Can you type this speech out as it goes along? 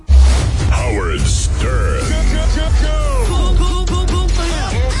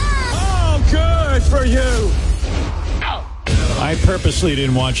purposely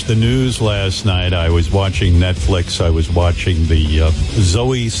didn't watch the news last night. I was watching Netflix. I was watching the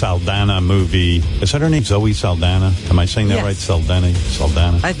Zoe Saldana movie. Is that her name, Zoe Saldana? Am I saying that Yes. right?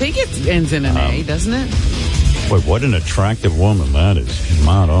 Saldana? I think it ends in an A, doesn't it? Boy, what an attractive woman that is.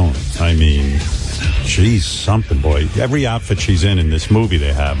 Madonna. I mean, she's something, boy. Every outfit she's in this movie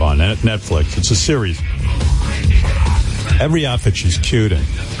they have on Netflix. It's a series. Every outfit she's cute in.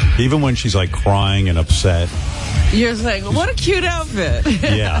 Even when she's like crying and upset. You're saying, what a cute outfit.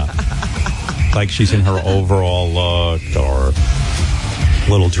 Yeah. Like she's in her overall look or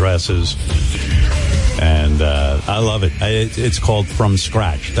little dresses. And I love it. It's called From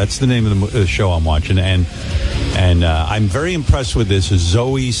Scratch. That's the name of the show I'm watching. And I'm very impressed with this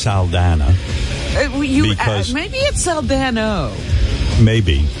Zoe Saldana. Because maybe it's Saldano.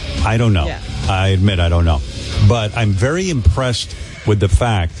 Maybe. I don't know. Yeah. I admit I don't know. But I'm very impressed with the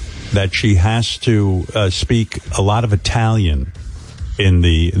fact that she has to speak a lot of Italian in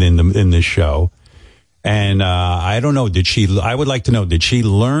this show. And I don't know, I would like to know, did she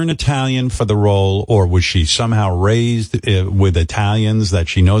learn Italian for the role, or was she somehow raised with Italians that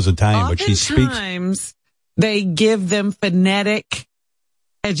she knows Italian, but she speaks? Oftentimes, they give them phonetic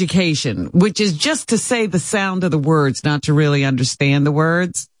education, which is just to say the sound of the words, not to really understand the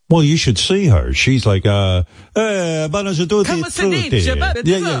words. Well, you should see her. She's like, Come Papa, come to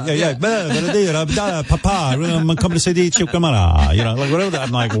you know, like whatever.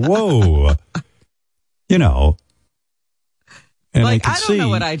 I'm like, whoa. You know, and like, I don't know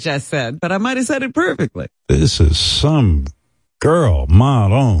what I just said, but I might have said it perfectly. This is some girl,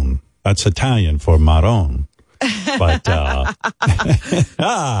 Maron. That's Italian for Maron. But,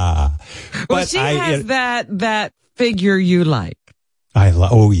 well, she has that figure you like.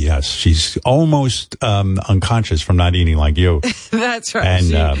 Oh yes, she's almost unconscious from not eating like you. That's right.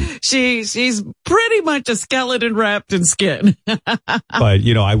 And she's pretty much a skeleton wrapped in skin. But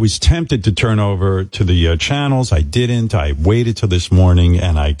you know, I was tempted to turn over to the channels. I didn't. I waited till this morning,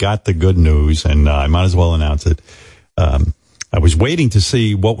 and I got the good news, and I might as well announce it. I was waiting to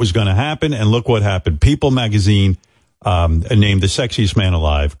see what was going to happen, and look what happened. People magazine named the sexiest man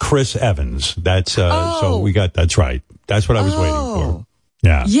alive, Chris Evans. That's so we got. That's right. That's what I was waiting for.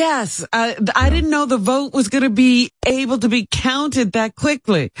 Yeah. Yes. I didn't know the vote was going to be able to be counted that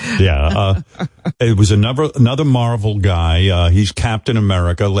quickly. Yeah. It was another Marvel guy. He's Captain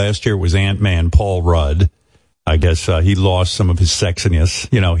America. Last year it was Ant-Man, Paul Rudd. I guess he lost some of his sexiness.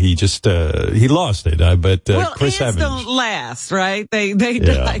 You know, he just he lost it. But Chris Evans don't last, right? They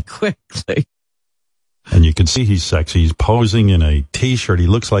die quickly. And you can see he's sexy. He's posing in a T-shirt. He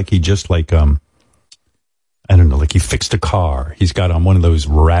looks like he just like I don't know, like he fixed a car. He's got on one of those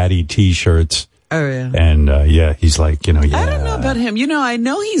ratty T-shirts. Oh, yeah. And, he's like, you know, yeah. I don't know about him. You know, I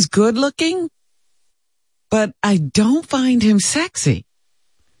know he's good looking, but I don't find him sexy.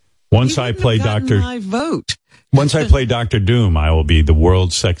 Once I play my vote. Once I play Dr. Doom, I will be the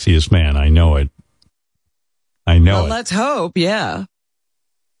world's sexiest man. I know it. Well, let's hope, yeah.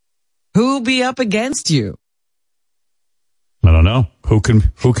 Who'll be up against you? I don't know. Who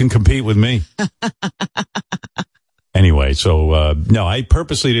can compete with me? Anyway, so no, I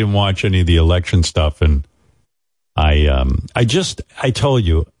purposely didn't watch any of the election stuff, and I told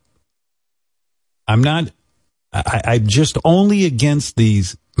you, I'm just only against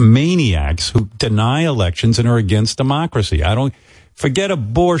these maniacs who deny elections and are against democracy. I don't forget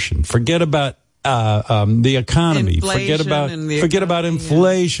abortion, forget about the economy, forget about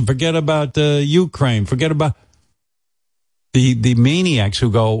inflation, forget about Ukraine, forget about the maniacs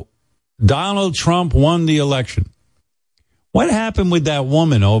who go, Donald Trump won the election. What happened with that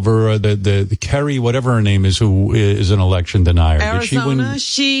woman over the Kerry, whatever her name is, who is an election denier? Arizona,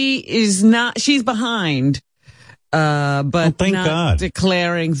 she's behind, but thank not God.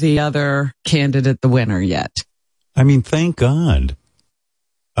 Declaring the other candidate the winner yet. I mean, thank God.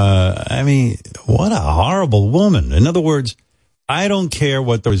 What a horrible woman. In other words, I don't care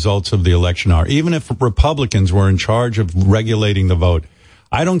what the results of the election are. Even if Republicans were in charge of regulating the vote,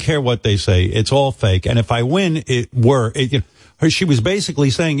 I don't care what they say. It's all fake. And if I win, she was basically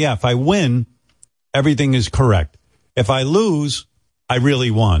saying, yeah, if I win, everything is correct. If I lose, I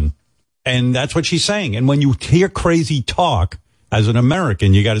really won. And that's what she's saying. And when you hear crazy talk as an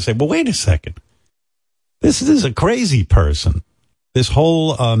American, you got to say, well, wait a second. This is a crazy person. This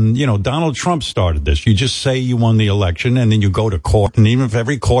whole, Donald Trump started this. You just say you won the election, and then you go to court. And even if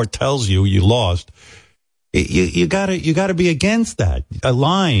every court tells you lost, you gotta be against that,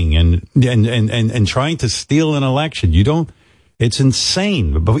 lying and trying to steal an election. It's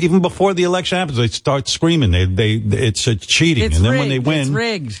insane. But even before the election happens, they start screaming. It's cheating. It's and then rigged. when they win, It's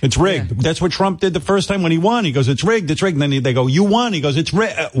rigged. It's rigged. Yeah. That's what Trump did the first time when he won. He goes, it's rigged. It's rigged. And then they go, you won. He goes, it's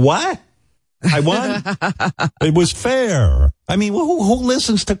rigged. What? I won? It was fair. I mean, who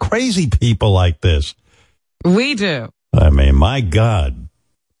listens to crazy people like this? We do. I mean, my God.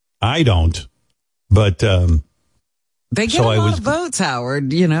 I don't. But, they get so a lot of votes,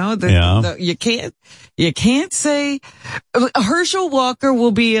 Howard. You know, you can't say Herschel Walker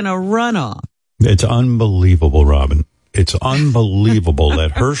will be in a runoff. It's unbelievable, Robin. It's unbelievable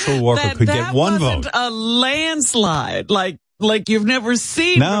that Herschel Walker could get one vote. A landslide, like you've never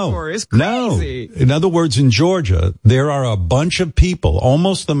seen before. It's crazy. No. In other words, in Georgia, there are a bunch of people,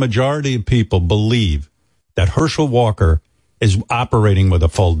 almost the majority of people believe that Herschel Walker is operating with a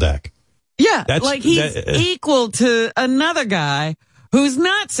full deck. Yeah, he's equal to another guy who's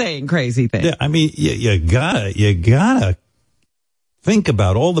not saying crazy things. Yeah, I mean, you gotta think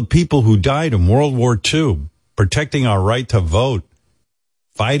about all the people who died in World War II, protecting our right to vote,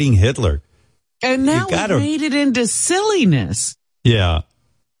 fighting Hitler. And now we've made it into silliness. Yeah.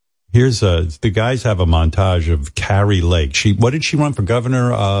 Here's the guys have a montage of Carrie Lake. What did she run for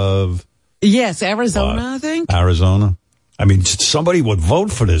governor of? Yes, Arizona, I think. Arizona. I mean, somebody would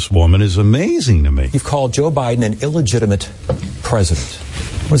vote for this woman is amazing to me. You've called Joe Biden an illegitimate president.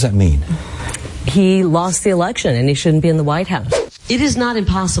 What does that mean? He lost the election and he shouldn't be in the White House. It is not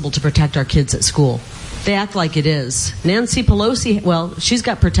impossible to protect our kids at school. They act like it is. Nancy Pelosi, well, she's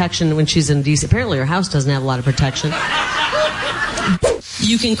got protection when she's in D.C. Apparently her house doesn't have a lot of protection.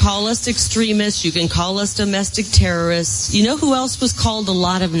 You can call us extremists. You can call us domestic terrorists. You know who else was called a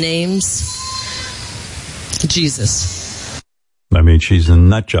lot of names? Jesus. I mean, she's a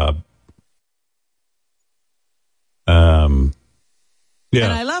nut job. Yeah.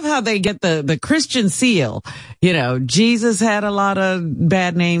 And I love how they get the Christian seal. You know, Jesus had a lot of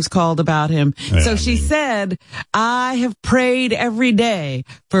bad names called about him. Yeah, so she said, I have prayed every day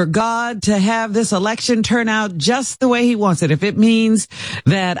for God to have this election turn out just the way he wants it. If it means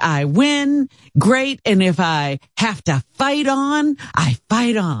that I win, great. And if I have to fight on, I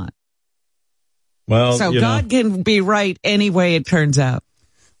fight on. Well, so God can be right any way it turns out.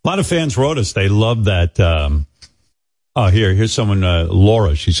 A lot of fans wrote us. They love that. Here's someone,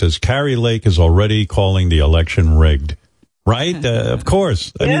 Laura. She says, Carrie Lake is already calling the election rigged. Right? Of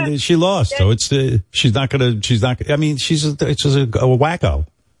course. I mean, she lost. So she's not, I mean, she's a wacko.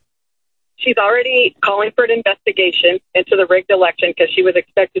 She's already calling for an investigation into the rigged election because she was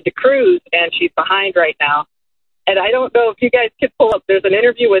expected to cruise and she's behind right now. And I don't know if you guys could pull up, there's an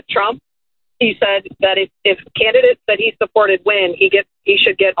interview with Trump. He said that if candidates that he supported win, he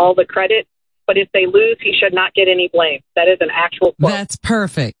should get all the credit. But if they lose, he should not get any blame. That is an actual quote. That's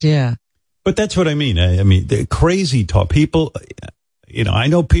perfect. Yeah. But that's what I mean. I mean, the crazy talk. People, I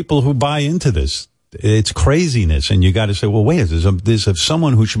know people who buy into this. It's craziness. And you got to say, well, wait, there's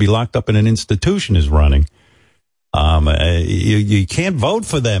someone who should be locked up in an institution is running. You can't vote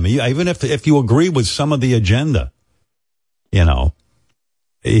for them. Even if you agree with some of the agenda,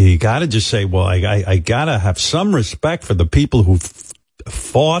 you got to just say, well, I got to have some respect for the people who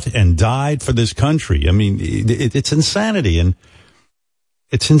fought and died for this country. I mean, it's insanity, and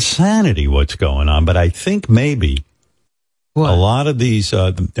it's insanity what's going on. But I think maybe a lot of these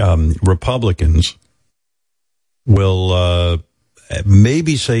Republicans will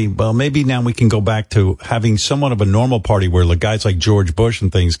maybe say, well, maybe now we can go back to having somewhat of a normal party where guys like George Bush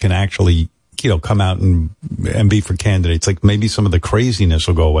and things can actually come out and be for candidates. Like maybe some of the craziness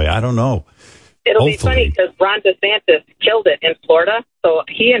will go away. I don't know. It'll be funny because Ron DeSantis killed it in Florida. So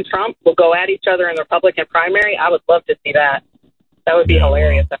he and Trump will go at each other in the Republican primary. I would love to see that. That would be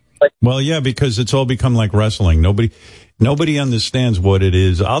hilarious. Well, yeah, because it's all become like wrestling. Nobody understands what it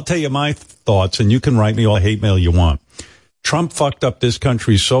is. I'll tell you my thoughts, and you can write me all the hate mail you want. Trump fucked up this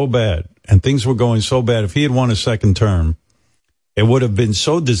country so bad, and things were going so bad. If he had won a second term, it would have been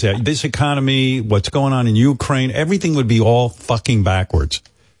so disastrous. This economy, what's going on in Ukraine, everything would be all fucking backwards.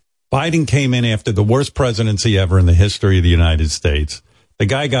 Biden came in after the worst presidency ever in the history of the United States. The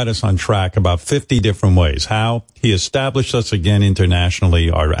guy got us on track about 50 different ways. How? He established us again internationally.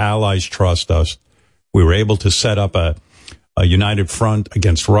 Our allies trust us. We were able to set up a united front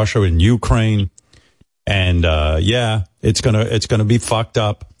against Russia and Ukraine. And, it's gonna be fucked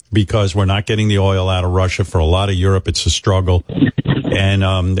up because we're not getting the oil out of Russia. For a lot of Europe, it's a struggle.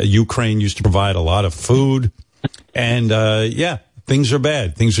 And, Ukraine used to provide a lot of food. And, things are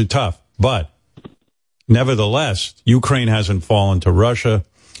bad. Things are tough. But nevertheless, Ukraine hasn't fallen to Russia.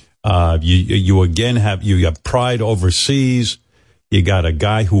 You have pride overseas. You got a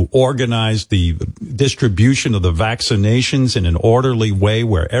guy who organized the distribution of the vaccinations in an orderly way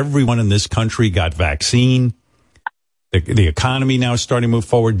where everyone in this country got vaccine. The economy now is starting to move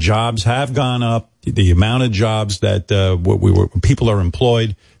forward. Jobs have gone up. The amount of jobs that people are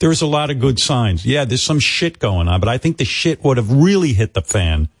employed. There's a lot of good signs. Yeah, there's some shit going on, but I think the shit would have really hit the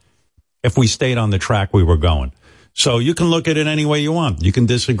fan if we stayed on the track we were going. So you can look at it any way you want. You can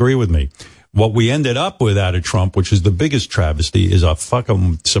disagree with me. What we ended up with out of Trump, which is the biggest travesty, is a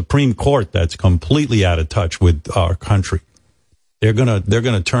fucking Supreme Court that's completely out of touch with our country. They're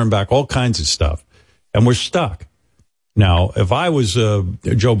gonna turn back all kinds of stuff, and we're stuck. Now, if I was Joe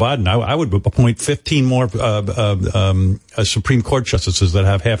Biden, I would appoint 15 more Supreme Court justices that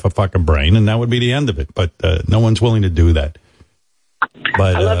have half a fucking brain, and that would be the end of it. But no one's willing to do that.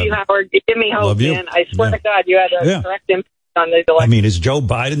 But, I love you, Howard. You give me hope, man. I swear to God, you had a correct impact on these elections. I mean, is Joe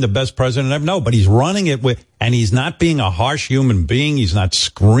Biden the best president ever? No, but he's running it with, and he's not being a harsh human being. He's not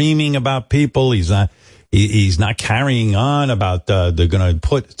screaming about people. He's not carrying on about they're going to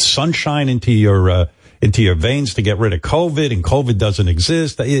put sunshine into your veins to get rid of COVID, and COVID doesn't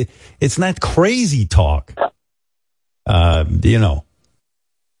exist. It's not crazy talk. What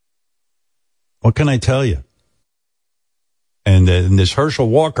can I tell you? And this Herschel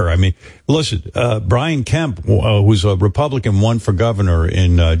Walker, I mean, listen, Brian Kemp, who's a Republican, won for governor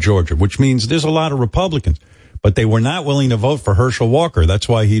in Georgia, which means there's a lot of Republicans, but they were not willing to vote for Herschel Walker. That's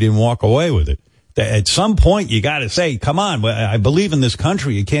why he didn't walk away with it. At some point, you got to say, come on, I believe in this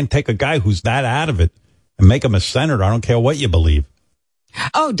country. You can't take a guy who's that out of it and make him a senator. I don't care what you believe.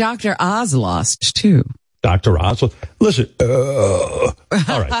 Oh, Dr. Oz lost, too. Dr. Oz. Listen, all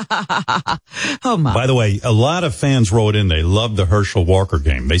right. Oh, my. By the way, a lot of fans wrote in. They loved the Herschel Walker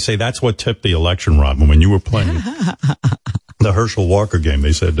game. They say that's what tipped the election, Robin, when you were playing the Herschel Walker game.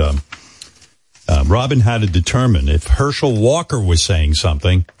 They said Robin had to determine if Herschel Walker was saying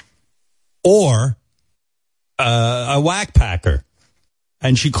something or a whack packer.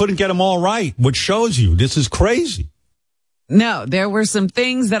 And she couldn't get them all right, which shows you this is crazy. No, there were some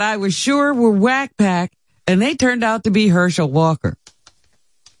things that I was sure were whack pack, and they turned out to be Herschel Walker.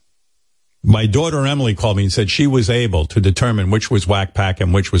 My daughter Emily called me and said she was able to determine which was whack pack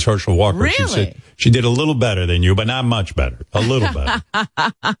and which was Herschel Walker. Really? She said she did a little better than you, but not much better. A little better.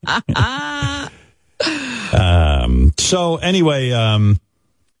 So anyway,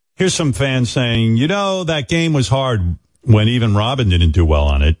 here's some fans saying, that game was hard when even Robin didn't do well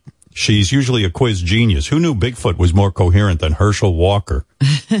on it. She's usually a quiz genius. Who knew Bigfoot was more coherent than Herschel Walker?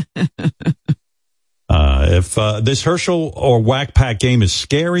 If this Herschel or Whack Pack game is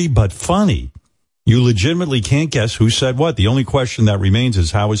scary but funny, you legitimately can't guess who said what. The only question that remains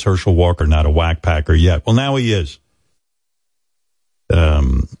is, how is Herschel Walker not a Whack Packer yet? Well, now he is.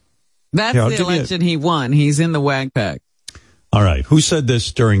 That's the election he won. He's in the Whack Pack. All right. Who said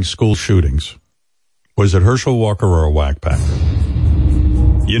this during school shootings? Was it Herschel Walker or a Whack Packer?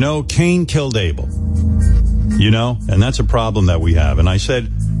 Cain killed Abel. And that's a problem that we have. And I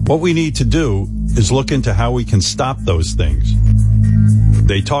said, what we need to do is look into how we can stop those things.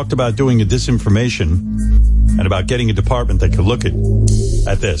 They talked about doing a disinformation and about getting a department that could look at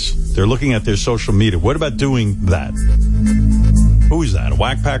this. They're looking at their social media. What about doing that? Who is that, a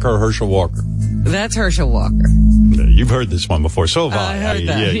Whack Packer or Herschel Walker? That's Herschel Walker. You've heard this one before. So have I. I heard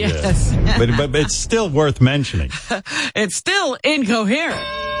that, yes. Yeah. But it's still worth mentioning. It's still incoherent.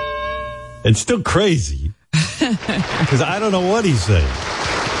 It's still crazy. Because I don't know what he's saying.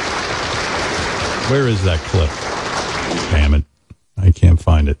 Where is that clip? Damn it. I can't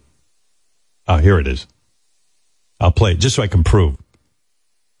find it. Oh, here it is. I'll play it just so I can prove.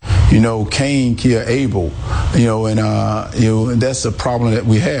 Cain killed Abel, and that's the problem that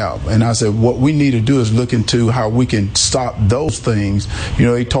we have. And I said, what we need to do is look into how we can stop those things.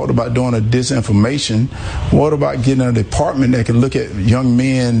 He talked about doing a disinformation. What about getting a department that can look at young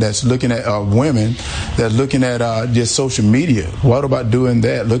men, that's looking at women, that's looking at just social media? What about doing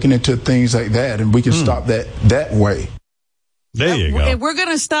that, looking into things like that, and we can stop that way? There you go. We're going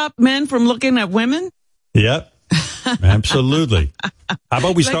to stop men from looking at women? Yep. Absolutely. How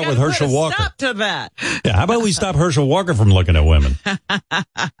about we start with Herschel Walker? Stop to that. Yeah, how about we stop Herschel Walker from looking at women?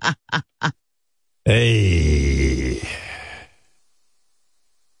 Hey.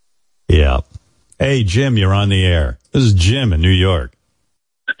 Yeah. Hey, Jim, you're on the air. This is Jim in New York.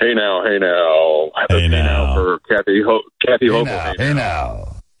 Hey now. Hey now. For Kathy Hope.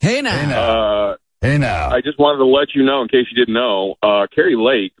 Hey now. I just wanted to let you know, in case you didn't know, Carrie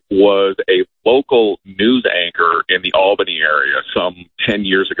Lake was a local news anchor in the Albany area some 10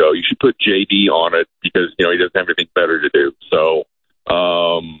 years ago. You should put JD on it because, he doesn't have anything better to do. So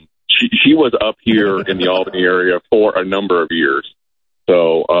she was up here in the Albany area for a number of years.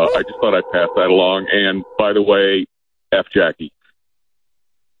 So I just thought I'd pass that along. And by the way, F Jackie.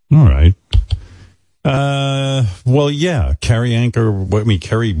 All right. Well, yeah, Carrie whatever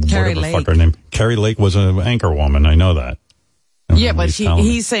Lake. fuck her name. Carrie Lake was an anchor woman. I know that. Yeah, but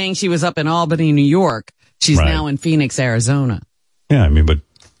he's saying she was up in Albany, New York. She's Right. now in Phoenix, Arizona. Yeah, I mean, but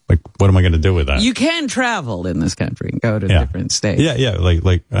like, what am I going to do with that? You can travel in this country and go to different states. Yeah.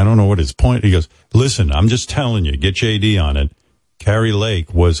 Like, I don't know what his point. He goes, listen, I'm just telling you, get JD on it. Carrie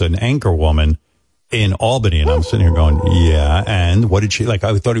Lake was an anchor woman in Albany, and I'm sitting here going, yeah, and what did she, like,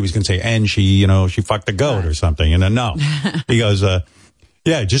 I thought he was going to say, and she, she fucked a goat or something, and then no. He goes,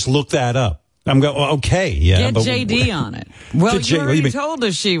 yeah, just look that up. I'm going, okay, yeah. Get JD on it. Well, you already told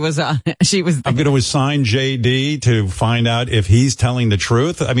us she was on it. She was. I'm going to assign JD to find out if he's telling the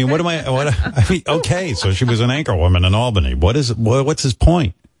truth. I mean, okay, so she was an anchor woman in Albany. What's his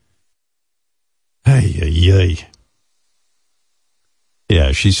point? Hey.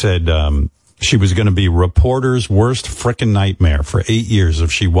 Yeah, she said, she was going to be reporters' worst frickin' nightmare for 8 years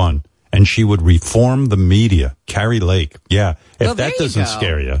if she won. And she would reform the media. Carrie Lake. Yeah. If that doesn't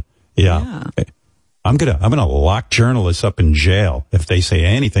scare you. Yeah. I'm gonna lock journalists up in jail if they say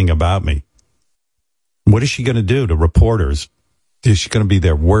anything about me. What is she gonna do to reporters? Is she gonna be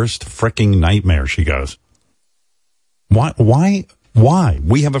their worst frickin' nightmare, she goes. Why?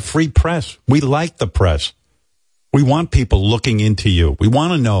 We have a free press. We like the press. We want people looking into you. We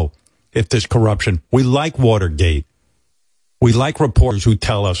want to know if there's corruption. We like Watergate. We like reporters who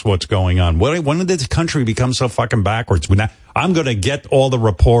tell us what's going on. When did this country become so fucking backwards? I'm going to get all the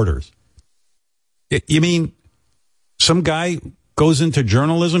reporters. You mean some guy goes into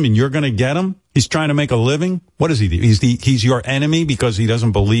journalism and you're going to get him? He's trying to make a living? What is he? He's your enemy because he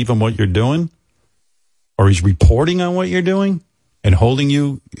doesn't believe in what you're doing? Or he's reporting on what you're doing and holding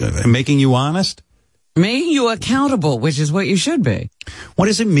you, making you honest? Making you accountable, which is what you should be. What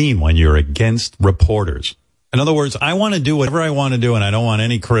does it mean when you're against reporters? In other words, I want to do whatever I want to do, and I don't want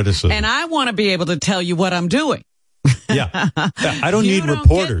any criticism. And I want to be able to tell you what I'm doing. Yeah. I don't need reporters.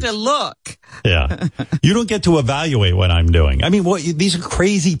 You don't get to look. Yeah. You don't get to evaluate what I'm doing. I mean, these are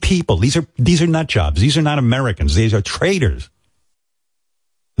crazy people. These are nut jobs. These are not Americans. These are traitors.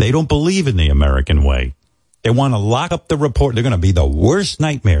 They don't believe in the American way. They want to lock up the report. They're going to be the worst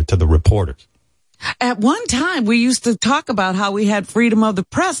nightmare to the reporters. At one time, we used to talk about how we had freedom of the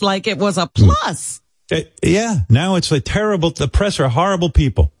press like it was a plus. Yeah, now it's the press are horrible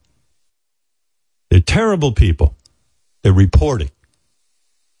people. They're terrible people. They're reporting.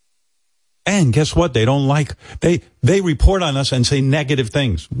 And guess what? They don't they report on us and say negative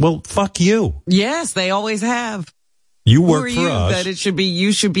things. Well, fuck you. Yes, they always have. You work for us. That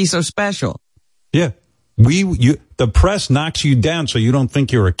you should be so special. Yeah. The press knocks you down so you don't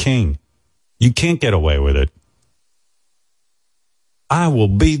think you're a king. You can't get away with it. I will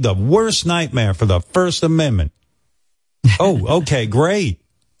be the worst nightmare for the First Amendment. Oh, okay, great.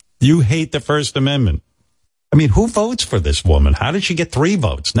 You hate the First Amendment. I mean, who votes for this woman? How did she get 3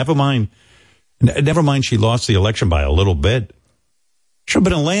 votes? Never mind she lost the election by a little bit. Should have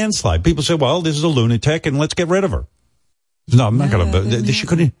been a landslide. People say, well, this is a lunatic and let's get rid of her. No, I'm not going to. She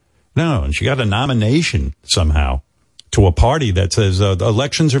couldn't. No, and she got a nomination somehow to a party that says the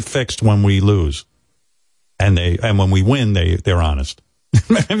elections are fixed when we lose. And when we win, they're honest.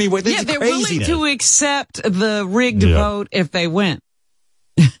 I mean, this is they're craziness. willing to accept the rigged vote if they win.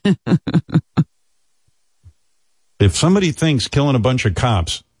 If somebody thinks killing a bunch of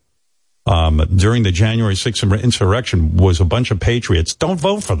cops during the January 6th insurrection was a bunch of patriots, don't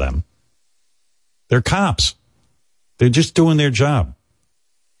vote for them. They're cops. They're just doing their job,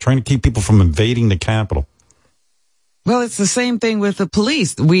 trying to keep people from invading the Capitol. Well, it's the same thing with the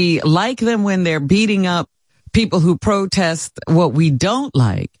police. We like them when they're beating up people who protest what we don't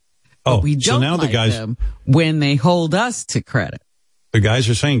like. But we don't so now like the guys, them when they hold us to credit. The guys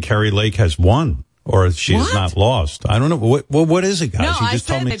are saying Carrie Lake has won, or she has not lost. I don't know. What is it, guys? No, I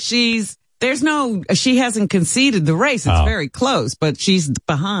said that she hasn't conceded the race. It's very close, but she's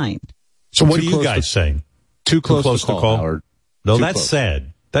behind. So what are you guys saying? Too close to call, Howard. No, that's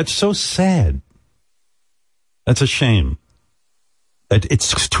sad. That's so sad. That's a shame.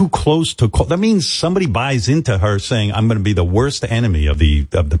 It's too close to call. That means somebody buys into her saying, I'm going to be the worst enemy of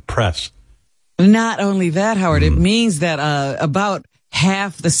the press. Not only that, Howard, it means that about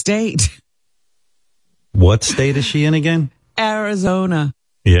half the state. What state is she in again? Arizona.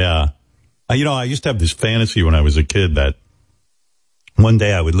 Yeah. I used to have this fantasy when I was a kid that one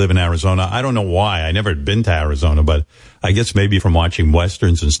day I would live in Arizona. I don't know why. I never had been to Arizona, but I guess maybe from watching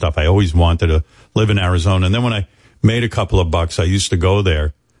Westerns and stuff, I always wanted to live in Arizona. And then when I made a couple of bucks, I used to go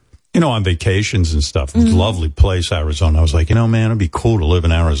there on vacations and stuff. Lovely place, Arizona. I was like, man, it'd be cool to live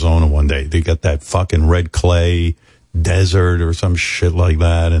in Arizona one day. They got that fucking red clay desert or some shit like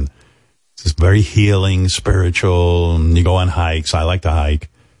that. And it's just very healing, spiritual. And you go on hikes. I like to hike.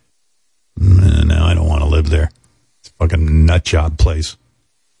 No, I don't want to live there. It's a fucking nut job place.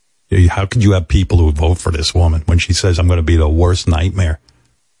 How could you have people who vote for this woman when she says I'm going to be the worst nightmare?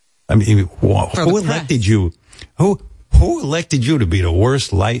 I mean, who elected you? Who elected you to be the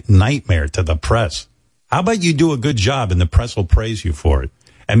worst nightmare to the press? How about you do a good job and the press will praise you for it?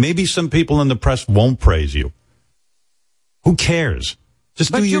 And maybe some people in the press won't praise you. Who cares?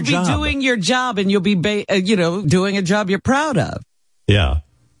 Just do your job. But you'll be doing your job and you'll be, doing a job you're proud of. Yeah.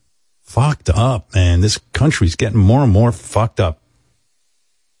 Fucked up, man. This country's getting more and more fucked up.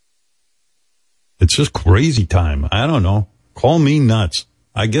 It's just crazy time. I don't know. Call me nuts.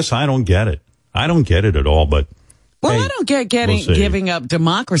 I guess I don't get it. I don't get it at all, but... Well, hey, I don't get giving up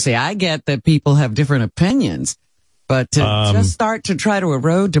democracy. I get that people have different opinions. But to just start to try to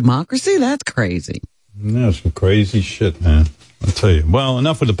erode democracy, that's crazy. Yeah, some crazy shit, man. I'll tell you. Well,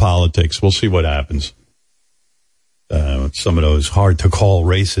 enough with the politics. We'll see what happens. Some of those hard-to-call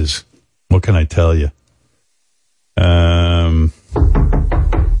races. What can I tell you?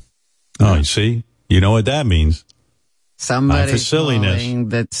 You see? You know what that means. Somebody time for silliness. Time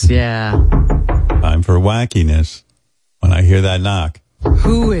for wackiness. When I hear that knock.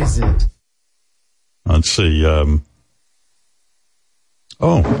 Who is it? Let's see. Look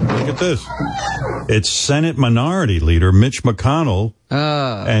at this. It's Senate Minority Leader Mitch McConnell.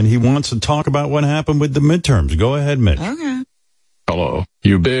 And he wants to talk about what happened with the midterms. Go ahead, Mitch. Okay. Hello,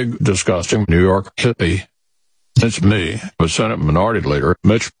 you big, disgusting New York hippie. It's me, the Senate Minority Leader,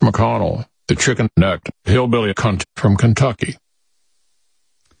 Mitch McConnell, the chicken-necked hillbilly cunt from Kentucky.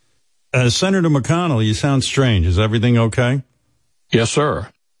 Senator McConnell, you sound strange. Is everything okay? Yes, sir.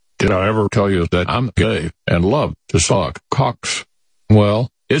 Did I ever tell you that I'm gay and love to suck cocks?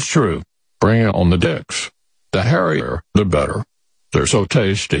 Well, it's true. Bring it on the dicks. The hairier, the better. They're so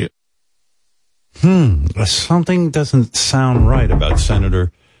tasty. Something doesn't sound right about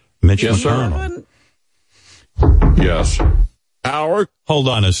Senator Mitch McConnell. Yes. Howard? Hold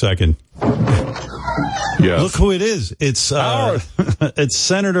on a second. Yes. Look who it is. It's it's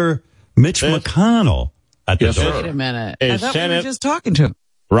Senator Mitch McConnell at the door. Wait a minute. I thought we were just talking to him.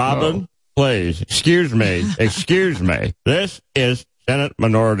 Robin, please, excuse me. This is Senate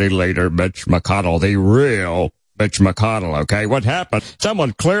Minority Leader Mitch McConnell, the real Mitch McConnell, okay? What happened?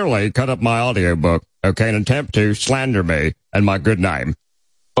 Someone clearly cut up my audiobook, okay, in an attempt to slander me and my good name.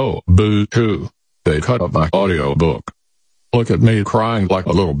 Oh, boo-hoo. They cut up my audiobook. Look at me crying like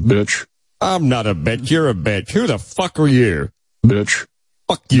a little bitch. I'm not a bitch. You're a bitch. Who the fuck are you? Bitch.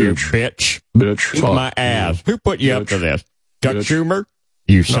 Fuck you, bitch. Bitch. Eat my ass. Who put you up to this? Chuck Schumer?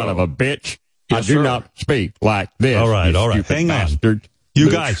 You son of a bitch. Yes, I do not speak like this. All right. Hang bastard. on.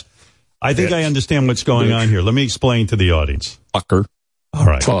 You guys, I think I understand what's going on here. Let me explain to the audience. Fucker. All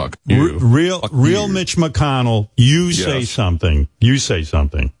right. Fuck you. Real Mitch McConnell, you say something. You say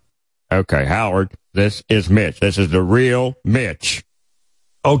something. Okay, Howard, this is Mitch. This is the real Mitch.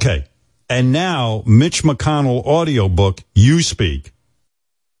 Okay. And now, Mitch McConnell audiobook, you speak.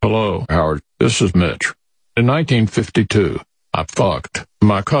 Hello, Howard. This is Mitch. In 1952, I fucked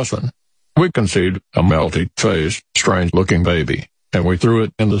my cousin. We conceived a melty-faced, strange-looking baby, and we threw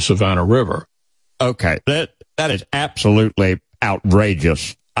it in the Savannah River. Okay, that is absolutely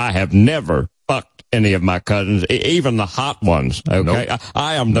outrageous. I have never fucked any of my cousins, even the hot ones, okay? Nope.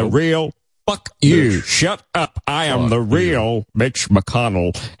 I am the real... Fuck you. Mitch. Shut up. I am the real Mitch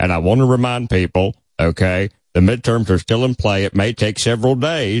McConnell, and I want to remind people, okay, the midterms are still in play. It may take several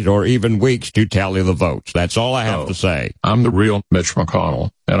days or even weeks to tally the votes. That's all I have to say. I'm the real Mitch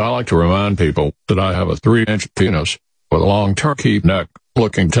McConnell, and I like to remind people that I have a 3-inch penis with long turkey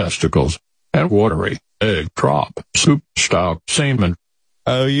neck-looking testicles and watery egg drop, soup-style semen.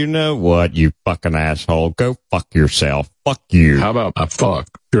 Oh, you know what, you fucking asshole. Go fuck yourself. Fuck you. How about I fuck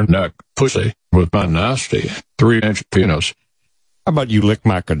your neck pussy with my nasty 3-inch penis? How about you lick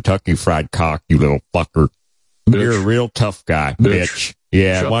my Kentucky Fried Cock, you little fucker? Bitch. You're a real tough guy, bitch.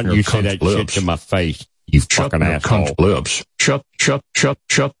 Yeah, why don't you say that shit to my face, you fucking asshole? Shut your cunt lips. Shut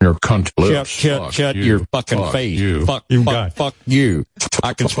your cunt lips. Shut your fucking face. You. Fuck you.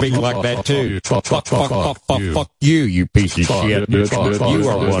 I can speak like that too. Fuck you, you piece of shit. You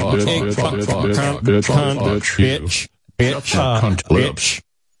are one big cunt, bitch.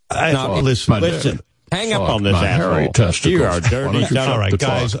 Now, listen. Hang up on this asshole. You are dirty. All right,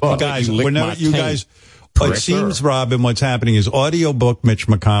 guys. It seems, Robin, what's happening is audiobook Mitch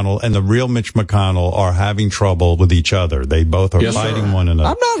McConnell and the real Mitch McConnell are having trouble with each other. They both are fighting one another.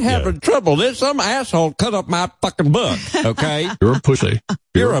 I'm not having trouble. There's some asshole cut up my fucking book, okay? You're a pussy.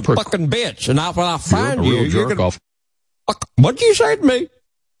 You're a fucking bitch. And when I find you're jerk off. What'd you say to me?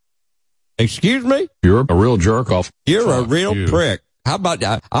 Excuse me? You're a real jerk off. You're a real prick. How about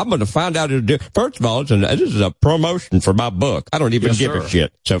I'm going to find out first of all, this is a promotion for my book. I don't even give a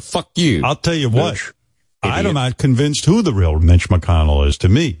shit. So fuck you. I'll tell you what. I'm not convinced who the real Mitch McConnell is to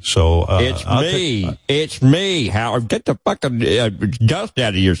me. So it's me. It's me, Howard. Get the fucking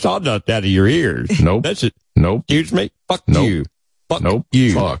sawdust out of your ears. Nope. That's it. Nope. Excuse me. Fuck nope. you. Fuck nope.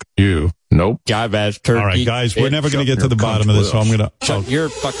 you. Fuck you. Nope. Jive-ass turkey. All right, guys, we're never going to get to the bottom of this, so I'm going to... Shut your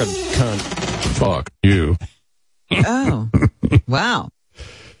fucking cunt. Fuck you. Oh, wow.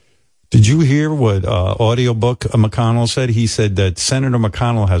 Did you hear what audiobook McConnell said? He said that Senator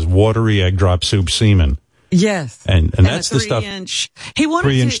McConnell has watery egg drop soup semen. Yes. And that's the stuff. He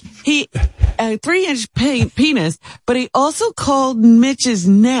wanted a 3-inch penis, but he also called Mitch's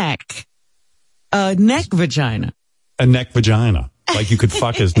neck a neck vagina. A neck vagina. Like you could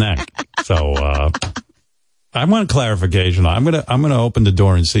fuck his neck. So, I want clarification. I'm gonna open the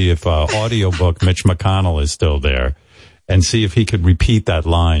door and see if audiobook Mitch McConnell is still there, and see if he could repeat that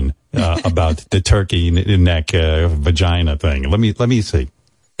line about the turkey neck vagina thing. Let me see.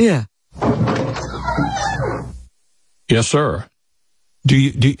 Yeah. Yes, sir.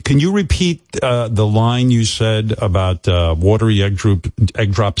 Can you repeat the line you said about watery egg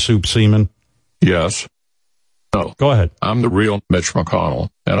drop soup semen? Yes. No. Go ahead. I'm the real Mitch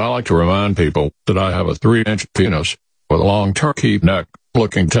McConnell, and I like to remind people that I have a 3-inch penis with long turkey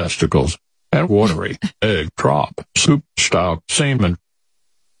neck-looking testicles and watery egg drop soup style semen.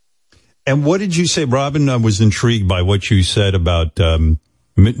 And what did you say, Robin? I was intrigued by what you said about the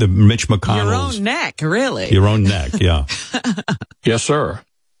Mitch McConnell's... Your own neck, really. Your own neck, yeah. Yes, sir.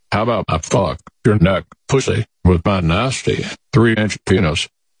 How about I fuck your neck pussy with my nasty 3-inch penis?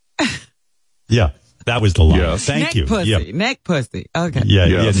 Yeah. That was the line. Yes. Thank neck you. Pussy. Yeah. Neck pussy. Okay. Yeah,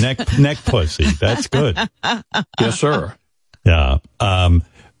 yes. yeah, neck pussy. That's good. Yes, sir. Yeah.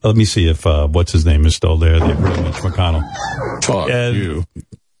 Let me see if what's his name is still there. The real Mitch McConnell. Fuck you.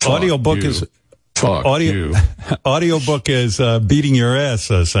 Audiobook you. is fuck you. Audiobook is beating your ass,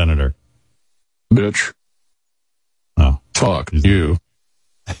 Senator. Bitch. Oh, fuck you.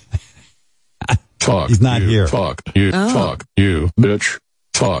 Fuck. He's not you. here. Fuck you. Oh. Fuck you, bitch.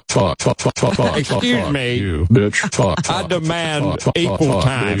 Fuck. Excuse me, you, bitch. Fuck. I demand equal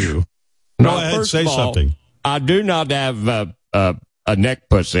time. You. Go ahead, say something. I do not have a neck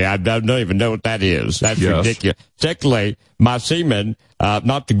pussy. I don't even know what that is. That's ridiculous. Secondly, my semen,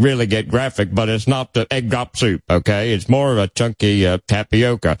 not to really get graphic, but it's not the egg drop soup, okay? It's more of a chunky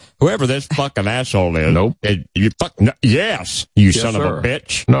tapioca. Whoever this fucking asshole is. Nope. Yes, you yes, son sir. of a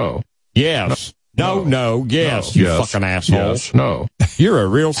bitch. No. Yes. No, yes, no. you fucking asshole. Yes, no. You're a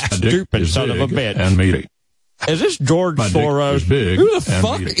real stupid son of a bitch. And meaty. Is this George Soros? Is big Who the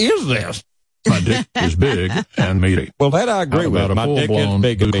fuck meaty. is this? My dick is big and meaty. Well, that I agree with. My dick is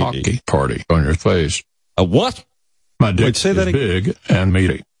big and meaty. Hockey party on your face. A what? My dick is big and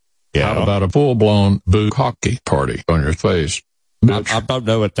meaty. Yeah. How about a full-blown hockey party on your face? Bitch. I don't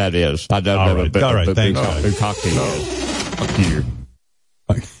know what that is. I don't know what all right, thanks, hockey is. Fuck you.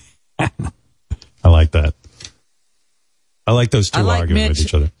 I like that. I like those two I like arguing Mitch with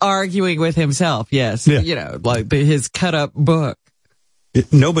each other. Arguing with himself, yes. Yeah. You know, like his cut up book.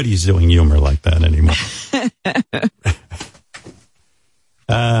 Nobody's doing humor like that anymore.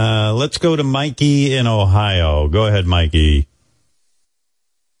 Let's go to Mikey in Ohio. Go ahead, Mikey.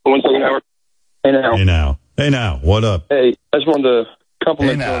 1 second, Howard. Hey now. What up? Hey, I just wanted to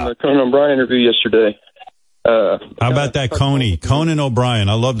compliment you on the Conan O'Brien interview yesterday. How about that Conan O'Brien?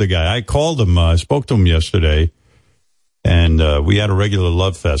 I love the guy. I called him. I spoke to him yesterday, and we had a regular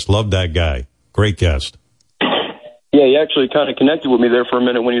love fest. Love that guy. Great guest. Yeah, he actually kind of connected with me there for a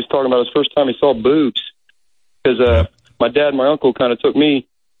minute when he was talking about his first time he saw boobs. Because my dad and my uncle kind of took me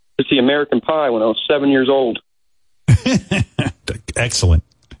to see American Pie when I was 7 years old. Excellent.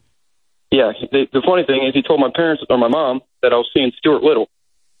 Yeah, the funny thing is he told my parents or my mom that I was seeing Stuart Little.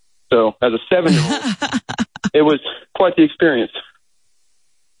 So as a 7-year-old, it was quite the experience.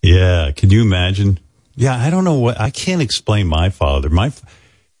 Yeah, can you imagine? Yeah, I don't know what, I can't explain my father.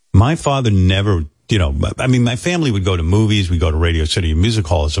 My father never, you know, I mean, my family would go to movies, we go to Radio City Music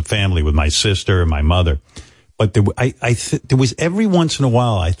Hall as a family with my sister and my mother. But there was every once in a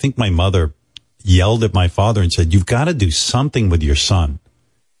while, I think my mother yelled at my father and said, "You've got to do something with your son."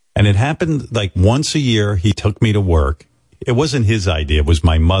 And it happened like once a year. He took me to work. it wasn't his idea. It was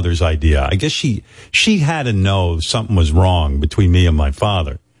my mother's idea. I guess she had to know something was wrong between me and my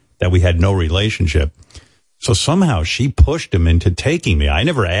father, that we had no relationship. So somehow she pushed him into taking me. I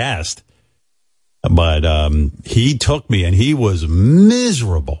never asked, but he took me, and he was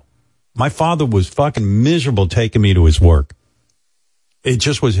miserable. My father was fucking miserable taking me to his work. It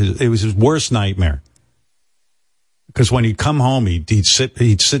just was his worst nightmare. Because when he'd come home, he'd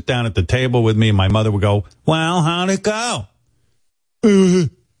sit down at the table with me, and my mother would go, "Well, how'd it go?" I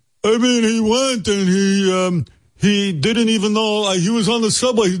mean, he went, and he didn't even know, he was on the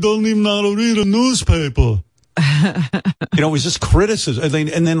subway. He don't even know how to read a newspaper. It was just criticism.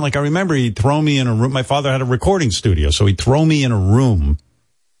 And then, I remember he'd throw me in a room. My father had a recording studio, so he'd throw me in a room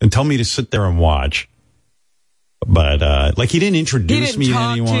and tell me to sit there and watch. But, he didn't introduce me to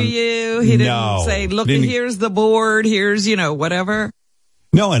anyone. He didn't talk to you. He didn't say, look, here's the board. Here's, whatever.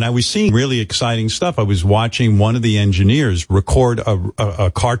 No, and I was seeing really exciting stuff. I was watching one of the engineers record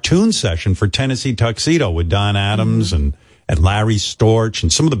a cartoon session for Tennessee Tuxedo with Don Adams and Larry Storch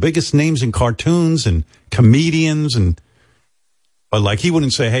and some of the biggest names in cartoons and comedians. But he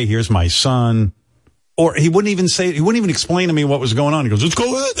wouldn't say, "Hey, here's my son." Or he wouldn't even explain to me what was going on. He goes, "Let's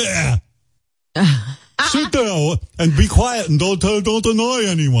go in there. Sit there and be quiet and don't annoy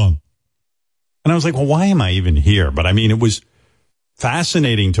anyone." And I was like, well, why am I even here? But I mean, it was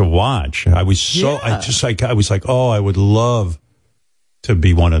fascinating to watch. I was I was like, oh, I would love to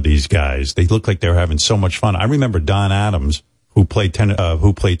be one of these guys. They look like they were having so much fun. I remember Don Adams, who played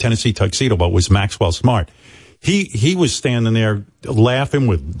Tennessee Tuxedo, but was Maxwell Smart. He was standing there laughing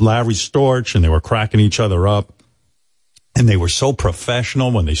with Larry Storch, and they were cracking each other up. And they were so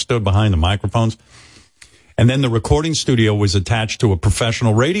professional when they stood behind the microphones. And then the recording studio was attached to a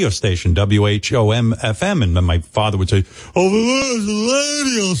professional radio station, WHOM-FM. And then my father would say, "Over there's the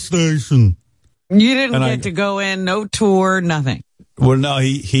radio station." You didn't get to go in, no tour, nothing. Well, no,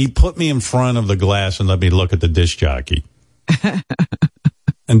 he put me in front of the glass and let me look at the disc jockey.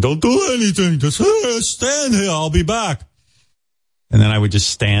 And don't do anything. Just stand here. I'll be back. And then I would just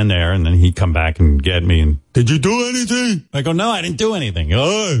stand there, and then he'd come back and get me. And, "Did you do anything?" I go, "No, I didn't do anything."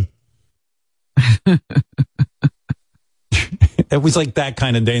 Oh. It was like that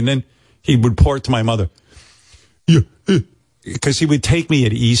kind of day. And then he would report to my mother, because he would take me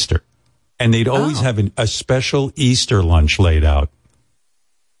at Easter, and they'd always have a special Easter lunch laid out.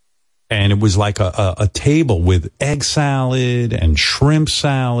 And it was like a table with egg salad and shrimp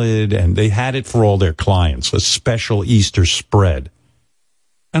salad, and they had it for all their clients, a special Easter spread.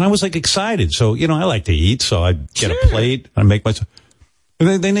 And I was excited. So, I like to eat, so I'd get a plate and make myself.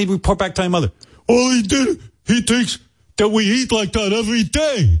 And then they'd report back to my mother, "Oh, he thinks that we eat like that every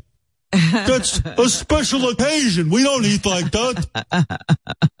day. That's a special occasion. We don't eat like that."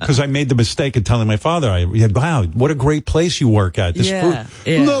 Because I made the mistake of telling my father, "Wow, what a great place you work at. This food."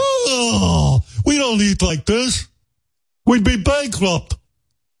 Yeah. "No, we don't eat like this. We'd be bankrupt.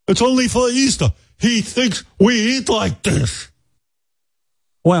 It's only for Easter. He thinks we eat like this."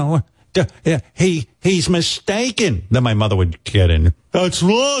 Well, he's mistaken. Then my mother would get in. "That's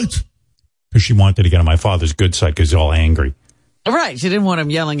right." Because she wanted to get on my father's good side because he's all angry. Right. She didn't want him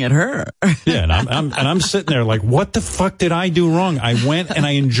yelling at her. Yeah. And I'm sitting there like, what the fuck did I do wrong? I went and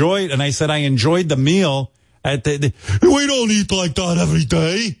I enjoyed, and I said I enjoyed the meal at the "We don't eat like that every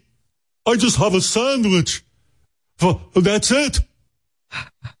day. I just have a sandwich. That's it.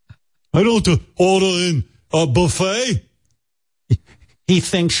 I don't order in a buffet." He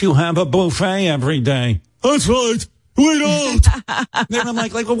thinks you have a buffet every day. "That's right. We don't." Then I'm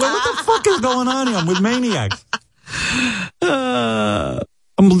like, what the fuck is going on here? I'm with maniacs.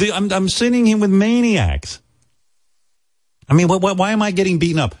 I'm sitting here with maniacs. I mean, why am I getting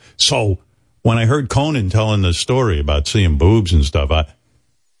beaten up? So when I heard Conan telling the story about seeing boobs and stuff,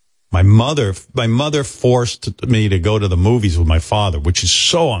 my mother forced me to go to the movies with my father, which is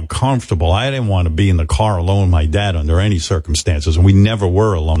so uncomfortable. I didn't want to be in the car alone with my dad under any circumstances, and we never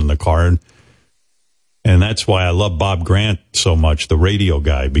were alone in the car. And that's why I love Bob Grant so much, the radio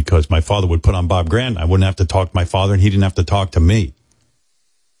guy, because my father would put on Bob Grant. I wouldn't have to talk to my father, and he didn't have to talk to me.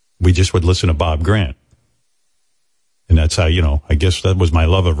 We just would listen to Bob Grant. And that's how, I guess that was my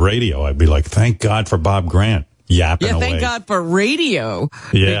love of radio. I'd be like, thank God for Bob Grant. Yapping away. Thank God for radio.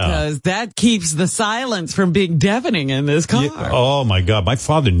 Yeah. Because that keeps the silence from being deafening in this car. Yeah. Oh, my God. My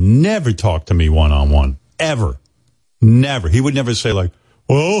father never talked to me one-on-one. Ever. Never. He would never say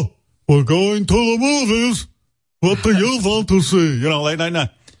 "Well, we're going to the movies. What do you want to see?" Late night.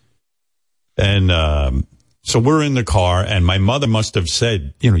 And so we're in the car, and my mother must have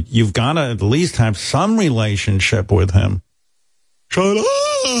said, "You've got to at least have some relationship with him." Shut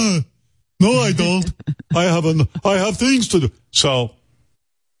up. No, I don't. I have things to do. So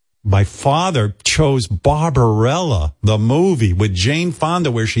my father chose Barbarella, the movie with Jane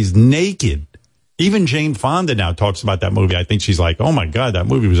Fonda where she's naked. Even Jane Fonda now talks about that movie. I think she's like, oh my God, that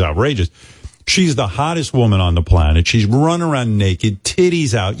movie was outrageous. She's the hottest woman on the planet. She's running around naked,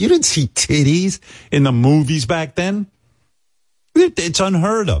 titties out. You didn't see titties in the movies back then? It's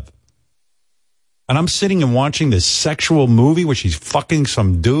unheard of. And I'm sitting and watching this sexual movie where she's fucking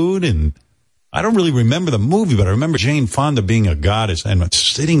some dude, and I don't really remember the movie, but I remember Jane Fonda being a goddess and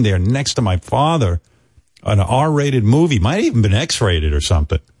sitting there next to my father on an R-rated movie. Might have even been X-rated or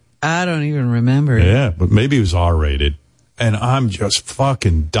something. I don't even remember. Yeah, but maybe it was R-rated. And I'm just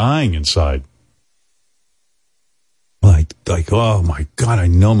fucking dying inside. Like, oh my God, I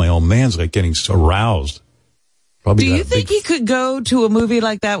know my old man's like getting so aroused. Probably. Do you think he could go to a movie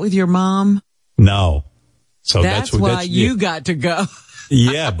like that with your mom? No. So that's why you got to go.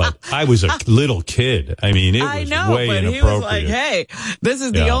 Yeah, but I was a little kid. I mean, it was way inappropriate. He was like, hey, this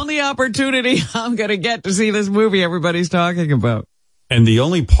is the only opportunity I'm going to get to see this movie everybody's talking about. And the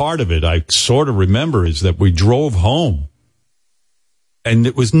only part of it I sort of remember is that we drove home. And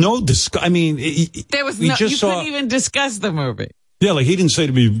it was no I mean, there was you couldn't even discuss the movie. Yeah, like he didn't say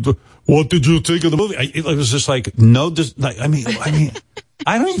to me, "What did you think of the movie?" It was just like I mean,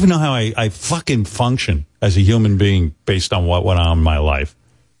 I don't even know how I fucking function as a human being based on what went on in my life.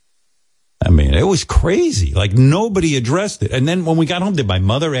 I mean, it was crazy. Like nobody addressed it. And then when we got home, did my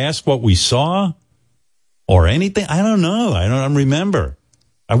mother ask what we saw or anything? I don't know. I don't remember.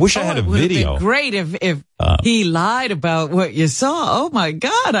 I wish I had a video. It would have been great if he lied about what you saw. Oh, my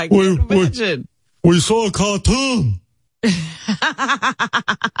God. I can't imagine. We saw a cartoon.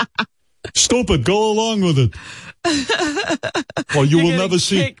 Stupid. Go along with it. Well, you will never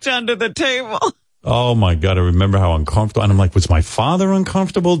see. Kicked under the table. Oh, my God. I remember how uncomfortable. And I'm like, was my father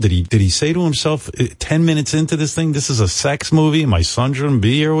uncomfortable? Did he say to himself 10 minutes into this thing, this is a sex movie and my son shouldn't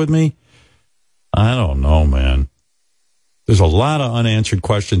be here with me? I don't know, man. There's a lot of unanswered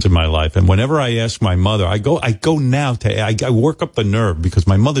questions in my life, and whenever I ask my mother, I go now I work up the nerve because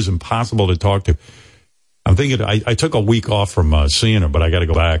my mother's impossible to talk to. I'm thinking I took a week off from seeing her, but I got to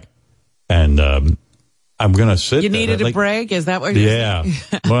go back, and I'm gonna sit. You needed a break? Is that what you're saying?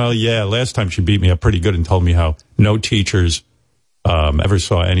 Well, yeah. Last time she beat me up pretty good and told me how no teachers ever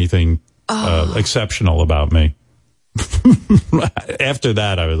saw anything exceptional about me. After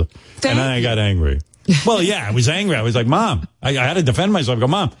that, and then I got angry. Well, yeah, I was angry. I was like, Mom, I had to defend myself. I go,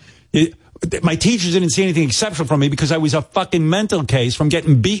 Mom, my teachers didn't see anything exceptional from me because I was a fucking mental case from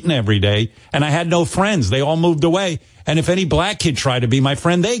getting beaten every day, and I had no friends. They all moved away. And if any black kid tried to be my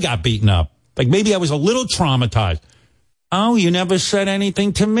friend, they got beaten up. Like maybe I was a little traumatized. Oh, you never said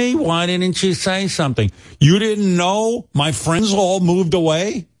anything to me? Why didn't you say something? You didn't know my friends all moved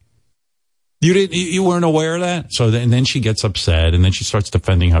away? You weren't aware of that? So then she gets upset, and then she starts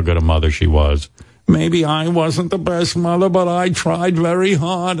defending how good a mother she was. Maybe I wasn't the best mother, but I tried very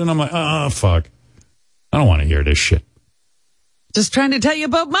hard. And I'm like, oh, fuck. I don't want to hear this shit. Just trying to tell you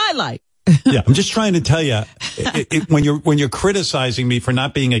about my life. Yeah, I'm just trying to tell you, when you're criticizing me for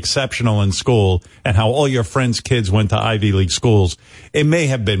not being exceptional in school and how all your friends' kids went to Ivy League schools, it may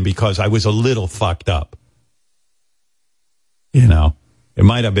have been because I was a little fucked up. You know, it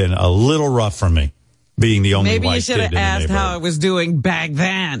might have been a little rough for me. Being the only maybe white you should have asked how I was doing back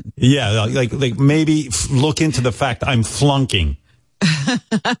then. Yeah, like maybe look into the fact I'm flunking.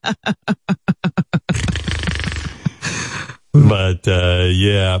 But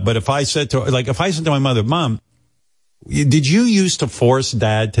but if I said to my mother, Mom, did you used to force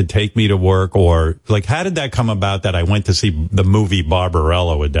Dad to take me to work, or like how did that come about that I went to see the movie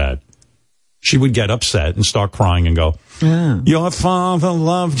Barbarella with Dad? She would get upset and start crying and go, your father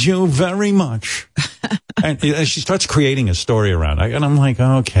loved you very much. And she starts creating a story around it. And I'm like,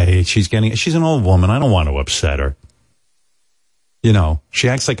 okay, she's an old woman. I don't want to upset her. You know, she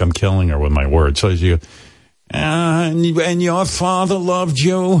acts like I'm killing her with my words. So and your father loved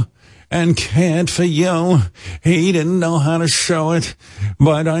you and cared for you. He didn't know how to show it,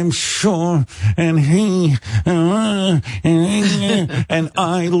 but I'm sure. And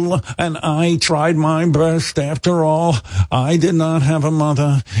I tried my best. After all, I did not have a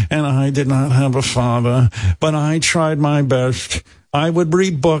mother and I did not have a father, but I tried my best. I would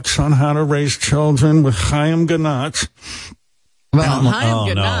read books on how to raise children with Chaim Ganat. Well,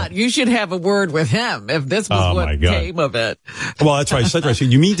 Chaim Ganat, you should have a word with him if this was what came of it. Well, that's what I said. I said,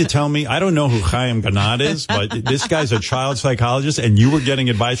 you mean to tell me, I don't know who Chaim Ganat is, but this guy's a child psychologist and you were getting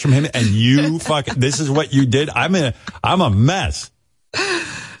advice from him and you this is what you did? I'm a mess.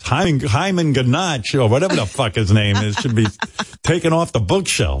 Chaim Ganat, or whatever the fuck his name is, should be taken off the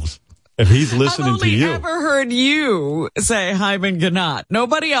bookshelves. if he's listening to you. I've only ever heard you say Hyman Gannat.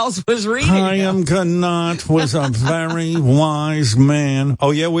 Nobody else was reading. Hyman Gannat was a very wise man.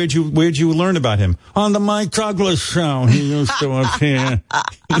 Oh yeah, where'd you learn about him? On the Mike Douglas show. He used to appear.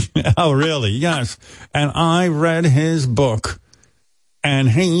 Oh really? Yes. And I read his book. And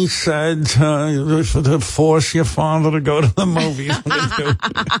he said to force your father to go to the movies with you.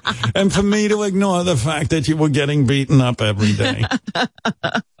 And for me to ignore the fact that you were getting beaten up every day.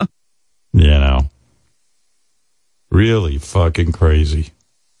 You know. Really fucking crazy.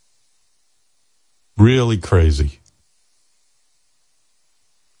 Really crazy.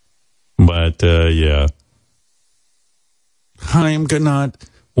 But, yeah. Chaim Gannat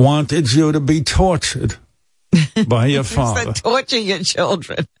wanted you to be tortured by your father. Torture your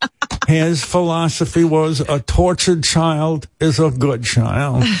children. His philosophy was a tortured child is a good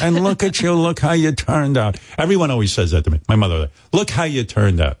child. And look at you, look how you turned out. Everyone always says that to me. My mother, look how you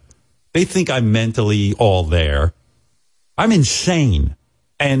turned out. They think I'm mentally all there. I'm insane.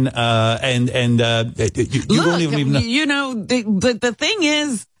 And you don't even know. You know, the thing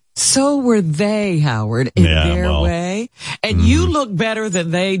is, so were they, Howard, in their way. And you look better than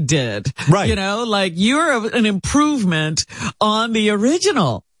they did. Right. You know, like you're an improvement on the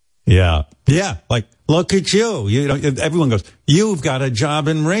original. Yeah. Yeah. Like, look at you. You know, everyone goes, you've got a job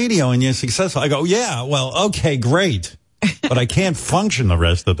in radio and you're successful. I go, yeah, well, okay, great. But I can't function the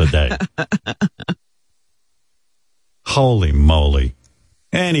rest of the day. Holy moly.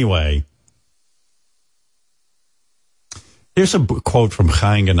 Anyway. Here's a quote from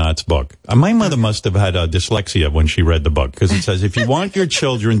Chaim Gannat's book. My mother must have had dyslexia when she read the book, because it says, if you want your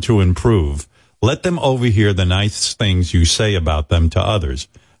children to improve, let them overhear the nice things you say about them to others.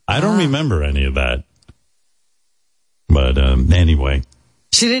 I don't remember any of that. But anyway.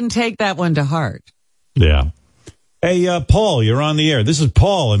 She didn't take that one to heart. Yeah. Hey, Paul, you're on the air. This is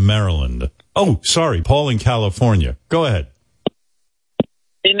Paul in Maryland. Oh, sorry, Paul in California. Go ahead.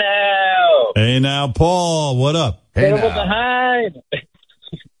 Hey now. Hey now, Paul, what up? Hit him with the Hyde.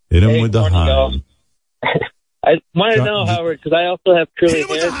 Hit him with the Hyde. I want to know, Howard, because I also have curly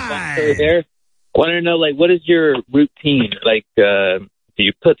hair. I want to know, like, what is your routine? Like, do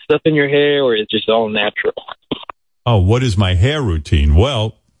you put stuff in your hair, or is it just all natural? Oh, what is my hair routine?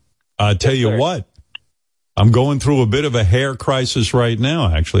 Well, I'll tell you what. I'm going through a bit of a hair crisis right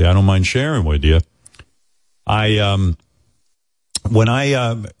now, actually. I don't mind sharing with you. When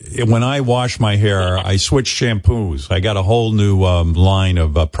I wash my hair, I switch shampoos. I got a whole new line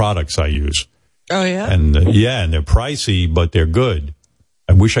of products I use. Oh yeah, and and they're pricey, but they're good.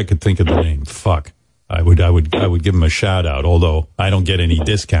 I wish I could think of the name. Fuck, I would give them a shout out, although I don't get any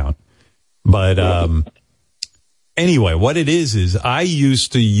discount. But anyway, what it is I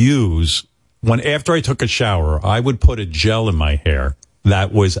used to use after I took a shower, I would put a gel in my hair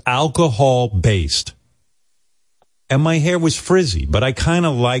that was alcohol based. And my hair was frizzy, but I kind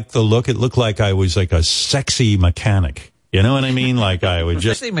of liked the look. It looked like I was like a sexy mechanic. You know what I mean? Like I would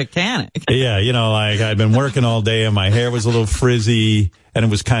just... Sexy mechanic. Yeah, you know, like I'd been working all day and my hair was a little frizzy and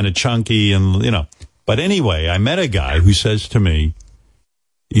it was kind of chunky and, you know. But anyway, I met a guy who says to me,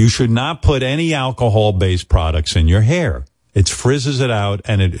 you should not put any alcohol-based products in your hair. It frizzes it out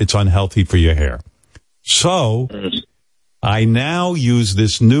and it's unhealthy for your hair. So I now use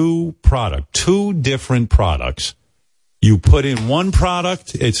this new product, 2 different products. You put in one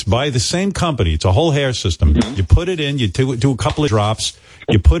product, it's by the same company, it's a whole hair system. You put it in, you do a couple of drops,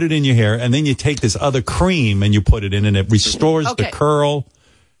 you put it in your hair, and then you take this other cream and you put it in, and it restores the curl.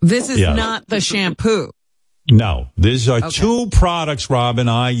 This is not the shampoo. No, these are 2 products, Robin,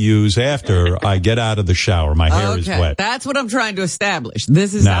 I use after I get out of the shower. My hair is wet. That's what I'm trying to establish.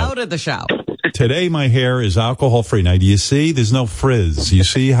 This is out of the shower. Today, my hair is alcohol-free. Now, do you see? There's no frizz. You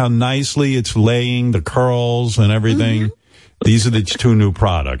see how nicely it's laying, the curls and everything? Mm-hmm. These are the 2 new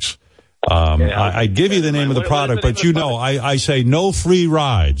products. I'd give you the name of the product, but you know, I say no free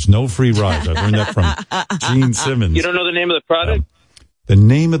rides. No free rides. I learned that from Gene Simmons. You don't know the name of the product? The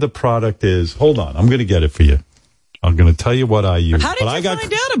name of the product is, hold on, I'm going to get it for you. I'm going to tell you what I use. How did you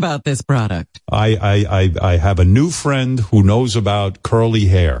find out about this product? I have a new friend who knows about curly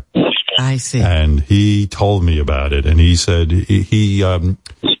hair. I see. And he told me about it, and he said he's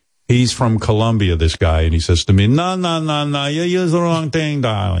from Colombia, this guy, and he says to me, no, you use the wrong thing,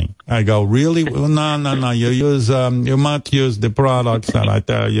 darling. I go, really? No, you must use the products that I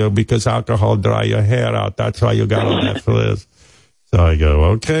tell you, because alcohol dry your hair out. That's why you got all that frizz. So I go,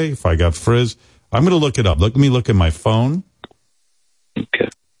 okay, if I got frizz, I'm going to look it up. Let me look at my phone. Okay.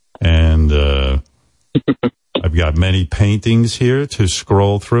 And I've got many paintings here to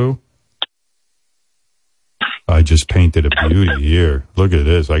scroll through. I just painted a beauty here. Look at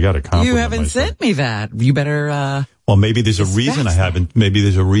this. I got to compliment You haven't myself. sent me that. You better. Well, maybe there's a reason I haven't. Maybe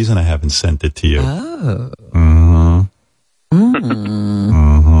there's a reason I haven't sent it to you. Oh.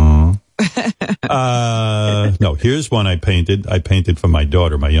 No, here's one I painted. I painted for my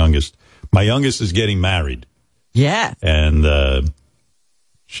daughter, my youngest. My youngest is getting married. Yes. And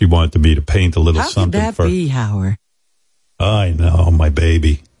she wanted me to paint a little How something could that for. be, Howard? I know, my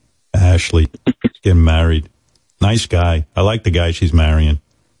baby, Ashley, getting married. Nice guy. I like the guy she's marrying,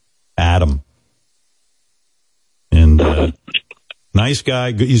 Adam. And nice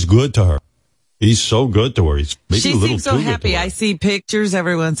guy. He's good to her. He's so good to her. He's maybe She a little seems so too good happy. to her. I see pictures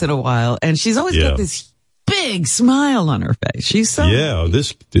every once in a while, and she's always got this big smile on her face. She's so happy.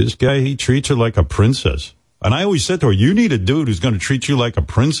 This guy, he treats her like a princess. And I always said to her, you need a dude who's going to treat you like a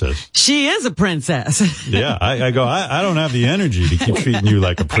princess. She is a princess. Yeah, I go, I don't have the energy to keep treating you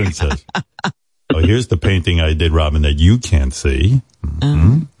like a princess. Oh, here's the painting I did, Robin, that you can't see.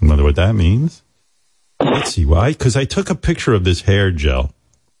 Mm-hmm. Wonder what that means. Let's see why. Because I took a picture of this hair gel.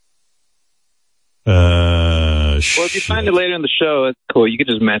 Well, if you find it later in the show, it's cool. You could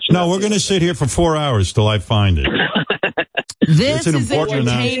just match it. No, we're going to sit here for 4 hours till I find it. This an is important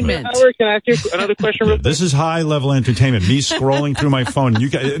entertainment. Howard, can I ask you another question real quick? This is high-level entertainment. Me scrolling through my phone.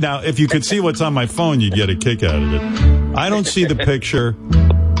 Now, if you could see what's on my phone, you'd get a kick out of it. I don't see the picture,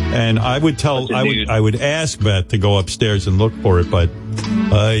 and I would ask Beth to go upstairs and look for it, but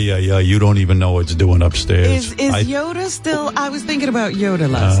you don't even know what's doing upstairs. Is Yoda still? I was thinking about Yoda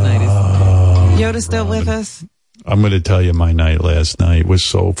last night. Is Yoda still with us? I'm going to tell you, my night last night was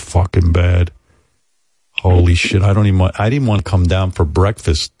so fucking bad. Holy shit! I didn't want to come down for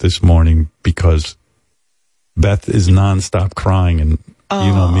breakfast this morning because Beth is nonstop crying, and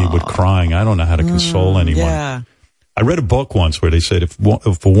you know me with crying. I don't know how to console anyone. Yeah. I read a book once where they said if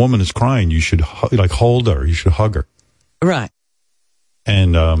a woman is crying, you should hold her, you should hug her. Right.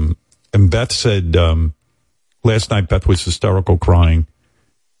 And Beth said last night Beth was hysterical crying,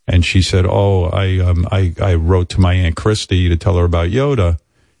 and she said, "Oh, I wrote to my Aunt Christy to tell her about Yoda."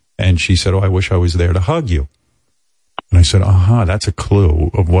 And she said, "Oh, I wish I was there to hug you." And I said, that's a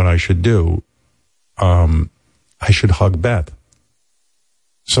clue of what I should do. I should hug Beth.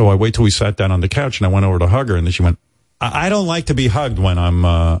 So I wait till we sat down on the couch, and I went over to hug her, and then she went, I don't like to be hugged when I'm,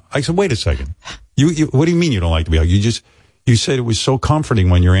 I said, wait a second. You, what do you mean you don't like to be hugged? You said it was so comforting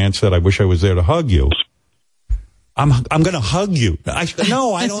when your aunt said, I wish I was there to hug you. I'm going to hug you.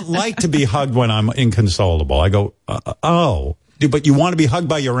 No, I don't like to be hugged when I'm inconsolable. I go, but you want to be hugged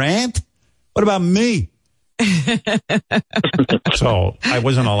by your aunt? What about me? So I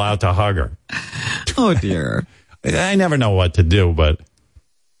wasn't allowed to hug her. Oh, dear. I never know what to do, but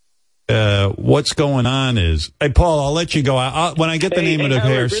what's going on is... Hey, Paul, I'll let you go. When I get the name of the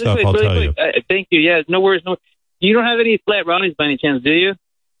Howard, hair really stuff, quick, I'll really tell quick. you. Thank you. Yeah, no worries. You don't have any flat Ronnies by any chance, do you?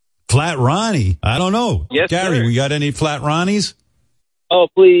 Flat Ronnie? I don't know. Yes, Gary, sir. we got any flat Ronnies? Oh,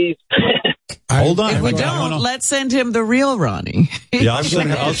 please. Hold on. If we don't, let's send him the real Ronnie. Yeah,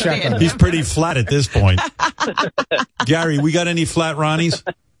 I'll check. He's pretty flat at this point. Gary, we got any flat Ronnies?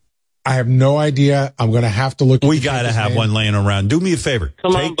 I have no idea. I'm going to have to look. We got to have one laying around. Do me a favor.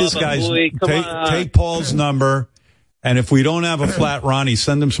 Take Paul's number, and if we don't have a flat Ronnie,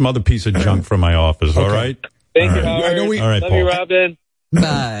 send him some other piece of junk from my office. Okay. All right. Thank you, Howard. All right, Love Paul. you, Robin.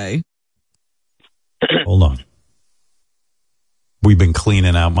 Bye. Hold on. We've been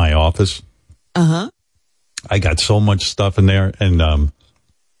cleaning out my office. Uh-huh. I got so much stuff in there, and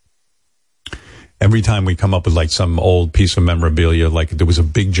every time we come up with like some old piece of memorabilia, like there was a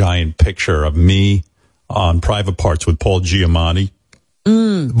big giant picture of me on Private Parts with Paul Giamatti.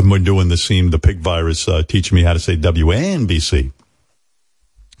 When we're doing the scene, the pig virus teaching me how to say WNBC.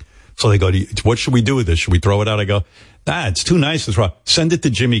 So they go, what should we do with this? Should we throw it out? I go, it's too nice to throw. Send it to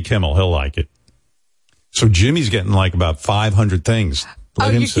Jimmy Kimmel. He'll like it. So Jimmy's getting like about 500 things.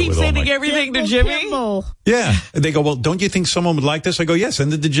 You keep sending everything to Jimmy? Yeah. They go, well, don't you think someone would like this? I go, yeah,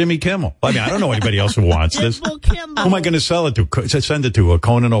 send it to Jimmy Kimmel. I mean, I don't know anybody else who wants this. Who am I going to sell it to? Send it to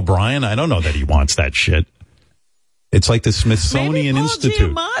Conan O'Brien? I don't know that he wants that shit. It's like the Smithsonian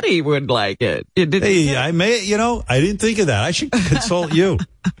Institute. Paul Giamatti would like it. I didn't think of that. I should consult you.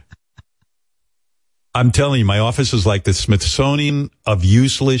 I'm telling you, my office is like the Smithsonian of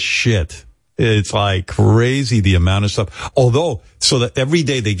useless shit. It's like crazy, the amount of stuff. Although, so that every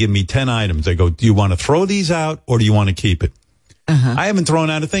day they give me 10 items. They go, do you want to throw these out or do you want to keep it? Uh-huh. I haven't thrown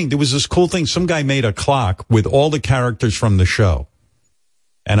out a thing. There was this cool thing. Some guy made a clock with all the characters from the show.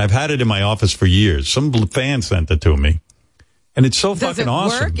 And I've had it in my office for years. Some fan sent it to me. And it's so fucking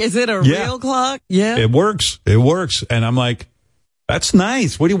awesome. Does it work? Is it a real clock? Yeah. It works. And I'm like, That's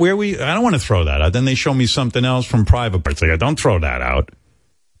nice. I don't want to throw that out. Then they show me something else from private parts. They go, don't throw that out.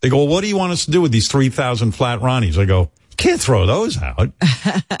 They go, well, what do you want us to do with these 3,000 flat Ronnies? I go, you can't throw those out.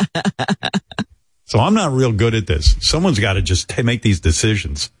 So I'm not real good at this. Someone's got to just make these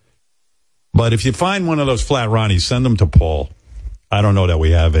decisions. But if you find one of those flat Ronnies, send them to Paul. I don't know that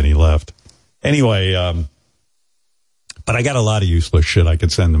we have any left. Anyway, but I got a lot of useless shit I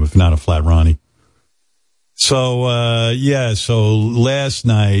could send them if not a flat Ronnie. So, so last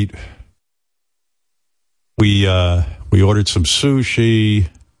night we ordered some sushi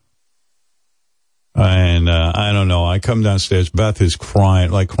and, I don't know. I come downstairs. Beth is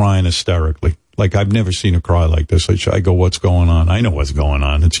crying hysterically. Like I've never seen her cry like this. I go, what's going on? I know what's going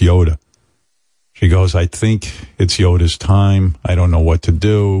on. It's Yoda. She goes, I think it's Yoda's time. I don't know what to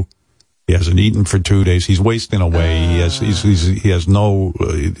do. He hasn't eaten for 2 days. He's wasting away.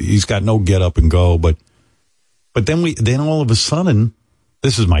 He's got no get up and go, but then all of a sudden,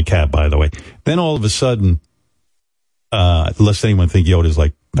 this is my cat, by the way. Then all of a sudden, lest anyone think Yoda's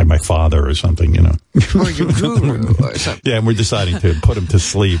like my father or something, you know. Or your guru or something. Yeah, and we're deciding to put him to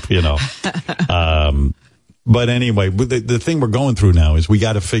sleep, you know. But anyway, the thing we're going through now is we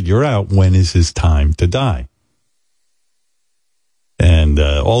got to figure out when is his time to die. And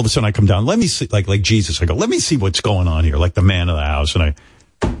all of a sudden I come down, let me see, like Jesus, I go, let me see what's going on here, like the man of the house. And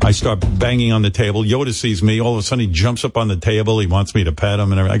I start banging on the table. Yoda sees me. All of a sudden, he jumps up on the table. He wants me to pet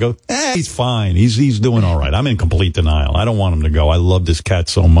him and everything. I go, he's fine. He's doing all right. I'm in complete denial. I don't want him to go. I love this cat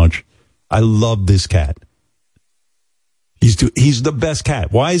so much. I love this cat. He's the best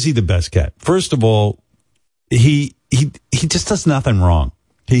cat. Why is he the best cat? First of all, he just does nothing wrong.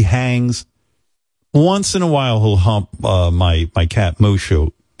 He hangs. Once in a while, he'll hump my cat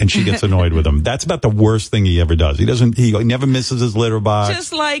Mushu. And she gets annoyed with him. That's about the worst thing he ever does. He never misses his litter box.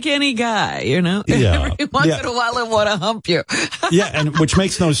 Just like any guy, you know? Yeah. Every once in a while, he'll want to hump you. Yeah, and which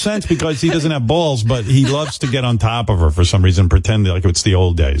makes no sense because he doesn't have balls, but he loves to get on top of her for some reason, pretend like it's the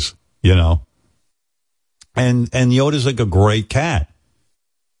old days, you know? And Yoda's like a great cat.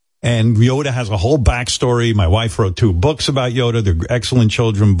 And Yoda has a whole backstory. My wife wrote 2 books about Yoda. They're excellent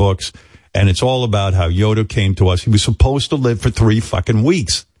children books. And it's all about how Yoda came to us. He was supposed to live for 3 fucking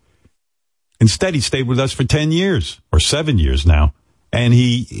weeks. Instead, he stayed with us for 10 years or 7 years now. And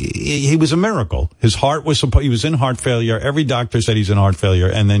he was a miracle. His heart he was in heart failure. Every doctor said he's in heart failure.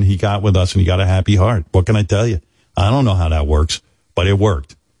 And then he got with us and he got a happy heart. What can I tell you? I don't know how that works, but it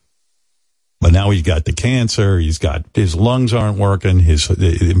worked. But now he's got the cancer. His lungs aren't working.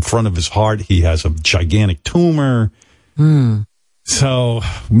 In front of his heart, he has a gigantic tumor. So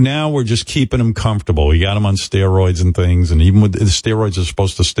now we're just keeping him comfortable. We got him on steroids and things, and even with the steroids are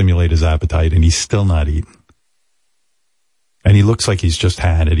supposed to stimulate his appetite, and he's still not eating. And he looks like he's just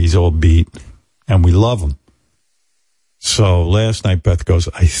had it. He's all beat, and we love him. So last night, Beth goes,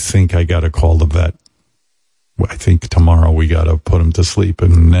 I think I got to call the vet. I think tomorrow we got to put him to sleep,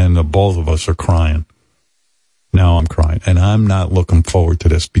 and then both of us are crying. Now I'm crying, and I'm not looking forward to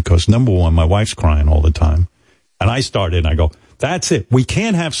this because, number one, my wife's crying all the time. And I started, and I go, that's it. We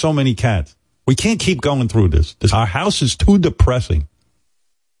can't have so many cats. We can't keep going through this. Our house is too depressing.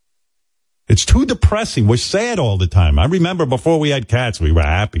 It's too depressing. We're sad all the time. I remember before we had cats, we were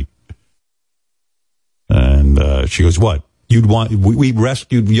happy. And she goes, what? We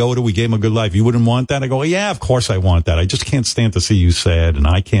rescued Yoda. We gave him a good life. You wouldn't want that? I go, yeah, of course I want that. I just can't stand to see you sad, and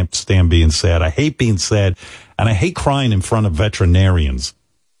I can't stand being sad. I hate being sad, and I hate crying in front of veterinarians.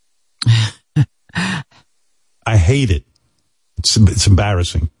 I hate it. It's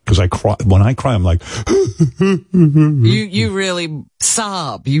embarrassing because I cry. When I cry, I'm like, you really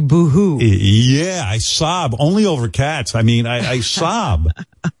sob. You boo-hoo. Yeah, I sob only over cats. I mean, I sob.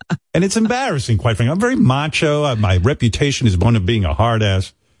 And it's embarrassing, quite frankly. I'm very macho. My reputation is one of being a hard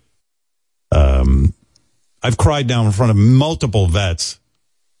ass. I've cried now in front of multiple vets.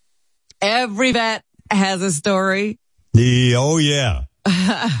 Every vet has a story. Oh, yeah.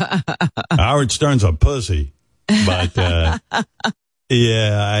 Howard Stern's a pussy. But,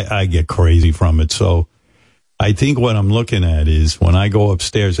 yeah, I get crazy from it. So I think what I'm looking at is when I go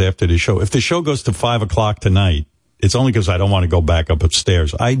upstairs after the show, if the show goes to 5:00 tonight, it's only because I don't want to go back up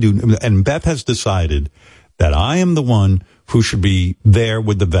upstairs. I do. And Beth has decided that I am the one who should be there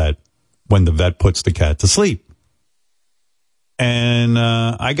with the vet when the vet puts the cat to sleep. And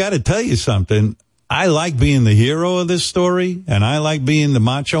I got to tell you something. I like being the hero of this story, and I like being the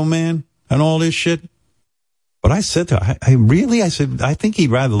macho man and all this shit. But I said to her, I said, I think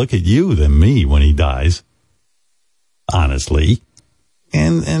he'd rather look at you than me when he dies. Honestly.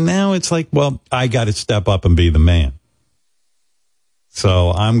 And now it's like, well, I got to step up and be the man.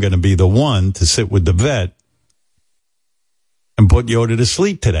 So I'm going to be the one to sit with the vet and put Yoda to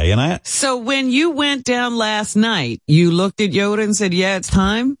sleep today. And So when you went down last night, you looked at Yoda and said, yeah, it's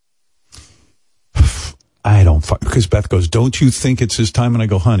time? I don't because Beth goes, don't you think it's his time? And I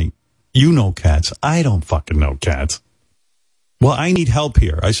go, honey, you know cats. I don't fucking know cats. Well, I need help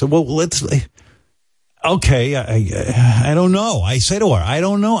here. I said, well, okay, I don't know. I say to her, I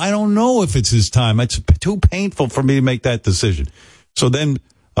don't know if it's his time. It's too painful for me to make that decision. So then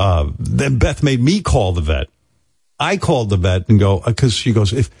Beth made me call the vet. I called the vet and go, because she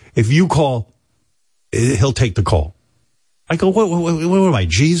goes, if you call, he'll take the call. I go, what am I,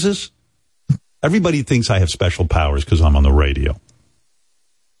 Jesus? Everybody thinks I have special powers because I'm on the radio.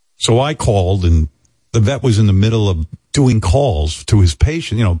 So I called, and the vet was in the middle of doing calls to his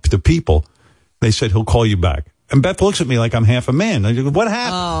patient, to people. They said, he'll call you back. And Beth looks at me like I'm half a man. I go, what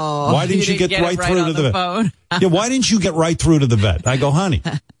happened? Oh, why didn't you get right through to the phone? vet? Yeah, why didn't you get right through to the vet? I go, honey.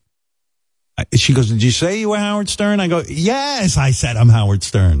 She goes, did you say you were Howard Stern? I go, yes, I said I'm Howard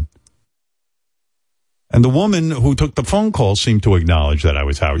Stern. And the woman who took the phone call seemed to acknowledge that I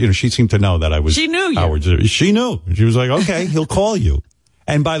was Howard. She seemed to know that I was She knew you. Howard. She knew. She was like, okay, he'll call you.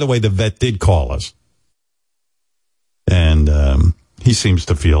 And by the way, the vet did call us. And he seems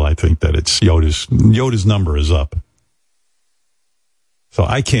to feel, I think, that it's Yoda's number is up. So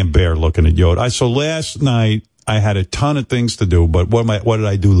I can't bear looking at Yoda. So last night, I had a ton of things to do, but what did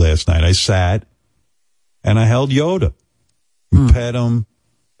I do last night? I sat and I held Yoda, pet him.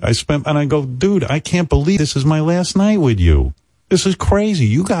 And I go, dude, I can't believe this is my last night with you. This is crazy.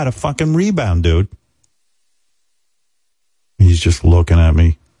 You got a fucking rebound, dude. He's just looking at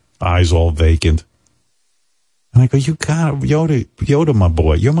me, eyes all vacant. And I go, you got Yoda, my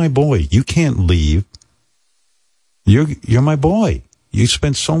boy. You're my boy. You can't leave. You're my boy. You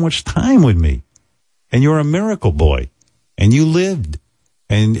spent so much time with me. And you're a miracle boy. And you lived.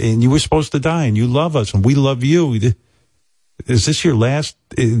 And you were supposed to die. And you love us. And we love you. Is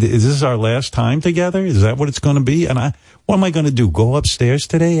this our last time together? Is that what it's going to be? And what am I going to do? Go upstairs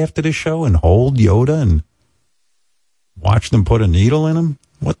today after the show and hold Yoda and watch them put a needle in him?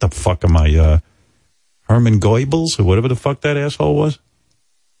 What the fuck am I, Herman Goebbels or whatever the fuck that asshole was?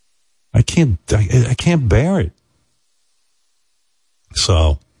 I can't bear it.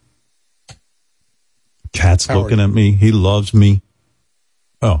 So, Cat's looking at me. He loves me.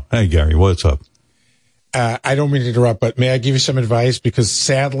 Oh, hey, Gary, what's up? I don't mean to interrupt, but may I give you some advice? Because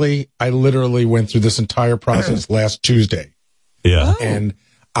sadly, I literally went through this entire process last Tuesday. Yeah. And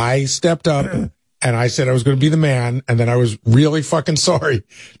I stepped up and I said I was going to be the man. And then I was really fucking sorry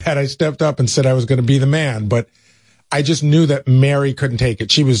that I stepped up and said I was going to be the man. But I just knew that Mary couldn't take it.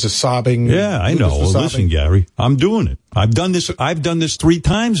 She was just sobbing. Yeah, I know. Well, listen, Gary, I'm doing it. I've done this 3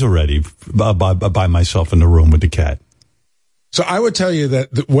 times already by myself in the room with the cat. So I would tell you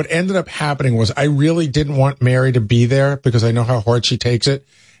that what ended up happening was I really didn't want Mary to be there because I know how hard she takes it.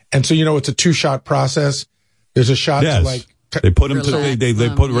 And so, it's a 2-shot process. There's a shot to like... They put them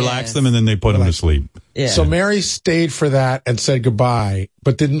relax them and then they put them to sleep. Yeah. So Mary stayed for that and said goodbye,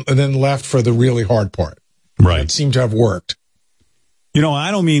 but then left for the really hard part. Right. It seemed to have worked.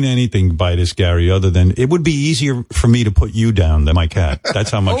 I don't mean anything by this, Gary, other than it would be easier for me to put you down than my cat.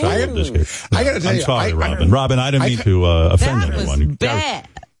 That's how much I love this guy. I gotta tell you, sorry, Robin. Robin, I didn't mean to offend anyone. That was bad.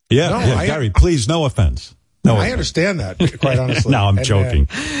 Gary, Gary, please, no offense. No, I understand that, quite honestly. No, I'm joking.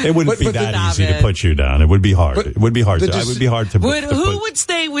 It wouldn't be that easy to put you down. It would be hard. It would be hard. It would be hard to put. Who would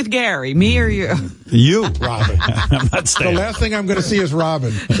stay with Gary, me or you? You, Robin. I'm not staying. The last thing I'm going to see is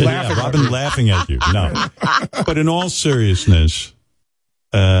Robin laughing at you. No, but in all seriousness,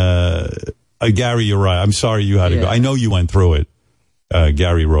 Gary, you're right. I'm sorry you had to go. I know you went through it.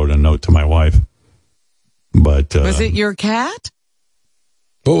 Gary wrote a note to my wife, but was it your cat?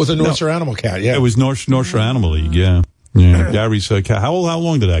 What was a North Shore Animal cat? Yeah, it was North Shore Animal League. Yeah. Gary's cat. How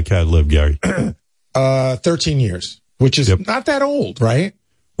long did that cat live, Gary? 13 years, which is not that old, right?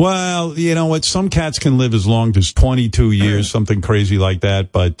 Well, you know what? Some cats can live as long as 22 years, something crazy like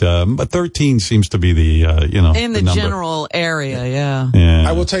that. But 13 seems to be the in the general area. Yeah.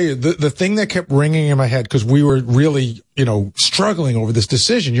 I will tell you the thing that kept ringing in my head because we were really struggling over this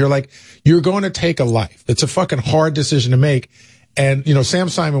decision. You're like, you're going to take a life. It's a fucking hard decision to make. And, Sam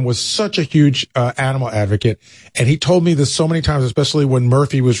Simon was such a huge animal advocate. And he told me this so many times, especially when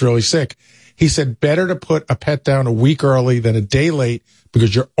Murphy was really sick. He said, better to put a pet down a week early than a day late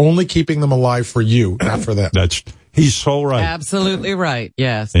because you're only keeping them alive for you, not for them. He's so right. Absolutely right.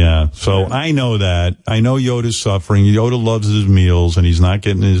 Yes. Yeah. So I know that. I know Yoda's suffering. Yoda loves his meals and he's not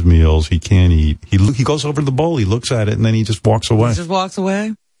getting his meals. He can't eat. He goes over to the bowl. He looks at it and then he just walks away. He just walks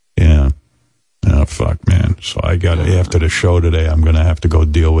away? Yeah. Oh, fuck, man. So after the show today, I'm going to have to go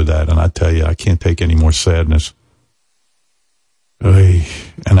deal with that. And I tell you, I can't take any more sadness.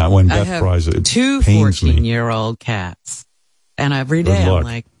 And when I Beth have cries, it two pains me. 14-year-old cats. And every day Good luck. I'm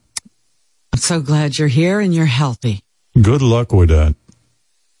like, I'm so glad you're here and you're healthy. Good luck with that.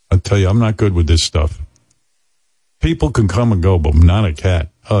 I tell you, I'm not good with this stuff. People can come and go, but not a cat.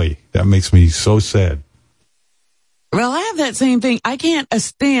 Oy, that makes me so sad. Well, I have that same thing. I can't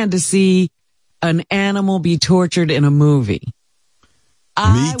stand to see an animal be tortured in a movie.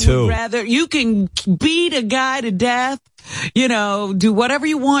 Me too. Would rather, you can beat a guy to death, do whatever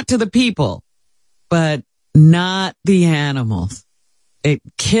you want to the people, but not the animals. It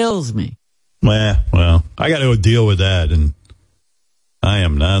kills me. Well, I got to deal with that, and I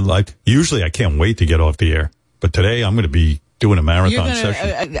am not usually I can't wait to get off the air, but today I'm going to be doing a marathon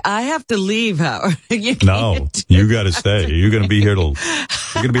session. I have to leave, Howard. No, you got to stay. You're going to be here till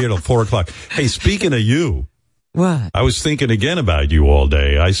 4:00. Hey, speaking of you, what? I was thinking again about you all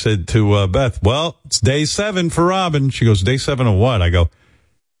day. I said to Beth, well, it's day 7 for Robin. She goes, day 7 of what? I go,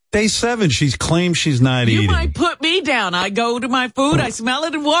 day 7. She claims she's not eating. You might put me down. I go to my food, I smell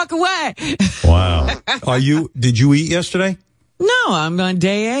it, and walk away. Wow. Did you eat yesterday? No, I'm on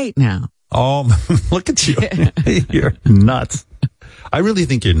day 8 now. Oh, look at you. You're nuts. I really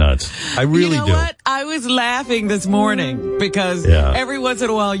think you're nuts. I really do. You know what? I was laughing this morning because every once in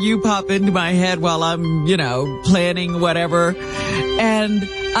a while you pop into my head while I'm, planning whatever. And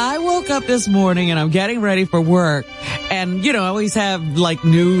I woke up this morning and I'm getting ready for work. And, I always have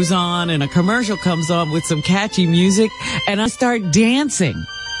news on and a commercial comes on with some catchy music. And I start dancing.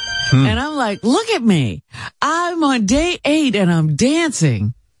 And I'm like, look at me. I'm on day 8 and I'm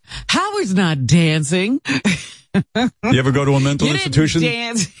dancing. Howard's not dancing. You ever go to a mental institution?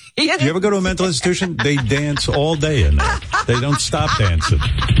 Dance. You ever go to a mental institution? They dance all day in there. They don't stop dancing.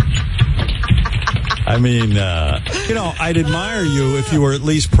 I mean, I'd admire you if you were at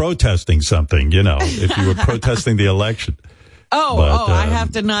least protesting something, if you were protesting the election. I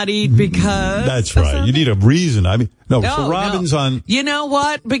have to not eat because... That's right. Something? You need a reason. I mean, so Robin's on... You know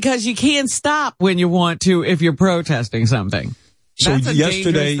what? Because you can't stop when you want to if you're protesting something. So That's a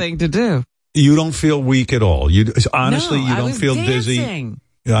dangerous thing to do. You don't feel weak at all. You don't feel dizzy.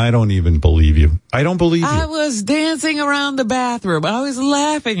 I don't even believe you. I don't believe you. I was dancing around the bathroom. I was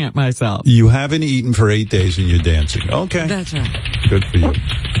laughing at myself. You haven't eaten for 8 days and you're dancing. Okay. That's right. Good for you.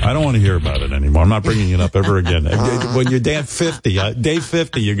 I don't want to hear about it anymore. I'm not bringing it up ever again. When you're day 50,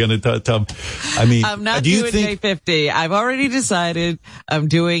 you're going to tell. I mean, I'm not doing day 50. I've already decided I'm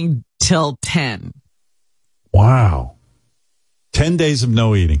doing till 10. Wow. 10 days of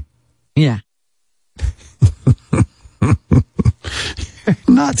no eating. Yeah.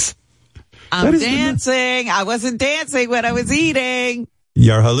 Nuts. I'm dancing. I wasn't dancing when I was eating.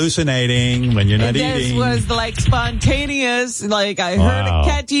 You're hallucinating when you're not eating. This was spontaneous. I heard a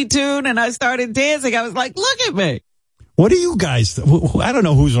catchy tune and I started dancing. I was like, look at me. What do you guys, I don't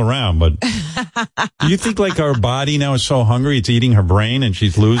know who's around, but do you think our body now is so hungry it's eating her brain and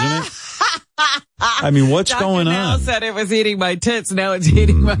she's losing it? I mean, what's going on? Dr. Now said it was eating my tits. Now it's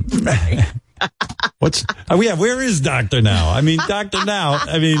eating my brain. Where is Dr. Now? I mean, Dr. Now,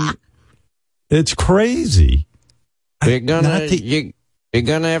 it's crazy. You're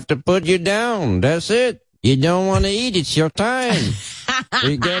gonna have to put you down. That's it. You don't want to eat. It's your time.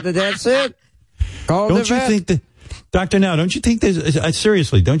 That's it. Don't you think that, Dr. Now, don't you think this,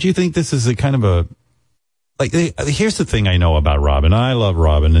 seriously, don't you think this is a kind of a, here's the thing I know about Robin. I love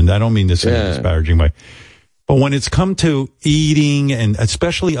Robin, and I don't mean this in a disparaging way. But when it's come to eating and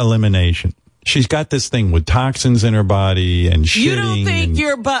especially elimination, she's got this thing with toxins in her body and shitting. You don't think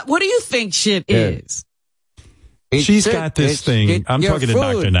what do you think shit is? She's got this thing. I'm talking to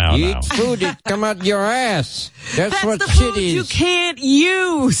Dr. Now. You eat food, it come out your ass. That's what the shit food is. You can't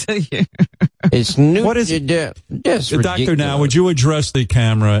use. It's new. What is it? That's Dr. Now, would you address the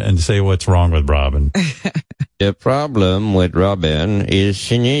camera and say what's wrong with Robin? The problem with Robin is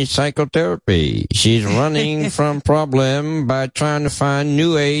she needs psychotherapy. She's running from problem by trying to find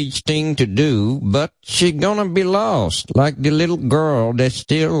new age thing to do, but she's gonna be lost, like the little girl that's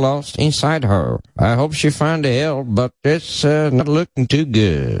still lost inside her. I hope she find the help, but it's not looking too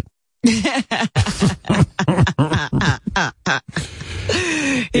good. He's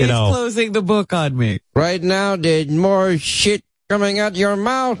closing the book on me. Right now, there's more shit coming out your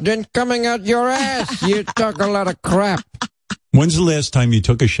mouth than coming out your ass. You talk a lot of crap. When's the last time you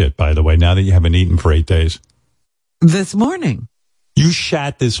took a shit, by the way, now that you haven't eaten for 8 days? This morning. You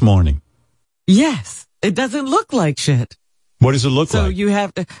shat this morning? Yes. It doesn't look like shit. What does it look like? So you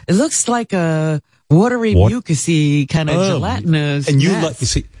have to, it looks like a watery, mucusy, kind of gelatinous and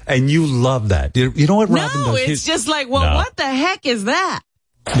mess. And you love that. You know what Robin does? No, it's just like, what the heck is that?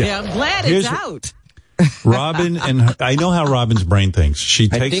 Yeah, I'm glad it's out. Robin, and I know how Robin's brain thinks. She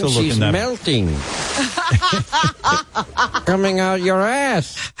takes a look she's in that. Melting. Coming out your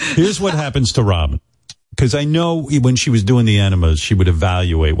ass. Here's what happens to Robin. Because I know when she was doing the enemas, she would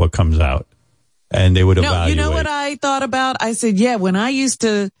evaluate what comes out. And they would evaluate. You know what I thought about? I said, yeah, when I used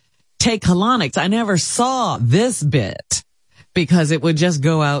to take colonics, I never saw this bit because it would just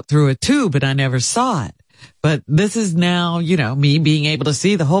go out through a tube and I never saw it. But this is now, me being able to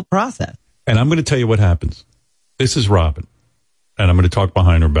see the whole process. And I'm going to tell you what happens. This is Robin. And I'm going to talk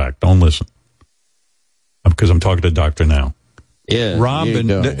behind her back. Don't listen. Because I'm talking to Doctor now. Yeah. Robin,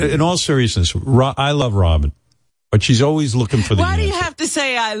 in all seriousness, I love Robin. But she's always looking for the Why answer. do you have to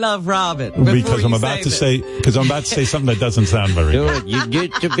say I love Robin? Because I'm about to say something that doesn't sound very good. You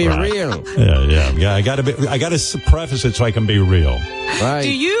get to be real. Yeah. I got to preface it so I can be real. Right.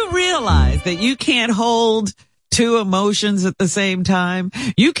 Do you realize that you can't hold two emotions at the same time?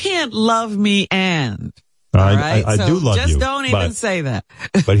 You can't love me and. All right? I do love you. Just don't even say that.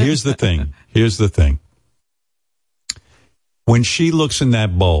 But here's the thing. When she looks in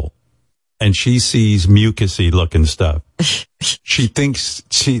that bowl and she sees mucusy looking stuff, she thinks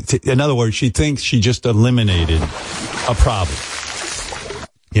in other words, she thinks she just eliminated a problem.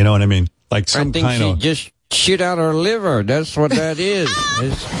 You know what I mean? Like some kind of. Just shit out her liver. That's what that is.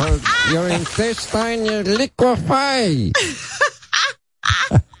 It's your intestine is liquefied.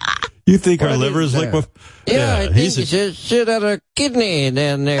 You think her liver is liquefied? Yeah, I think it's just shit out her kidney.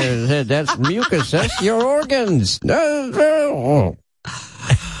 Then that's mucus. That's your organs. Now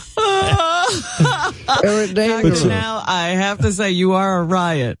I have to say you are a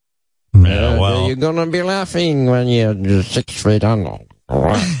riot. Yeah, well, you're gonna be laughing when you're 6 feet under.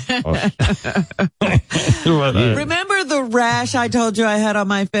 Remember the rash I told you I had on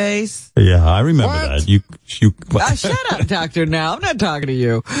my face? Yeah, I remember that. You shut up, Doctor. Now I'm not talking to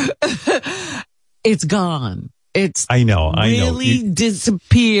you. It's gone. I know. Really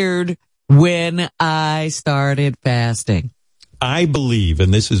disappeared when I started fasting. I believe,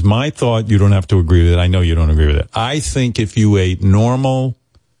 and this is my thought, you don't have to agree with it. I know you don't agree with it. I think if you ate normal,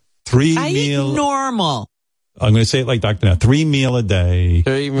 eat normal. I'm going to say it like Dr. Now, 3 meal a day.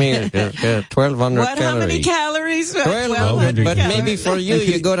 3 meals, 1,200 calories. How many calories? 1,200. But maybe for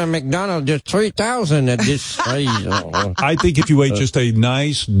you go to McDonald's, just 3,000 at this age. I think if you ate just a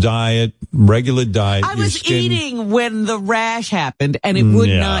nice diet, regular diet, I was eating when the rash happened, and it would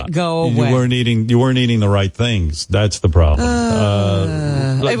not go away. You weren't eating the right things. That's the problem.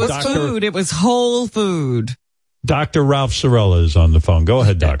 It was food. It was whole food. Dr. Ralph Sorella is on the phone. Go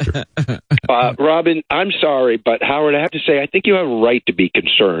ahead, doctor. Robin, I'm sorry, but Howard, I have to say, I think you have a right to be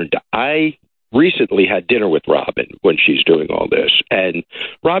concerned. I recently had dinner with Robin when she's doing all this. And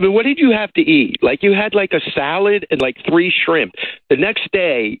Robin, what did you have to eat? Like you had like a salad and like 3 shrimp. The next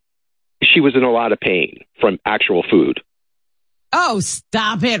day, she was in a lot of pain from actual food. Oh,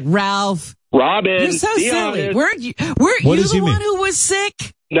 stop it, Ralph. Robin. You're so silly. Weren't you the one who was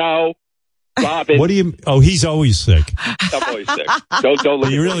sick? No. Robin. What do you? Oh, he's always sick. I'm always sick. Don't look.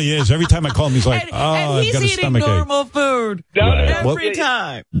 He really is. Every time I call him, he's like, I've got a stomach ache. He's eating normal food every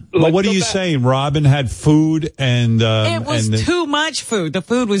time. Well, what are you saying? Robin had food and it was too much food. The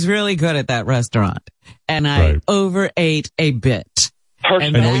food was really good at that restaurant, and I overate a bit.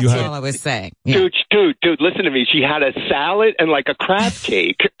 And that's all I was saying. Yeah. Dude, listen to me. She had a salad and like a crab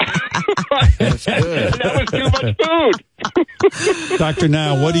cake. That's good. That was too much food. Doctor,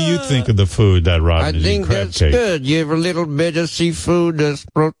 now, what do you think of the food that Robin is eating? I think that's good. You have a little bit of seafood, that's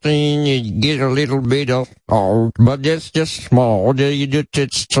protein. You get a little bit of but that's just small.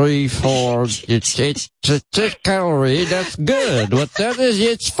 It's 3, 4. It's 6 calories. That's good. What that is,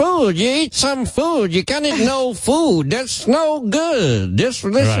 it's food. You eat some food. You can't eat no food. That's no good. Just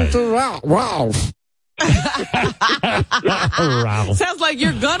listen to Ralph. Ralph. Sounds like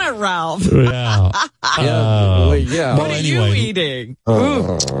you're gonna Ralph. Yeah. What are you eating?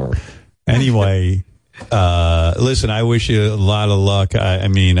 Anyway, listen, I wish you a lot of luck. I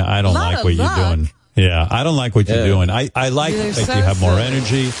mean, I don't like what you're doing. Yeah, I don't like what you're doing. I like that you have more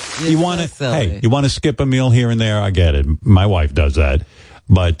energy. You want to skip a meal here and there. I get it. My wife does that.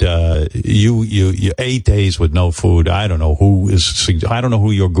 But you 8 days with no food. I don't know who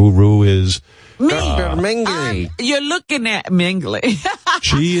your guru is. Mingley. You're looking at Mingley.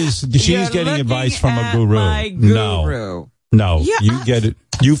 She's getting advice from a guru. My guru. No, Yeah, you get it.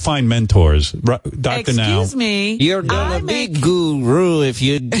 You find mentors. Dr. Now. Excuse me. You're gonna be guru if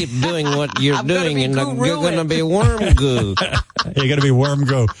you keep doing what you're doing, and you're gonna be worm goo. You're gonna be worm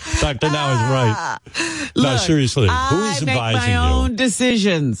goo. Dr. Now is right. No, Look, seriously, who I is make advising my you? own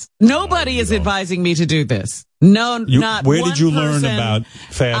decisions. Nobody is advising me to do this. No, not Where one did you learn person. about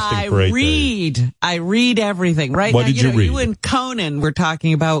fasting for 8 days? I read everything. Right What now, did you read? You and Conan were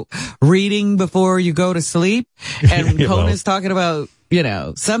talking about reading before you go to sleep, and Yeah, Conan's talking about,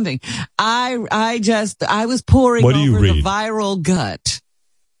 something. I was poring What do you over the read? viral gut.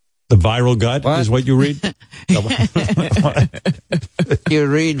 The viral gut is what you read? You're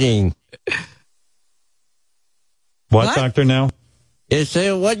reading. What, Dr. Now? It's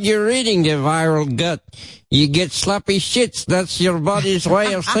what you're reading, the viral gut. You get sloppy shits. That's your body's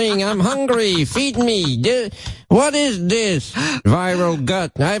way of saying, I'm hungry. Feed me. What is this? Viral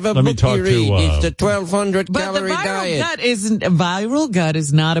gut. I have a Let me book talk you read. to, It's the 1,200 But calorie the diet. viral gut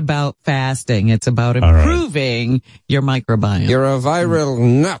is not about fasting. It's about improving your microbiome. You're a viral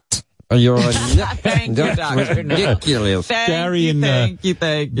nut. You're a nut. Thank you, That's Dr. ridiculous. Gary in Thank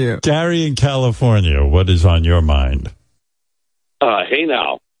you. Gary in California, what is on your mind? Hey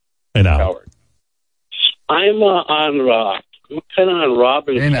now. Hey now. Howard. I'm kind of on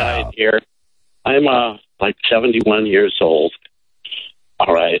Robin's side here. I'm like 71 years old.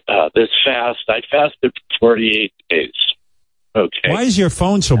 All right. This fast, I fasted for 48 days. Okay. Why is your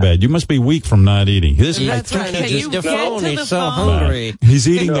phone so bad? You must be weak from not eating. He's trying to just the phone. He's so hungry. He's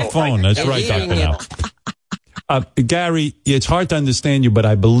eating the phone. That's He's right, eating Dr. Now. Gary, it's hard to understand you, but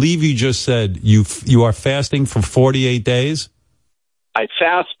I believe you just said you are fasting for 48 days? I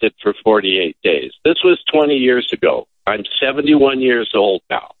fasted for 48 days. This was 20 years ago. I'm 71 years old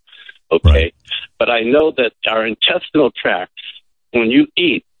now. Okay. Right. But I know that our intestinal tracts, when you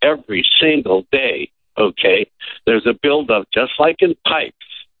eat every single day, okay, there's a buildup just like in pipes.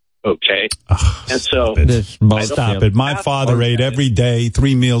 Okay. And so stop it. My father ate every day,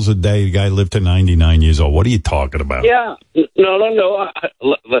 3 meals a day. The guy lived to 99 years old. What are you talking about? Yeah. No.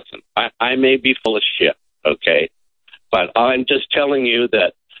 Listen, I may be full of shit. Okay. But I'm just telling you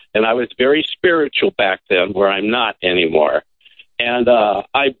that, and I was very spiritual back then where I'm not anymore. And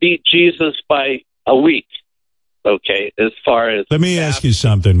I beat Jesus by a week, okay, as far as... Let me ask you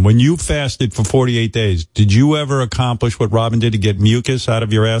something. When you fasted for 48 days, did you ever accomplish what Robin did to get mucus out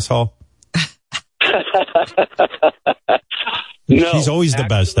of your asshole? No. She's always the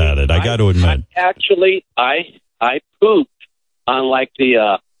best at it, I got to admit. I pooped on like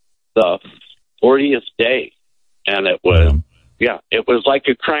the 40th day. And it was, it was like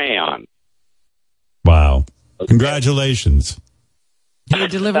a crayon. Wow. Okay. Congratulations. You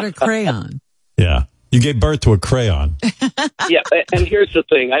delivered a crayon. Yeah. You gave birth to a crayon. Yeah. And here's the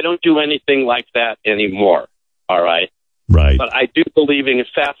thing. I don't do anything like that anymore. All right. Right. But I do believe in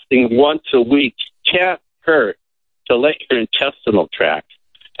fasting once a week. Can't hurt to let your intestinal tract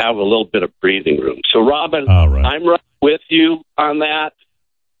have a little bit of breathing room. So, Robin, I'm right with you on that.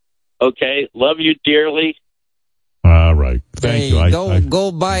 Okay. Love you dearly. All right. Thank you.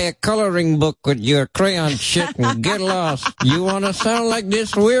 Go buy a coloring book with your crayon shit and get lost. You want to sound like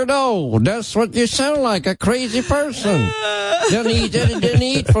this weirdo? That's what you sound like, a crazy person. Didn't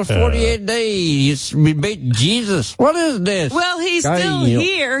eat for 48 days. We beat Jesus. What is this? Well, he's still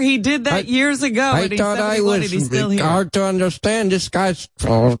here. He did that years ago. I thought I was hard to understand. This guy's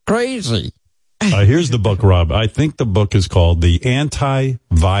crazy. Here's the book, Rob. I think the book is called The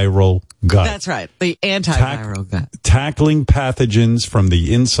Antiviral Gut. That's right. The Antiviral Gut. Tackling Pathogens from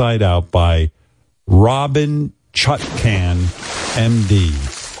the Inside Out by Robin Chutkan,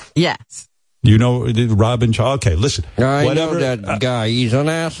 MD. Yes. You know Robin? Okay, listen. I know that guy. He's an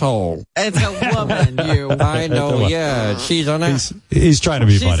asshole. It's a woman, you. I know, yeah. She's an asshole. He's trying to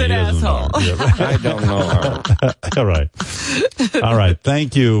be funny. She's an asshole. I don't know her. All right. All right.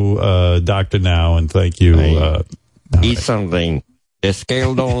 Thank you, Dr. Now, and thank you. Eat something. The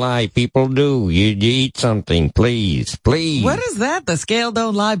scale don't lie. People do. You eat something, please. What is that? The scale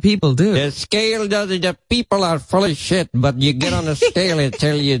don't lie. People do. The scale doesn't. The people are full of shit, but you get on the scale and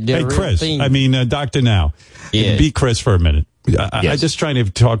tell you the Hey, real Chris. thing. I mean, Dr. Now. Yes. Be Chris for a minute. I'm just trying to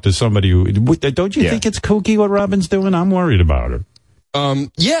talk to somebody who. Don't you think it's kooky what Robin's doing? I'm worried about her.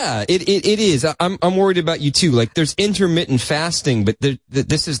 Yeah, it is. I'm worried about you too. Like, there's intermittent fasting, but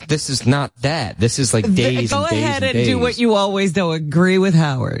this is not that. This is like days Go and days ahead and and do days. what you always do. Agree with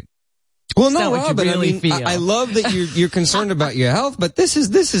Howard. Well, Is that no, what you Rob, but really feel? I love that you're concerned about your health, but this is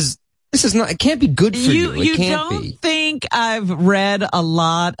not. It can't be good for you. It You can't don't be. think I've read a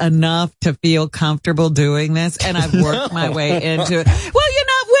lot enough to feel comfortable doing this, and I've worked my way into it. Well, you're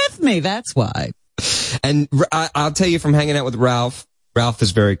not with me. That's why. And I'll tell you from hanging out with Ralph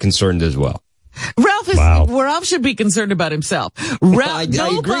is very concerned as well. Ralph should be concerned about himself. I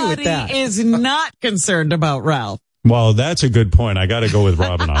agree with that. Nobody is not concerned about Ralph. Well, that's a good point. I got to go with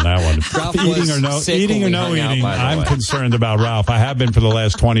Robin on that one. Eating or no eating, I'm concerned about Ralph. I have been for the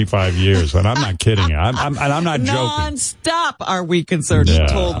last 25 years, and I'm not kidding. I'm not joking. Non-stop are we concerned. He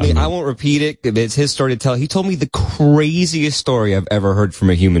told me, I won't repeat it. It's his story to tell. He told me the craziest story I've ever heard from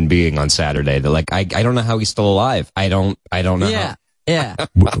a human being on Saturday. That like, I don't know how he's still alive. I don't know. Yeah.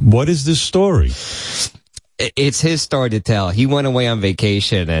 What is this story? It's his story to tell. He went away on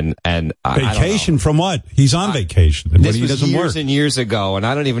vacation and vacation from what? He's on vacation. This was years and years ago, and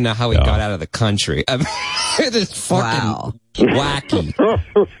I don't even know how he got out of the country. I mean, it's fucking wacky.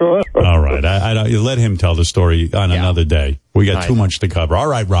 All right, I don't. You let him tell the story on another day. We got too much to cover. All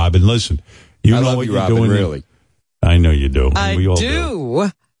right, Robin, listen. You know what you're doing. Really, I know you do. We all do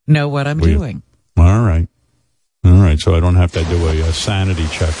know what I'm doing. All right. So I don't have to do a sanity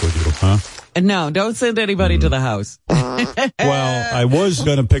check with you, huh? No, don't send anybody to the house. Well, I was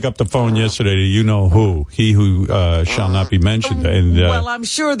going to pick up the phone yesterday to you know who, he who shall not be mentioned. And well, I'm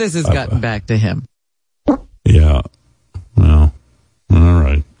sure this has gotten back to him. Yeah. Well, all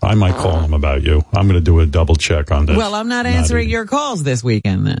right. I might call him about you. I'm going to do a double check on this. Well, I'm not answering your calls this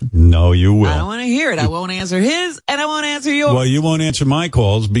weekend then. No, you will. I don't want to hear it. I won't answer his, and I won't answer yours. Well, you won't answer my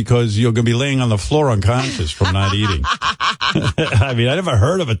calls because you're going to be laying on the floor unconscious from not eating. I mean, I never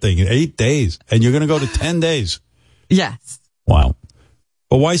heard of a thing in 8 days, and you're going to go to 10 days. Yes. Wow.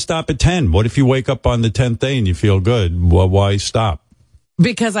 But why stop at 10? What if you wake up on the 10th day and you feel good? Well, why stop?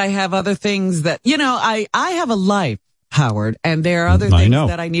 Because I have other things that, I have a life, Howard, and there are other things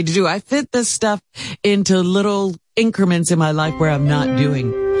that I need to do. I fit this stuff into little increments in my life where I'm not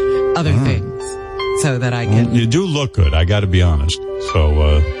doing other things so that I can. You do look good, I got to be honest.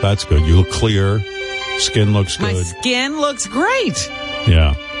 So that's good. You look clear. Skin looks good. My skin looks great.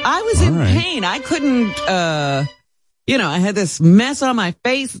 Yeah. I was in pain. I couldn't, I had this mess on my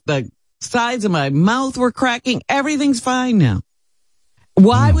face. The sides of my mouth were cracking. Everything's fine now.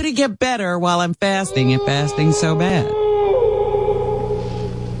 Why would it get better while I'm fasting if fasting's so bad?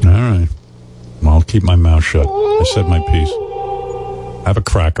 All right. Well, I'll keep my mouth shut. I said my piece. Have a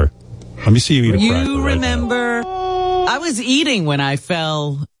cracker. Let me see you eat a cracker. You remember, I was eating when I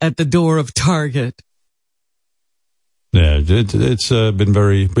fell at the door of Target. Yeah, it's been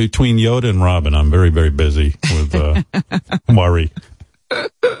very, between Yoda and Robin, I'm very, very busy with worry.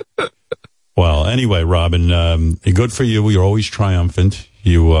 Well, anyway, Robin, good for you. You're always triumphant.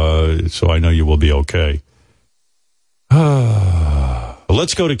 So I know you will be okay.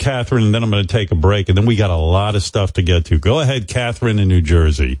 Let's go to Catherine, and then I'm going to take a break, and then we got a lot of stuff to get to. Go ahead, Catherine in New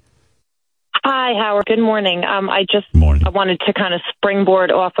Jersey. Hi, Howard. Good morning. I wanted to kind of springboard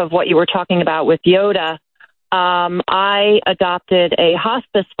off of what you were talking about with Yoda. I adopted a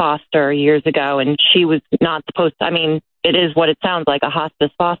hospice foster years ago, and she was not supposed to, it is what it sounds like, a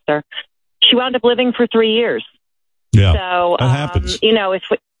hospice foster. She wound up living for 3 years. Yeah, so, that happens.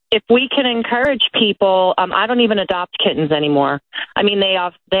 If we can encourage people, I don't even adopt kittens anymore. They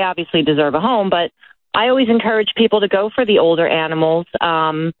obviously deserve a home, but I always encourage people to go for the older animals.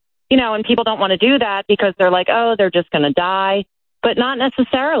 And people don't want to do that because they're like, oh, they're just going to die. But not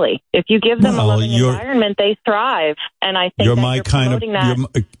necessarily. If you give them a loving environment, they thrive. And I think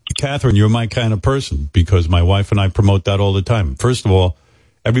Catherine, you're my kind of person because my wife and I promote that all the time. First of all,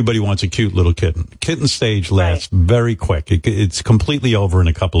 everybody wants a cute little kitten. Kitten stage lasts very quick. It's completely over in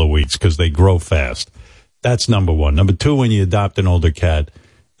a couple of weeks because they grow fast. That's number one. Number two, when you adopt an older cat,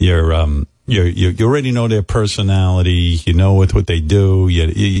 you already know their personality. You know what they do.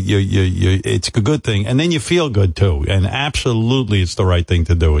 It's a good thing. And then you feel good, too. And absolutely, it's the right thing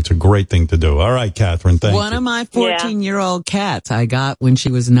to do. It's a great thing to do. All right, Catherine, thank you. One of my 14-year-old cats I got when she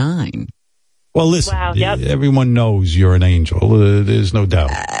was 9. Well, listen, everyone knows you're an angel. There's no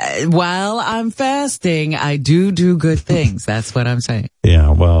doubt. While I'm fasting, I do good things. That's what I'm saying.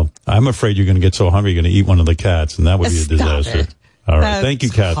 Yeah, well, I'm afraid you're going to get so hungry you're going to eat one of the cats, and that would be a disaster. It. All right. Thank you,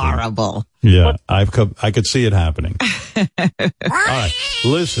 Catherine. Horrible. Yeah, I could see it happening. All right.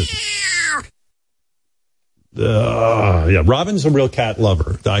 Listen. Robin's a real cat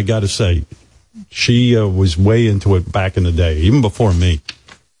lover. I got to say. She was way into it back in the day, even before me.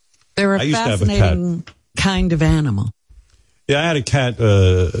 They're a fascinating kind of animal. Yeah, I had a cat,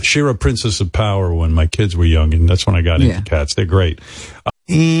 Shira, Princess of Power, when my kids were young, and that's when I got into cats. They're great.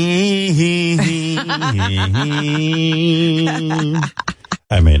 I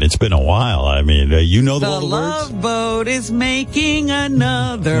mean, it's been a while. You know all the words? The love boat is making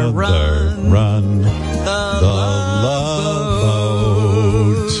another run. The love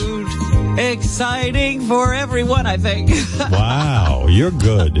boat exciting for everyone, I think. Wow, you're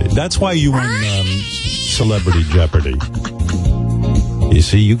good. That's why you won Celebrity Jeopardy. You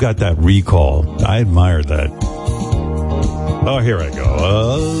see, you got that recall. I admire that. Oh, here I go.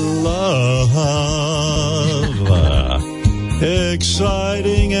 Love,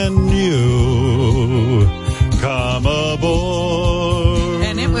 exciting and new. Come aboard.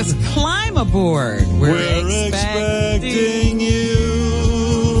 And it was climb aboard. We're expecting you.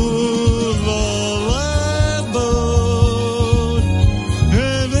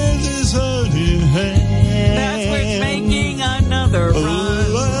 That's where it's making another run.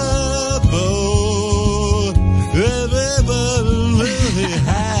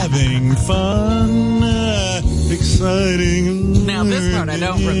 Having fun, exciting. Now this part I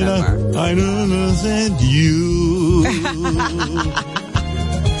don't remember. I don't understand you.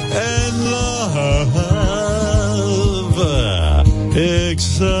 And love,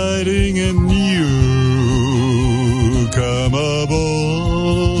 exciting and new. Come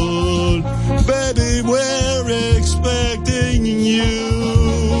aboard, baby, we're expecting you.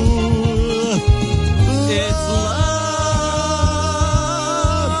 It's love.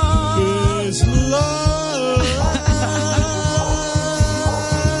 It's love.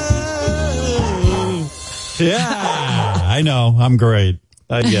 Yeah, I know. I'm great.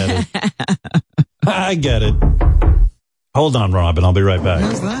 I get it. I get it. Hold on, Robin. I'll be right back.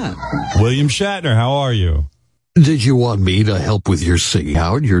 Who's that? William Shatner, how are you? Did you want me to help with your singing,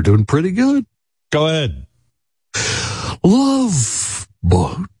 Howard? You're doing pretty good. Go ahead. Love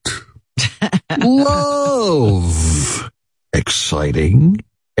boat. Love. Exciting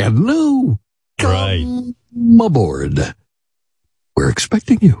and new. Come aboard. We're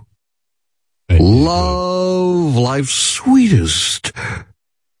expecting you. Love life's sweetest.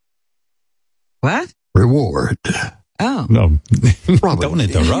 What? Reward. Oh. No. Robin, Don't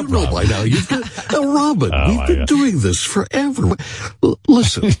interrupt, you know Robin. by now. You've got, Robin, we've been doing this forever.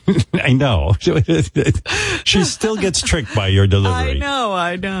 Listen. I know. She still gets tricked by your delivery.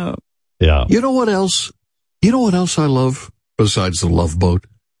 I know. Yeah. You know what else? You know what else I love besides the Love Boat?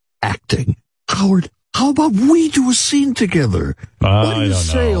 Acting. Howard, how about we do a scene together? What do you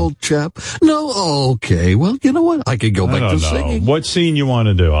say, old chap? No? Okay. Well, you know what? I could go back to singing. What scene you want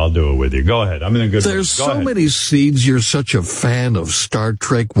to do? I'll do it with you. Go ahead. I'm in a good mood. There's Go so ahead. many scenes. You're such a fan of Star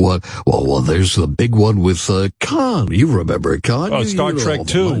Trek. What? Well, there's the big one with Khan. You remember Khan? Oh, Star Trek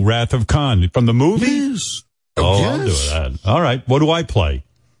 2, Wrath of Khan. From the movie? Yes. Oh, I'll do that. All right. What do I play?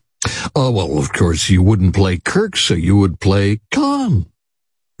 Oh, well, of course, you wouldn't play Kirk, so you would play Khan.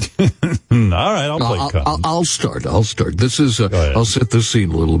 All right, I'll play Khan. I'll start. This is, I'll set the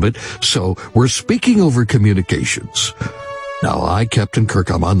scene a little bit. So, we're speaking over communications. Now, I, Captain Kirk,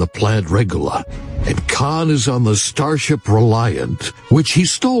 I'm on the Planet Regula, and Khan is on the Starship Reliant, which he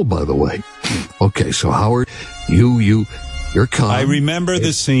stole, by the way. Okay, so Howard, you're Khan. I remember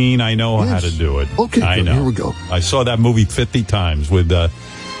the scene. I know how to do it. Okay, I know. Here we go. I saw that movie 50 times with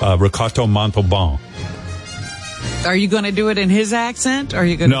Ricardo Montalban. Are you going to do it in his accent, or are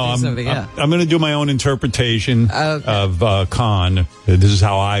you going to do something else? I'm going to do my own interpretation of Khan. This is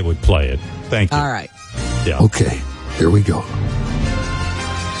how I would play it. Thank you. All right. Yeah. Okay, here we go.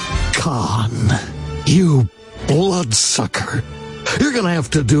 Khan, you bloodsucker. You're going to have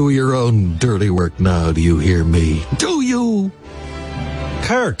to do your own dirty work now, do you hear me? Do you?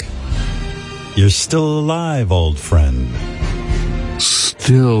 Kirk, you're still alive, old friend.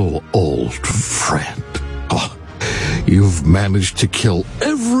 Still old friend. Oh, you've managed to kill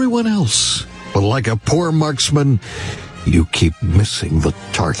everyone else. But like a poor marksman, you keep missing the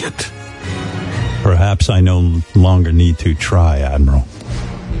target. Perhaps I no longer need to try, Admiral.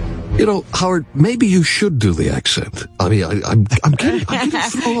 You know, Howard, maybe you should do the accent. I mean, I'm getting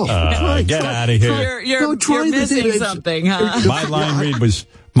thrown off. Get out of here. You're missing something, huh? My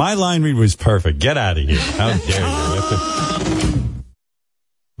line read was perfect. Get out of here. How dare you?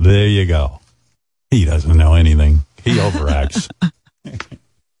 There you go. He doesn't know anything. He overacts.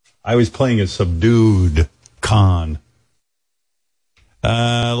 I was playing a subdued Khan.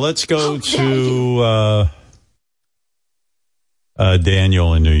 Let's go to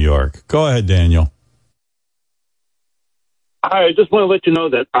Daniel in New York. Go ahead, Daniel. Hi, I just want to let you know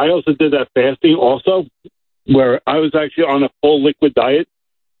that I also did that fasting also, where I was actually on a full liquid diet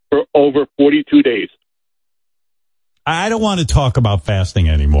for over 42 days. I don't want to talk about fasting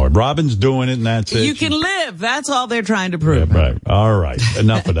anymore. Robin's doing it, and that's it. You can live. That's all they're trying to prove. Yeah, right. All right.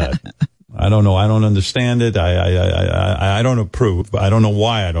 Enough of that. I don't know. I don't understand it. I don't approve. I don't know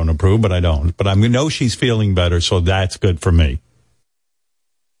why I don't approve, but I don't. But I know she's feeling better, so that's good for me.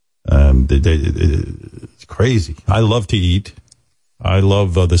 It's crazy. I love to eat. I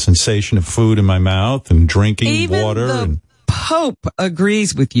love the sensation of food in my mouth and drinking Even water. The Pope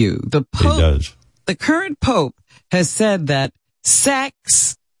agrees with you. The Pope, he does. The current Pope has said that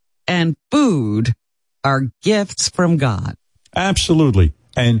sex and food are gifts from God. Absolutely.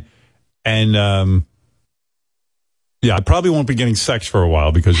 And yeah, I probably won't be getting sex for a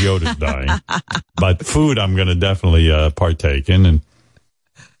while because Yoda's dying. But food I'm going to definitely partake in. And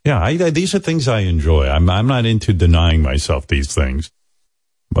yeah, these are things I enjoy. I'm not into denying myself these things.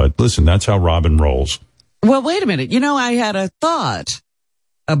 But listen, that's how Robin rolls. Well, wait a minute. I had a thought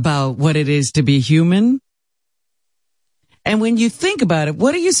about what it is to be human. And when you think about it,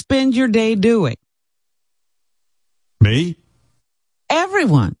 what do you spend your day doing? Me?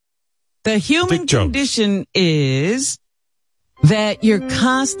 Everyone. The human condition is that you're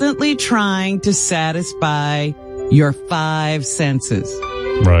constantly trying to satisfy your 5 senses.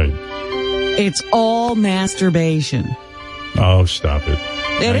 Right. It's all masturbation. Oh, stop it.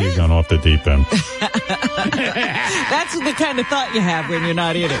 Now you've gone off the deep end. That's the kind of thought you have when you're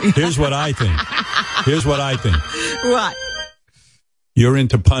not eating. Here's what I think. What? You're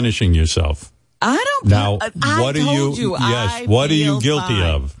into punishing yourself. I don't. Now, I what are told you? Yes. What are you guilty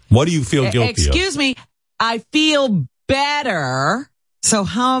of? What do you feel guilty of? Excuse me. I feel better. So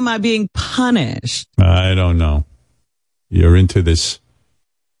how am I being punished? I don't know. You're into this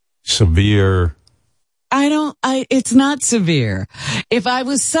severe. It's not severe. If I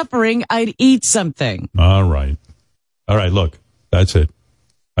was suffering, I'd eat something. All right. Look, that's it.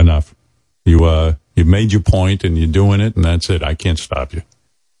 Enough. You've made your point and you're doing it, and that's it. I can't stop you.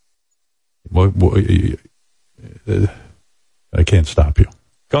 I can't stop you.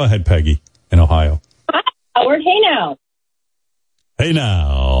 Go ahead, Peggy, in Ohio. Hi, Howard. Hey now. Hey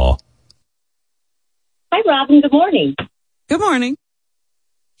now. Hi, Robin. Good morning. Good morning.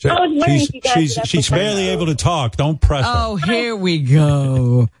 I was wondering if you guys she's barely able to talk. Don't press her. Oh, here we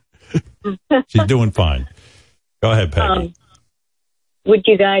go. She's doing fine. Go ahead, Peggy. Would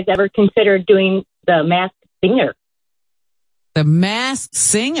you guys ever consider doing the Masked Singer? The Masked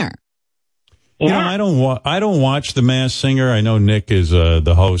Singer? Yeah. I don't watch The Masked Singer. I know Nick is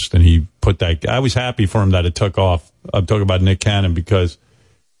the host, and he put that. I was happy for him that it took off. I'm talking about Nick Cannon because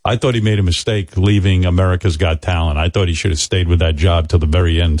I thought he made a mistake leaving America's Got Talent. I thought he should have stayed with that job till the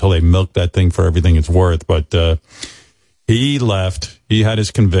very end, until they milked that thing for everything it's worth. But he left. He had his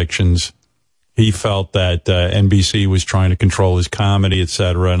convictions. He felt that NBC was trying to control his comedy,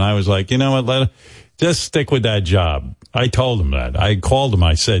 etc. And I was like, you know what? Just stick with that job. I told him that. I called him.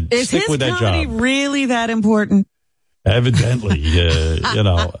 I said, stick with that job. Is his comedy really that important? Evidently,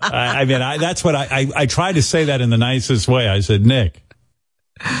 I mean, that's what I tried to say that in the nicest way. I said, Nick,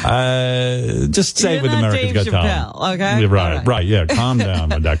 just say You're with not America's Dave Got Chappelle, Talent. okay? Right, yeah. Calm down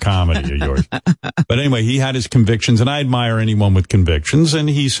with that comedy of yours. But anyway, he had his convictions, and I admire anyone with convictions. And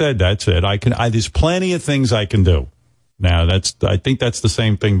he said, "That's it. There's plenty of things I can do." Now, I think that's the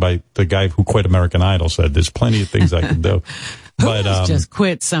same thing by the guy who quit American Idol said. There's plenty of things I can do. But just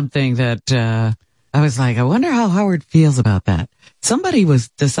quit something that I was like, I wonder how Howard feels about that. Somebody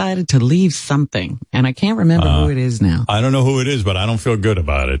decided to leave something, and I can't remember who it is now. I don't know who it is, but I don't feel good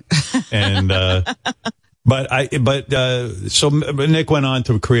about it. And so Nick went on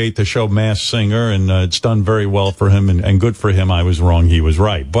to create the show Masked Singer, and it's done very well for him, and good for him. I was wrong; he was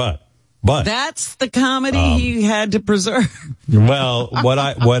right. But that's the comedy he had to preserve. Well, what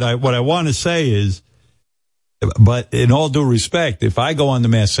I want to say is, but in all due respect, if I go on the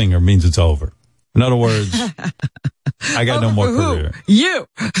Masked Singer, it means it's over. In other words, I got no more career. You.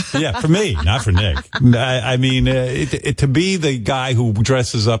 Yeah, for me, not for Nick. I mean, to be the guy who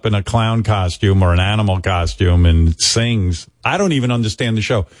dresses up in a clown costume or an animal costume and sings, I don't even understand the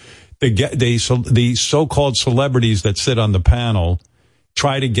show. The so-called celebrities that sit on the panel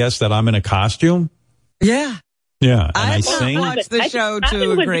try to guess that I'm in a costume. Yeah. Yeah, and I I sing. watch the show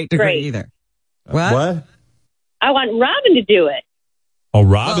to a great degree either. What? I want Robin to do it. Oh,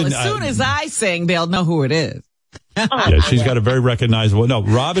 Robin. Well, as soon as I sing, they'll know who it is. Yeah, she's got a very recognizable. No,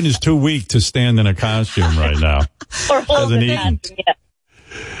 Robin is too weak to stand in a costume right now. Or hold the costume, yeah.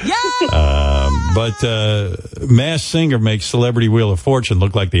 But Masked Singer makes Celebrity Wheel of Fortune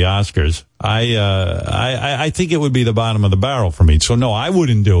look like the Oscars. I think it would be the bottom of the barrel for me. So no, I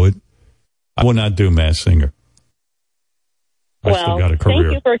wouldn't do it. I would not do Masked Singer. I still got a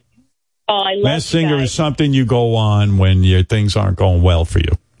career. Thank you for. Oh, I love Masked Singer is something you go on when your things aren't going well for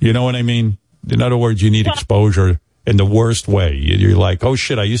you. You know what I mean? In other words, you need exposure in the worst way. You're like, oh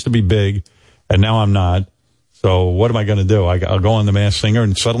shit, I used to be big, and now I'm not. So what am I going to do? I'll go on the Masked Singer,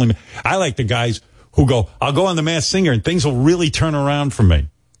 and suddenly, I like the guys who go, I'll go on the Masked Singer, and things will really turn around for me.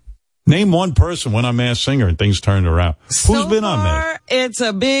 Name one person went on Masked Singer and things turned around. Who's been on that? it's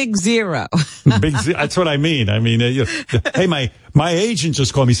a big zero. That's what I mean. I mean, hey, my agent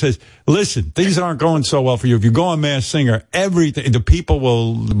just called me. Says, listen, things aren't going so well for you. If you go on Masked Singer, everything, the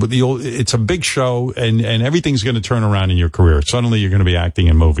people it's a big show and everything's going to turn around in your career. Suddenly you're going to be acting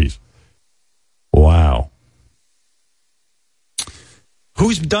in movies. Wow.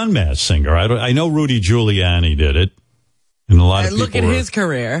 Who's done Masked Singer? I know Rudy Giuliani did it. And a lot of people look at his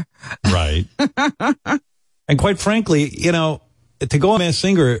career. Right. And quite frankly, to go on Masked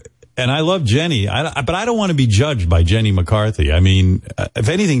Singer, and I love Jenny, but I don't want to be judged by Jenny McCarthy. I mean, if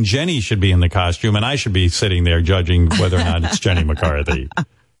anything, Jenny should be in the costume, and I should be sitting there judging whether or not it's Jenny McCarthy.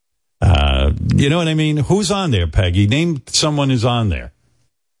 You know what I mean? Who's on there, Peggy? Name someone who's on there.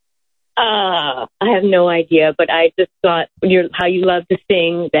 I have no idea, but I just thought how you love to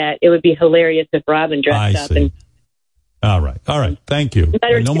sing that it would be hilarious if Robin dressed up. And All right. Thank you.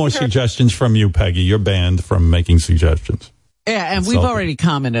 No more suggestions from you, Peggy. You're banned from making suggestions. Yeah, and we've already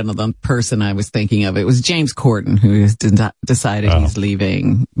commented on the person I was thinking of. It was James Corden who has decided he's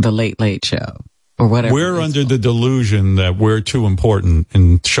leaving the Late Late Show or whatever. We're under the delusion that we're too important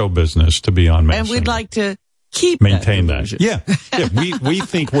in show business to be on Masked And we'd Singer. like to maintain that. Yeah. We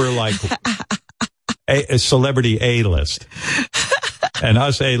think we're like a celebrity A-list. And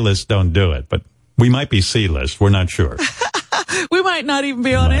us A-list don't do it, but we might be C-list. We're not sure. We might not even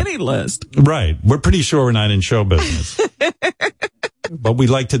be on any list. Right. We're pretty sure we're not in show business. But we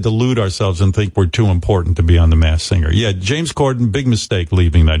like to delude ourselves and think we're too important to be on The Masked Singer. Yeah, James Corden, big mistake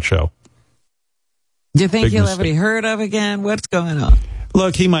leaving that show. Do you think he'll ever be heard of again? What's going on?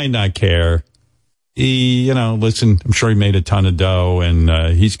 Look, he might not care. He, listen, I'm sure he made a ton of dough, and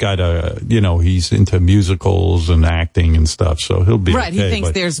he's got he's into musicals and acting and stuff, so he'll be right. Okay, he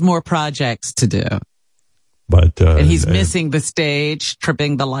thinks there's more projects to do. But and he's missing the stage,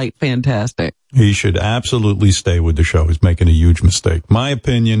 tripping the light fantastic. He should absolutely stay with the show. He's making a huge mistake. My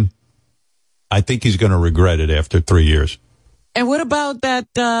opinion, I think he's going to regret it after 3 years. And what about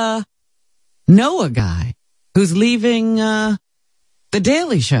that Noah guy who's leaving The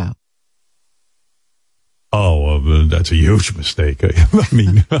Daily Show? Oh, that's a huge mistake. I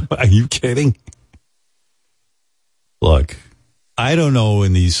mean, are you kidding? Look, I don't know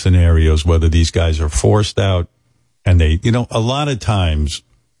in these scenarios whether these guys are forced out and they, a lot of times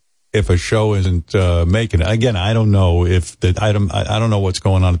if a show isn't making it, again, I don't know if that, I don't know what's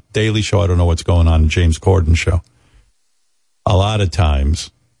going on at the Daily Show. I don't know what's going on at James Corden show. A lot of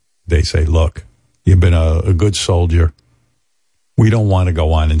times they say, look, you've been a good soldier. We don't want to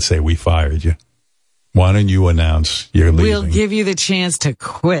go on and say we fired you. Why don't you announce you're leaving? We'll give you the chance to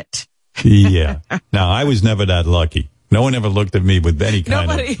quit. Yeah. Now, I was never that lucky. No one ever looked at me with any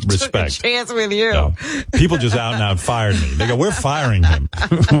kind of respect. Took a chance with you. No. People just out and out fired me. They go, we're firing him.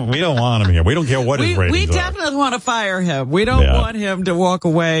 We don't want him here. We don't care what his ratings We definitely want to fire him. We don't want him to walk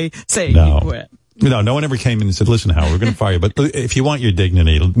away saying he quit. No one ever came in and said, listen, Howard, we're going to fire you. But if you want your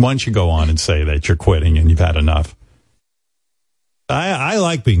dignity, why don't you go on and say that you're quitting and you've had enough? I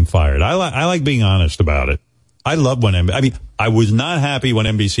like being fired. I like being honest about it. I love I was not happy when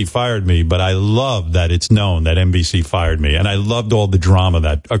NBC fired me, but I love that it's known that NBC fired me. And I loved all the drama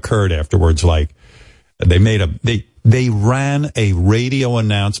that occurred afterwards. Like they ran a radio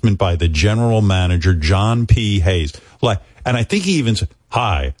announcement by the general manager, John P. Hayes. And I think he even said,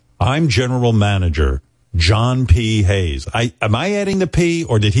 hi, I'm general manager, John P. Hayes. Am I adding the P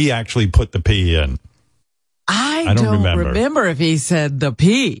or did he actually put the P in? I don't remember if he said the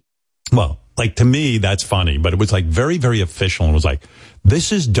P. Well, to me, that's funny, but it was very, very official. And it was like,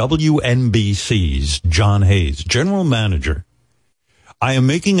 this is WNBC's John Hayes, general manager. I am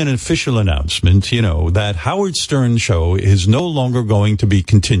making an official announcement, that Howard Stern show is no longer going to be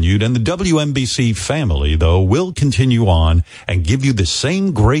continued. And the WNBC family, though, will continue on and give you the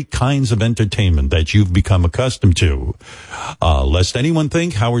same great kinds of entertainment that you've become accustomed to. Lest anyone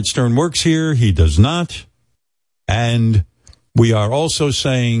think Howard Stern works here, he does not. And we are also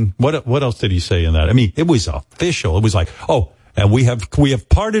saying, what else did he say in that? I mean, it was official. It was like, and we have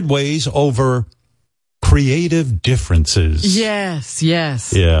parted ways over creative differences. Yes.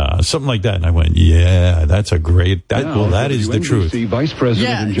 Yeah, something like that. And I went, yeah, that's a great, that is the truth. Vice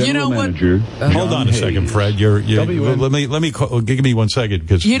President and General Manager. Hold on a second, Fred. Let me give me 1 second.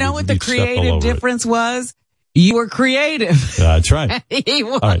 Because you know what the creative difference was? You were creative. That's right. He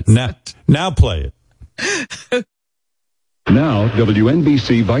was. All right, now play it. Now,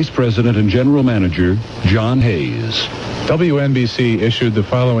 WNBC Vice President and General Manager, John Hayes. WNBC issued the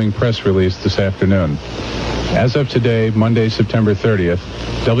following press release this afternoon. As of today, Monday, September 30th,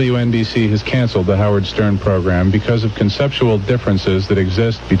 WNBC has canceled the Howard Stern program because of conceptual differences that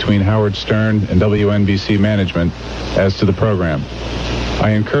exist between Howard Stern and WNBC management as to the program. I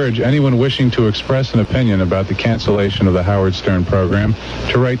encourage anyone wishing to express an opinion about the cancellation of the Howard Stern program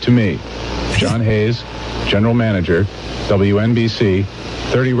to write to me, John Hayes, General Manager, WNBC,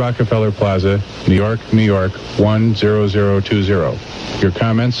 30 Rockefeller Plaza, New York, New York, 10020. Your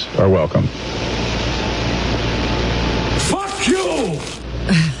comments are welcome. Fuck you!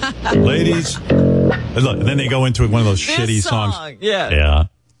 Ladies, look, and then they go into one of those shitty songs. Yeah.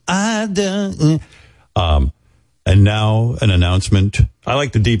 And now an announcement. I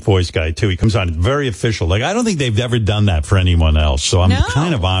like the deep voice guy too. He comes on very official. Like, I don't think they've ever done that for anyone else. So I'm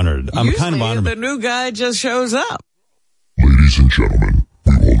kind of honored. The new guy just shows up. Ladies and gentlemen,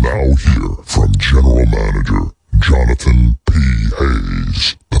 we will now hear from General Manager Jonathan P.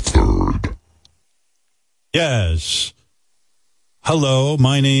 Hayes III. Yes. Hello,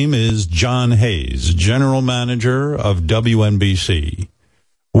 my name is John Hayes, General Manager of WNBC.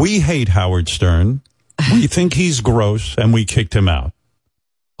 We hate Howard Stern. We think he's gross, and we kicked him out.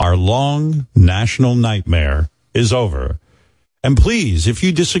 Our long national nightmare is over. And please, if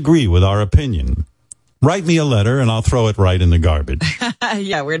you disagree with our opinion, write me a letter, and I'll throw it right in the garbage.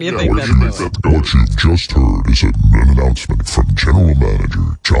 Yeah, where do you think that's going? What you've just heard is an announcement from General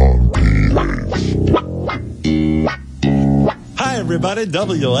Manager John P. Hayes. Hi, everybody.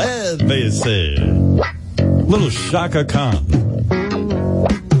 WNBC. Little Shaka Khan.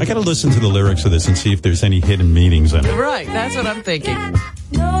 I got to listen to the lyrics of this and see if there's any hidden meanings in it. Right, that's what I'm thinking.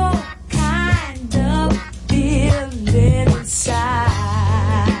 No kind of feeling inside.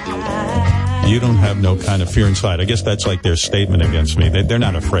 You don't have no kind of fear inside. I guess that's like their statement against me. They're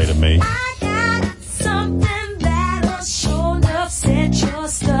not afraid of me. I got something that'll show enough set your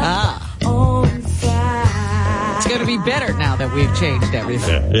stuff on fire. It's going to be better now that we've changed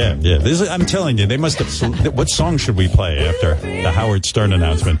everything. Yeah. I'm telling you, they must have. What song should we play after the Howard Stern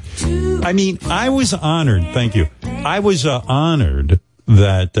announcement? I mean, I was honored. Thank you. I was honored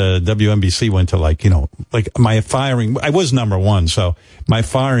that WNBC went to like my firing. I was number one, so my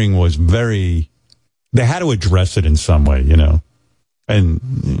firing was very. They had to address it in some way,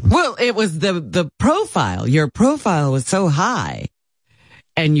 And well, it was the profile. Your profile was so high,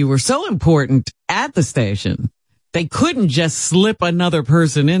 and you were so important at the station. They couldn't just slip another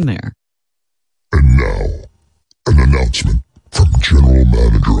person in there. And now, an announcement from General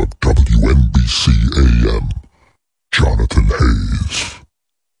Manager of WNBC AM, Jonathan Hayes.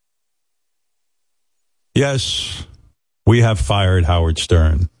 Yes, we have fired Howard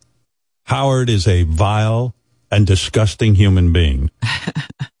Stern. Howard is a vile and disgusting human being.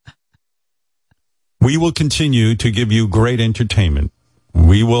 We will continue to give you great entertainment.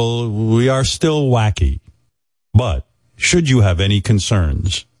 We are still wacky. But should you have any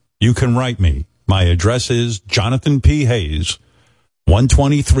concerns, you can write me. My address is Jonathan P. Hayes,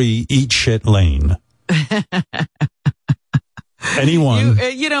 123 Eat Shit Lane. Anyone?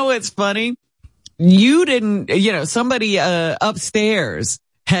 It's funny. You didn't, somebody upstairs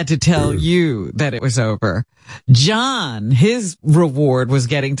had to tell you that it was over. John, his reward was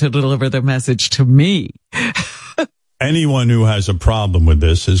getting to deliver the message to me. Anyone who has a problem with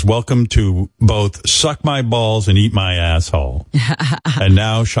this is welcome to both suck my balls and eat my asshole. And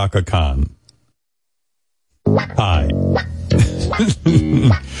now Shaka Khan. Hi.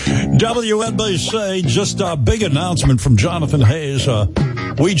 WNBC, just a big announcement from Jonathan Hayes.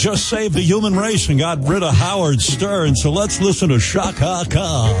 We just saved the human race and got rid of Howard Stern, so let's listen to Shaka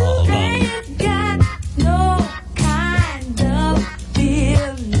Khan. You've got no kind of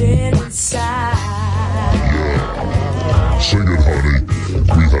feeling inside. Sing it, honey.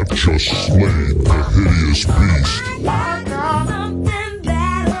 We have just slain the hideous beast. Something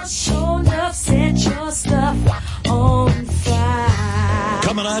that'll show enough set your stuff on fire.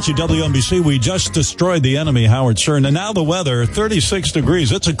 Coming at you, WNBC. We just destroyed the enemy, Howard Stern. And now the weather, 36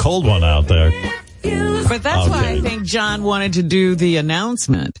 degrees. It's a cold one out there. But that's why I think John wanted to do the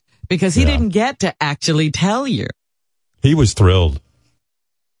announcement, because he didn't get to actually tell you. He was thrilled.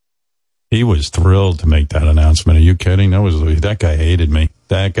 He was thrilled to make that announcement. Are you kidding? That guy hated me.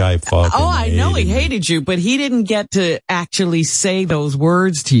 That guy fucking I know he me. hated you, but he didn't get to actually say those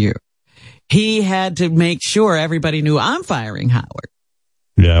words to you. He had to make sure everybody knew I'm firing Howard.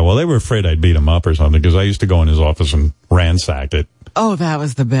 Yeah, well, they were afraid I'd beat him up or something, because I used to go in his office and ransacked it. Oh, that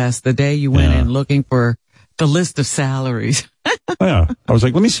was the best. The day you went in looking for the list of salaries. Yeah. I was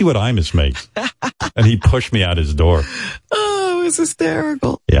like, let me see what Imus makes. And he pushed me out his door. Oh, it was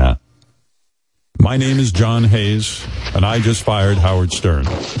hysterical. Yeah. My name is John Hayes, and I just fired Howard Stern.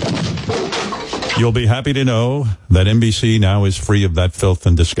 You'll be happy to know that NBC now is free of that filth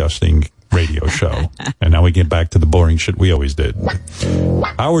and disgusting radio show. And now we get back to the boring shit we always did.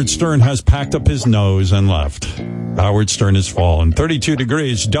 Howard Stern has packed up his nose and left. Howard Stern has fallen. 32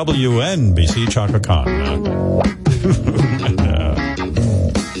 degrees, WNBC Chaka Khan.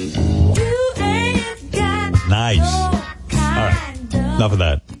 Nice. All right. Enough of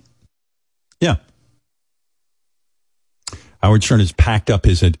that. Yeah. Howard Stern has packed up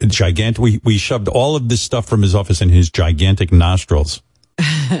his gigantic... We shoved all of this stuff from his office in his gigantic nostrils.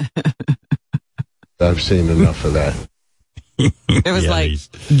 I've seen enough of that. It was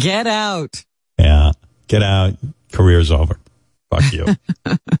get out. Yeah. Get out. Career's over. Fuck you.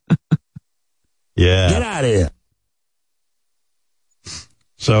 Yeah. Get out of here.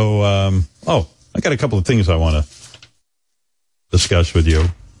 So, I got a couple of things I want to discuss with you.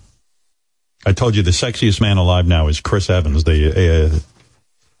 I told you the sexiest man alive now is Chris Evans. There's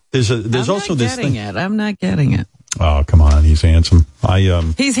also this thing. I'm not getting it. Oh, come on. He's handsome.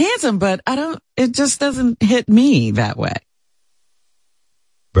 He's handsome, but it just doesn't hit me that way.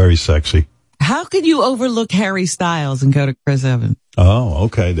 Very sexy. How could you overlook Harry Styles and go to Chris Evans? Oh,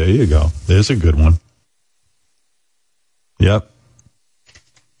 okay. There you go. There's a good one. Yep.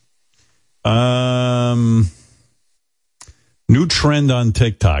 New trend on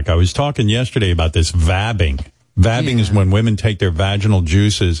TikTok. I was talking yesterday about this vabbing. Vabbing is when women take their vaginal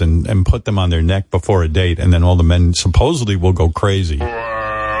juices and put them on their neck before a date, and then all the men supposedly will go crazy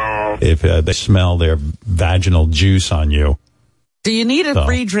if they smell their vaginal juice on you. Do you need a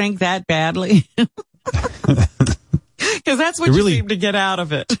free drink that badly? Because that's what you seem to get out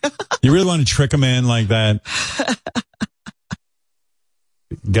of it. You really want to trick a man like that?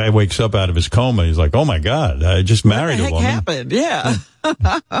 Guy wakes up out of his coma. He's like, oh, my God, I just married a woman. What happened? Yeah.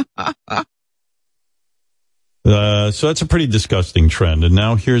 So that's a pretty disgusting trend. And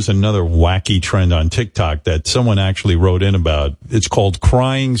now here's another wacky trend on TikTok that someone actually wrote in about. It's called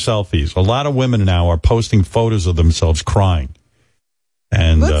crying selfies. A lot of women now are posting photos of themselves crying.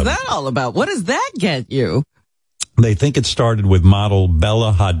 And what's that all about? What does that get you? They think it started with model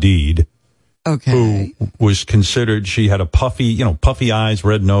Bella Hadid. Okay. Who was considered, she had a puffy eyes,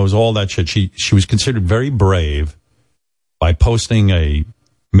 red nose, all that shit. She was considered very brave by posting a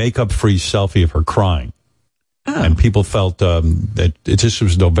makeup-free selfie of her crying. Oh. And people felt that this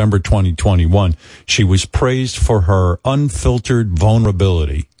was November 2021. She was praised for her unfiltered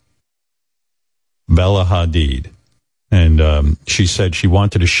vulnerability. Bella Hadid. And she said she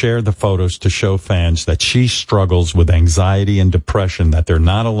wanted to share the photos to show fans that she struggles with anxiety and depression, that they're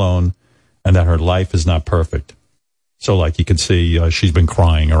not alone, and that her life is not perfect. So, like you can see, she's been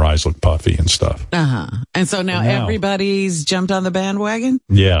crying. Her eyes look puffy and stuff. And so now everybody's jumped on the bandwagon?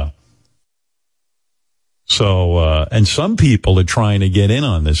 Yeah. So, and some people are trying to get in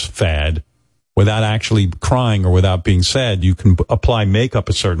on this fad without actually crying or without being sad. You can apply makeup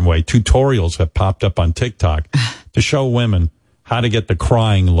a certain way. Tutorials have popped up on TikTok to show women how to get the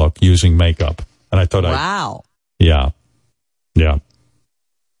crying look using makeup. And I thought, wow. Yeah.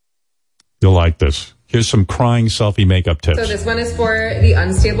 You'll like this. Here's some crying selfie makeup tips. So this one is for the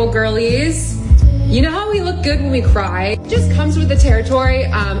unstable girlies. You know how we look good when we cry? It just comes with the territory.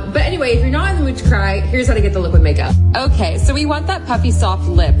 But anyway, if you're not in the mood to cry, here's how to get the look with makeup. Okay, so we want that puffy soft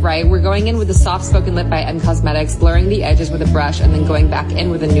lip, right? We're going in with the Soft Spoken Lip by M Cosmetics, blurring the edges with a brush, and then going back in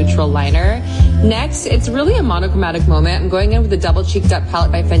with a neutral liner. Next, it's really a monochromatic moment. I'm going in with the Double Cheeked Up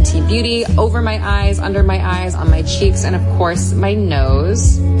palette by Fenty Beauty, over my eyes, under my eyes, on my cheeks, and of course, my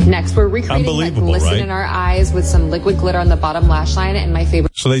nose. Next, we're recreating that glisten in our eyes with some liquid glitter on the bottom lash line, and my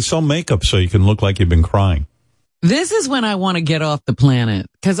favorite. So they sell makeup so you can look like you've been crying. This is when I want to get off the planet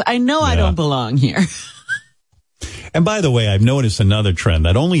because I know I don't belong here. And by the way, I've noticed another trend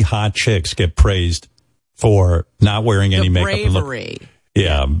that only hot chicks get praised for not wearing any makeup. Bravery.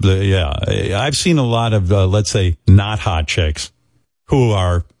 Yeah. I've seen a lot of, let's say, not hot chicks who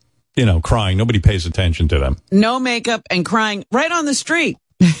are, crying. Nobody pays attention to them. No makeup and crying right on the street.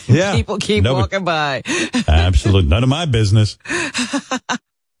 Yeah. People keep walking by. Absolutely. None of my business.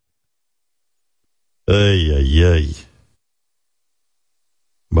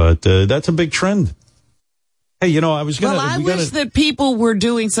 But that's a big trend. Hey, I was going to... Well, I wish that people were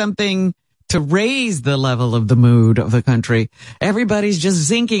doing something to raise the level of the mood of the country. Everybody's just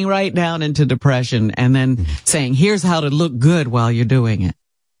sinking right down into depression and then saying, here's how to look good while you're doing it.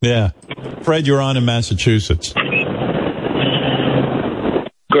 Yeah. Fred, you're on in Massachusetts.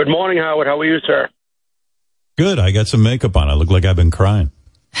 Good morning, Howard. How are you, sir? Good. I got some makeup on. I look like I've been crying.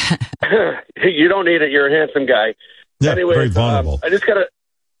 You don't need it. You're a handsome guy. Yeah, anyway, very vulnerable. I just got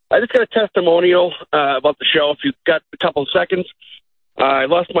a testimonial about the show. If you've got a couple of seconds, I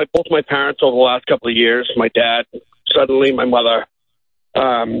lost both my parents over the last couple of years. My dad, suddenly, my mother,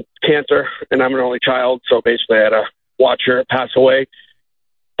 cancer, and I'm an only child, so basically I had to watch her pass away.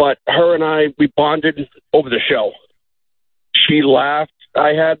 But her and I, we bonded over the show. She laughed. I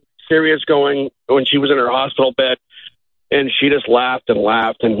had Sirius going when she was in her hospital bed, and she just laughed and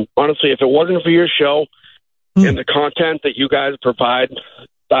laughed. And honestly, if it wasn't for your show and the content that you guys provide,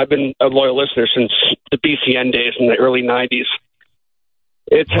 I've been a loyal listener since the BCN days in the early 90s.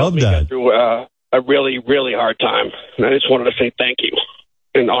 It's helped me get through a really, really hard time. And I just wanted to say thank you.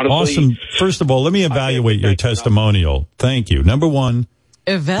 And honestly, awesome. First of all, let me evaluate your testimonial. Thank you. Number one,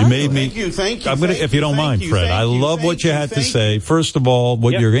 you made me. Thank you. I'm gonna, if you don't mind, Fred. I love what you had to say. First of all,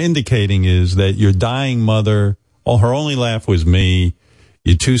 what Yep. you're indicating is that your dying mother, her only laugh was me.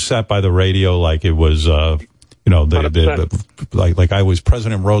 You two sat by the radio like it was, like I was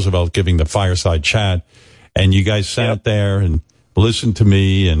President Roosevelt giving the fireside chat, and you guys sat there and listened to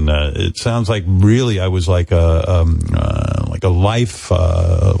me, and it sounds like really I was like a life.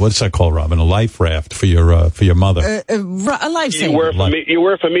 What's that called, Robin? A life raft for your mother. A lifesaver. You were for me. You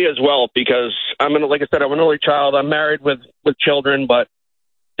were for me as well, because like I said, I'm an only child. I'm married with children, but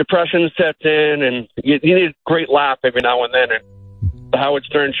depression sets in, and you need a great laugh every now and then. And the Howard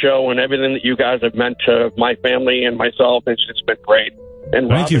Stern show and everything that you guys have meant to my family and myself, it's been great. And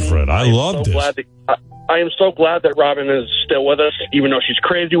Thank you, Fred. I loved it. I am so glad that Robin is still with us, even though she's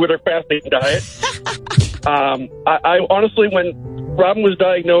crazy with her fasting diet. I honestly, when Robin was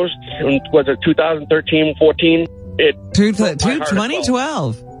diagnosed, was it 2013, 14?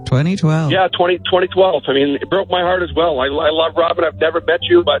 2012. 2012. Yeah, 2012. I mean, it broke my heart as well. I love Robin. I've never met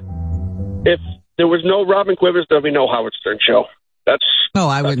you, but if there was no Robin Quivers, there'll be no Howard Stern show.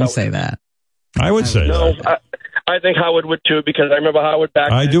 I wouldn't say that. I would say that. I think Howard would too, because I remember Howard back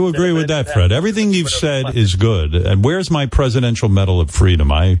then. I do agree with that, Fred. Everything you've said is good. And where's my Presidential Medal of Freedom?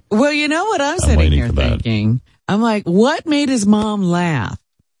 Well, you know what I'm sitting here thinking? I'm like, what made his mom laugh?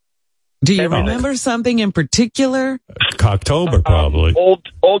 Do you remember something in particular? Cocktober, probably.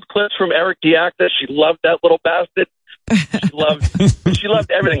 Old clips from Eric Diacta. She loved that little bastard. She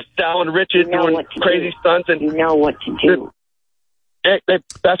loved everything. Sal and Richard doing crazy stunts. And you know what to do.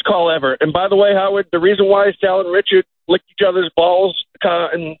 Best call ever. And by the way, Howard, the reason why Sal and Richard licked each other's balls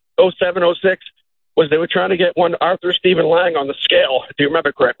in 07, 06 was they were trying to get one Arthur Stephen Lang on the scale, if you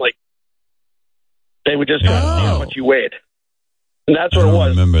remember correctly. They would just see how much you weighed. And that's what it was. I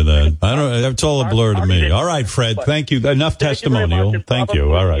remember that. I don't. It's all a blur to me. All right, Fred. Thank you. Enough testimonial. Thank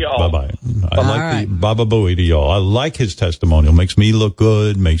you. All right. Bye-bye. I like the Baba Booey to y'all. I like his testimonial. Makes me look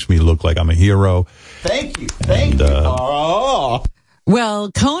good. Makes me look like I'm a hero. Thank you. Thank you.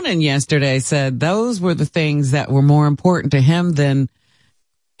 Well, Conan yesterday said those were the things that were more important to him than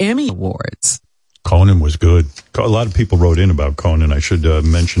Emmy Awards. Conan was good. A lot of people wrote in about Conan. I should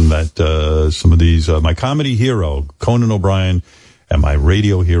mention that some of these, my comedy hero, Conan O'Brien, and my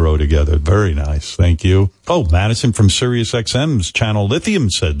radio hero together. Very nice. Thank you. Oh, Madison from Sirius XM's channel Lithium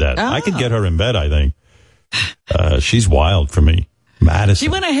said that. I could get her in bed, I think. She's wild for me. Madison. She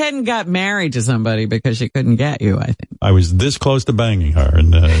went ahead and got married to somebody because she couldn't get you, I think. I was this close to banging her,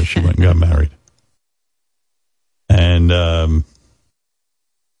 and she went and got married. And a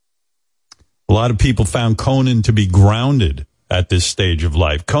lot of people found Conan to be grounded at this stage of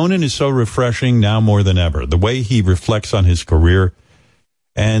life. Conan is so refreshing now more than ever. The way he reflects on his career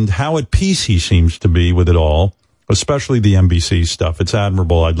and how at peace he seems to be with it all, especially the NBC stuff. It's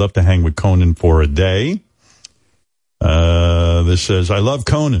admirable. I'd love to hang with Conan for a day. This says, I love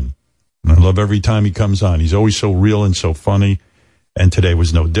Conan. I love every time he comes on. He's always so real and so funny. And today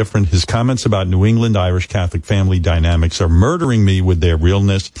was no different. His comments about New England Irish Catholic family dynamics are murdering me with their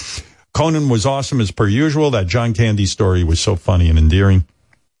realness. Conan was awesome as per usual. That John Candy story was so funny and endearing.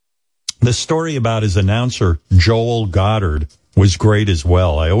 The story about his announcer, Joel Goddard, was great as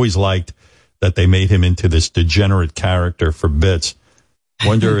well. I always liked that they made him into this degenerate character for bits.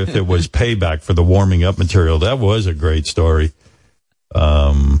 Wonder if it was payback for the warming up material. That was a great story.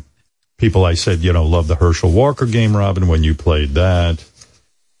 People, I said, love the Herschel Walker game, Robin, when you played that.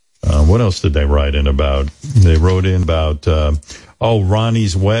 What else did they write in about? They wrote in about,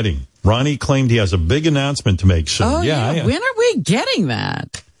 Ronnie's wedding. Ronnie claimed he has a big announcement to make soon. Oh, yeah. When are we getting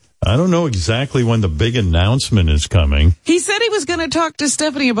that? I don't know exactly when the big announcement is coming. He said he was going to talk to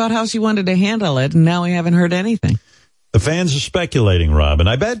Stephanie about how she wanted to handle it, and now we haven't heard anything. The fans are speculating, Robin.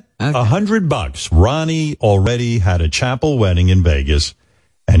 I bet $100 Ronnie already had a chapel wedding in Vegas,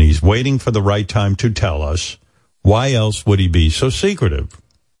 and he's waiting for the right time to tell us. Why else would he be so secretive?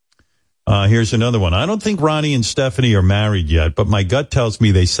 Here's another one. I don't think Ronnie and Stephanie are married yet, but my gut tells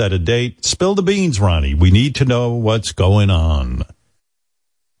me they set a date. Spill the beans, Ronnie. We need to know what's going on.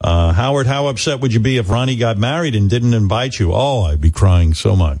 Howard, how upset would you be if Ronnie got married and didn't invite you? Oh, I'd be crying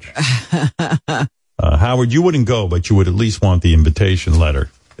so much. Howard, you wouldn't go, but you would at least want the invitation letter.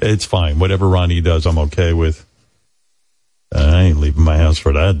 It's fine. Whatever Ronnie does, I'm okay with. I ain't leaving my house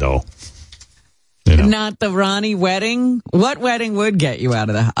for that, though. You know. Not the Ronnie wedding? What wedding would get you out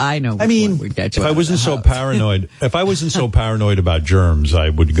of the house? I know what one would get you if out I wasn't of the so house. paranoid, if I wasn't so paranoid about germs,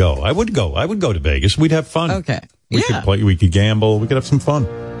 I would go. I would go to Vegas. We'd have fun. Okay. We could play, we could gamble, we could have some fun.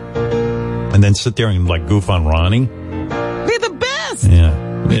 And then sit there and like goof on Ronnie. Be the best. Yeah.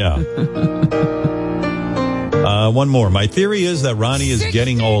 One more. My theory is that Ronnie is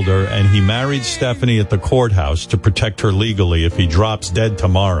getting older and he married Stephanie at the courthouse to protect her legally if he drops dead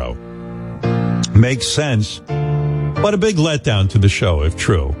tomorrow. Makes sense, but a big letdown to the show if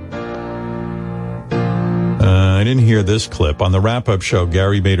true. I didn't hear this clip. On the wrap-up show,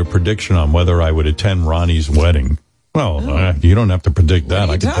 Gary made a prediction on whether I would attend Ronnie's wedding. Well, you don't have to predict that.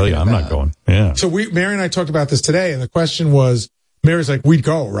 I can tell you, I'm not going. Yeah. So Mary and I talked about this today, and the question was, Mary's like, we'd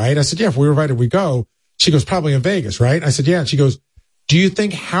go, right? I said, yeah, if we were invited, we'd go. She goes, probably in Vegas, right? I said, yeah. And she goes, do you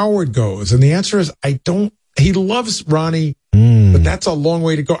think Howard goes? And the answer is, I don't. He loves Ronnie, but that's a long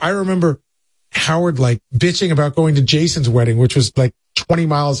way to go. I remember Howard like bitching about going to Jason's wedding, which was like 20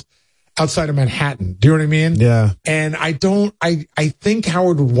 miles outside of Manhattan. Do you know what I mean? Yeah. And I think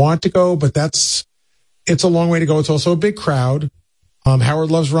Howard would want to go, but it's a long way to go. It's also a big crowd. Howard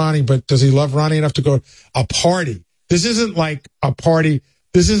loves Ronnie, but does he love Ronnie enough to go a party? This isn't like a party.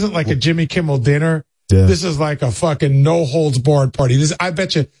 This isn't like a Jimmy Kimmel dinner. Yeah. This is like a fucking no holds barred party. I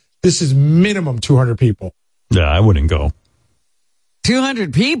bet you this is minimum 200 people. Yeah, I wouldn't go.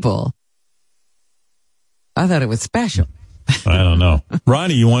 200 people? I thought it was special. I don't know.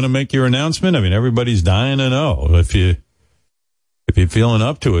 Ronnie, you want to make your announcement? I mean, everybody's dying to know. If you're feeling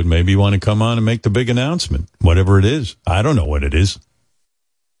up to it, maybe you want to come on and make the big announcement, whatever it is. I don't know what it is.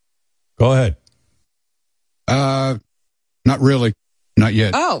 Go ahead. Not really. Not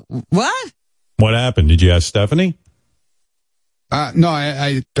yet. Oh, what? What happened? Did you ask Stephanie? No,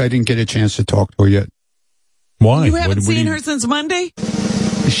 I didn't get a chance to talk to her yet. Why? You haven't seen her since Monday?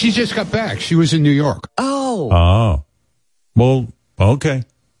 She just got back. She was in New York. Oh. Well, okay.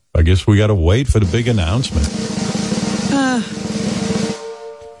 I guess we got to wait for the big announcement.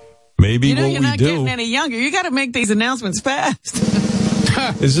 Maybe you're what not we do. getting any younger. You got to make these announcements fast.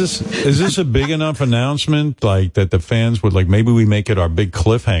 Is this a big enough announcement like that the fans would like? Maybe we make it our big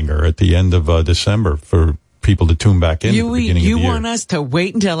cliffhanger at the end of December for people to tune back in at the beginning of the year. You want us to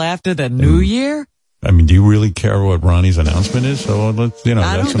wait until after the new year? I mean, do you really care what Ronnie's announcement is? So let's, I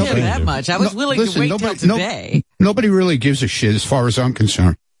that's don't care that much. I was willing to wait till today. Nobody really gives a shit as far as I'm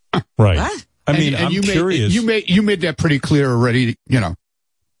concerned. Right. What? I mean, I'm curious. You made that pretty clear already,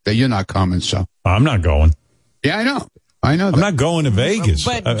 that you're not coming, so. I'm not going. Yeah, I know. I know that. I'm not going to Vegas.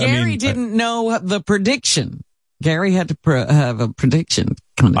 But Gary didn't know the prediction. Gary had to have a prediction.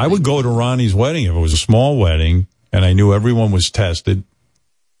 I would go to Ronnie's wedding if it was a small wedding and I knew everyone was tested.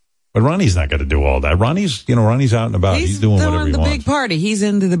 But Ronnie's not going to do all that. Ronnie's out and about. He's doing whatever he wants. He's the big party. He's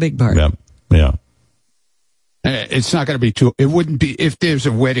into the big party. Yeah. It's not going to be it wouldn't be, if there's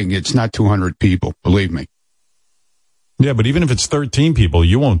a wedding, it's not 200 people, believe me. Yeah, but even if it's 13 people,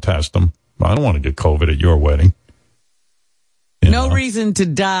 you won't test them. I don't want to get COVID at your wedding. No reason to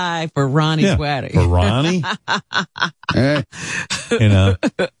die for Ronnie's wedding. For Ronnie? I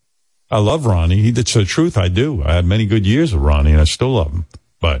love Ronnie. It's the truth. I do. I had many good years with Ronnie, and I still love him.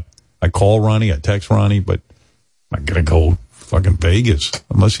 But I call Ronnie, I text Ronnie, but I'm going to go fucking Vegas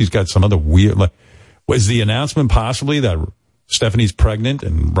unless he's got some other weird. Was the announcement possibly that Stephanie's pregnant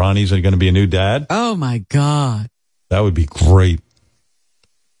and Ronnie's going to be a new dad? Oh, my God. That would be great.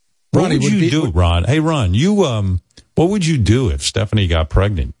 Ronnie, what would you do, Ron? Hey, Ron, what would you do if Stephanie got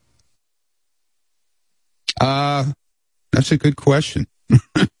pregnant? That's a good question.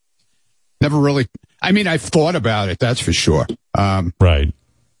 Never really. I mean, I've thought about it. That's for sure. Right.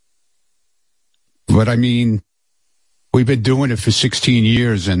 But I mean, we've been doing it for 16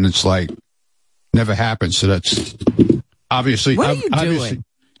 years, and it's like never happened. So that's obviously. What are you doing?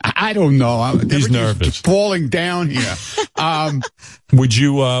 I don't know. He's nervous. Falling down here. Would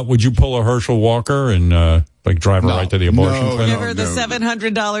you pull a Herschel Walker and drive her right to the abortion clinic? Give her the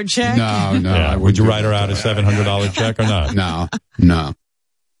 $700 check? No. Yeah. Would you write her out a $700 check or not? No.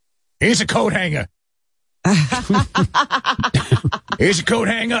 Here's a coat hanger. Here's a coat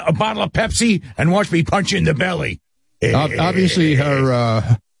hanger, a bottle of Pepsi, and watch me punch you in the belly. Obviously,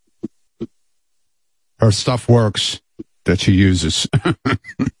 her stuff works that she uses.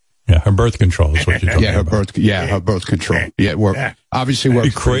 Yeah, her birth control is what you're talking her about. her birth control. Yeah, obviously works.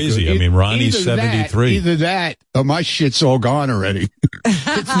 It'd be crazy. pretty good. I mean, Ronnie's Either 73. Either that, or my shit's all gone already.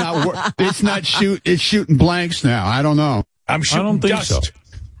 It's not it's shooting blanks now. I don't know. I'm I shooting don't think dust.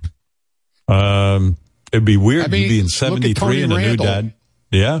 so. It'd be weird I mean, being look at 73 Tony and a new Randall. dad.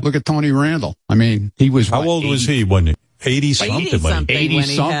 Yeah. Look at Tony Randall. I mean, he was How old was he when 80 something? 80 something when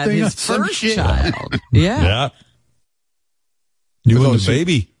he had 80-something his or some first shit. child. Yeah. Yeah. You and those the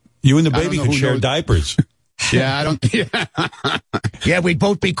baby. You and the I don't baby know could who share knows. diapers. Yeah, I don't. Yeah. Yeah, we'd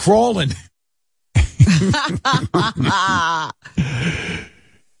both be crawling.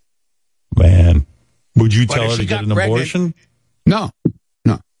 Man. Would you But tell if her she to get got an pregnant- abortion? No.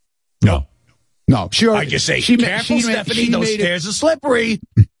 Sure. I just say, careful, Stephanie, those stairs are slippery.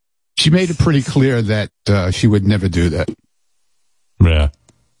 She made it pretty clear that she would never do that. Yeah.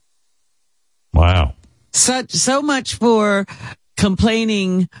 Wow. So much for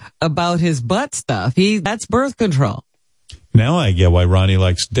complaining about his butt stuff. That's birth control. Now I get why Ronnie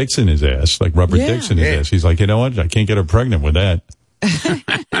likes dicks in his ass, like rubber Yeah. dicks in his ass. He's like, you know what? I can't get her pregnant with that.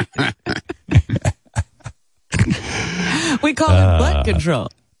 We call it butt control.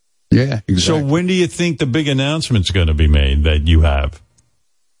 Yeah, exactly. So when do you think the big announcement's going to be made that you have?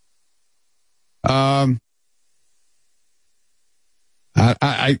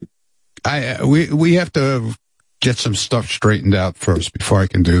 We have to get some stuff straightened out first before I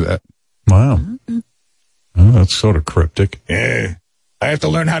can do that. Wow. Oh, that's sort of cryptic. Yeah. I have to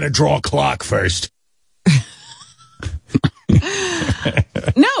learn how to draw a clock first.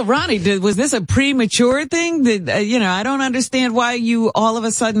 No, Ronnie, was this a premature thing? I don't understand why you all of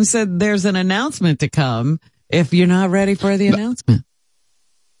a sudden said there's an announcement to come if you're not ready for the announcement.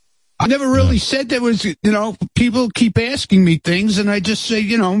 I never really said there was, people keep asking me things and I just say,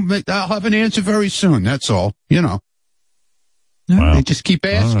 I'll have an answer very soon. That's all, Wow. They just keep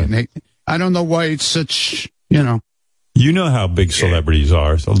asking. Right. I don't know why it's such, You know how big celebrities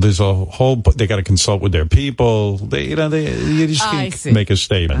are. So there's a whole, they got to consult with their people. You just can't make a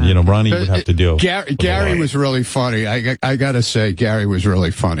statement. Ronnie would have to deal. Gary was really funny. I got to say, Gary was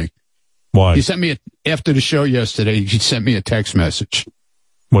really funny. Why? He sent me, after the show yesterday, he sent me a text message.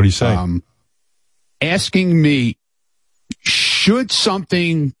 What did he say? Asking me, should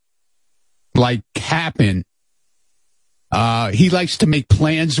something like happen, he likes to make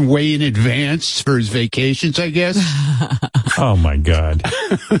plans way in advance for his vacations, I guess. Oh my God.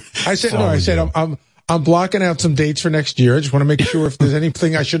 I said, I'm blocking out some dates for next year. I just want to make sure if there's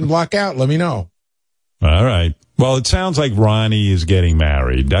anything I shouldn't block out, let me know. All right. Well, it sounds like Ronnie is getting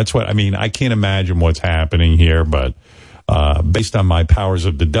married. That's what, I can't imagine what's happening here, but based on my powers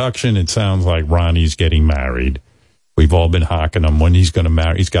of deduction, it sounds like Ronnie's getting married. We've all been hawking him when he's going to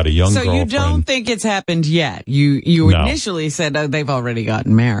marry. He's got a young girlfriend. So you don't think it's happened yet? You No. initially said they've already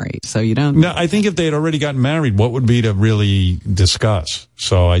gotten married, so you don't. No, I think if they had already gotten married, what would be to really discuss?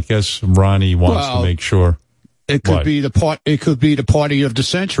 So I guess Ronnie wants to make sure. It could be It could be the party of the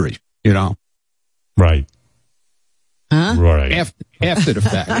century. Right. Huh? Right. After the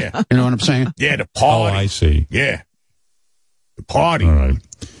fact. Yeah. You know what I'm saying? Yeah, the party. Oh, I see. Yeah. The party. All right.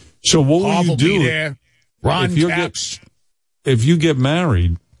 So what will Paul you will do be there. Ron Caps. if you get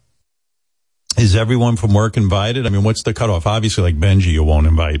married? Is everyone from work invited? What's the cutoff? Obviously, like Benji, you won't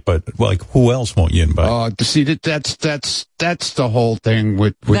invite, but who else won't you invite? See, that's the whole thing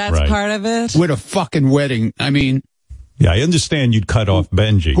with That's part of it. with a fucking wedding. Yeah, I understand you'd cut off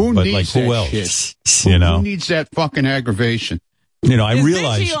Benji, who but needs who that else? shit? Who needs that fucking aggravation? I Is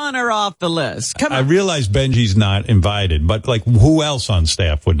realize Benji on or off the list? Come on. I realize Benji's not invited, but who else on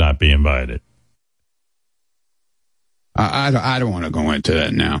staff would not be invited? I don't want to go into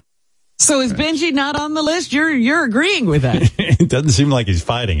that now. So is Benji not on the list? You're agreeing with that. It doesn't seem like he's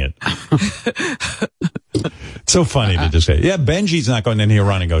fighting it. It's so funny to just say, yeah, Benji's not going in here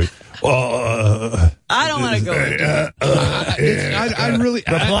running go, I don't want to go. I really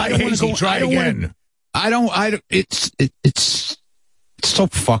Reply, I don't wanna Hazy, go, try I don't again. It's so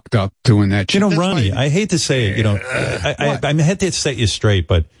fucked up doing that shit. That's Ronnie, why- I hate to say it, I hate to set you straight,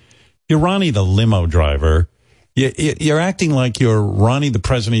 but you're Ronnie the limo driver. You're acting like you're Ronnie the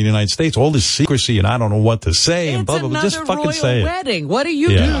President of the United States. All this secrecy and I don't know what to say and blah, blah, blah. Just fucking royal say it. wedding. What are you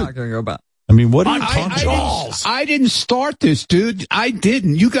talking about? What are you talking about? I didn't start this, dude. I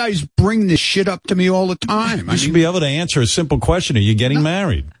didn't. You guys bring this shit up to me all the time. You should be able to answer a simple question. Are you getting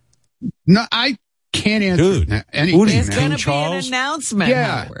married? No, I can't answer anything. Who do you There's King going to be Charles? an announcement,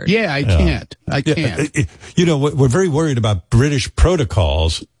 Yeah, Howard. yeah, I can't. I can't. We're very worried about British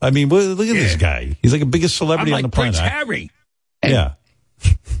protocols. Look at this guy. He's like the biggest celebrity I'm like on the planet. Prince Harry. Yeah.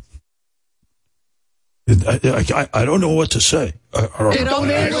 I don't know what to say. It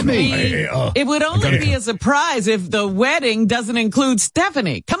would only be a surprise if the wedding doesn't include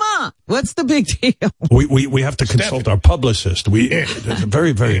Stephanie. Come on. What's the big deal? We have to consult our publicist. There's a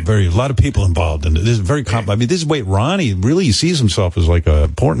very, a lot of people involved in it. This is very I mean, this is Ronnie really sees himself as like an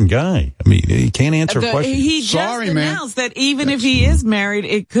important guy. I mean, he can't answer questions. He just announced that even if he is married,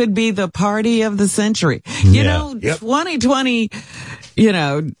 it could be the party of the century. You know, 2020,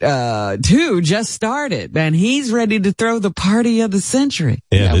 two just started, and he's ready to throw the party of the century.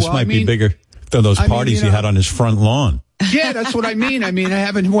 Yeah, this might be bigger than those parties he had on his front lawn. Yeah, that's what I mean. I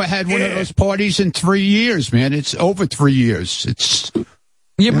haven't had one of those parties in 3 years, man. It's over 3 years.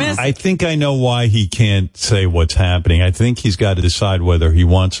 You missed. I think I know why he can't say what's happening. I think he's got to decide whether he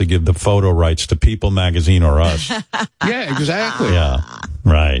wants to give the photo rights to People Magazine or us. Yeah, exactly. Yeah,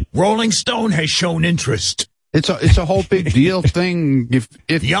 right. Rolling Stone has shown interest. It's a whole big deal thing. If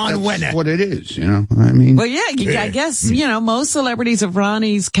Jan that's Wenner. what it is, I mean. Well, I guess most celebrities of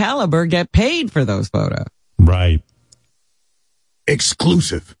Ronnie's caliber get paid for those photos. Right.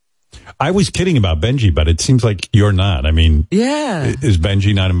 Exclusive. I was kidding about Benji, but it seems like you're not. I mean, is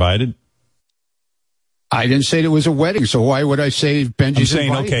Benji not invited? I didn't say there was a wedding, so why would I say Benji's I'm saying,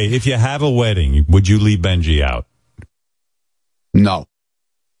 invited? okay, if you have a wedding, would you leave Benji out? No.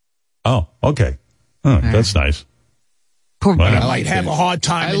 Oh, okay. Oh, that's nice. But I might have a hard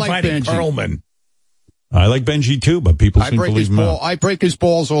time inviting Perlman. I like Benji too, but people seem to leave him out. I break his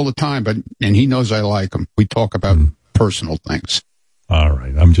balls all the time, and he knows I like him. We talk about personal things. All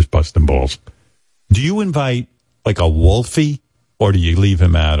right, I'm just busting balls. Do you invite like a Wolfie, or do you leave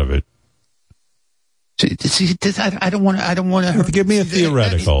him out of it? See, I don't want to. Give me a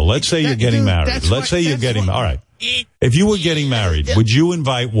theoretical. Let's say you're getting married. Let's say you're getting. All right. If you were getting married, would you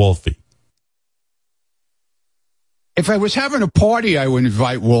invite Wolfie? If I was having a party, I would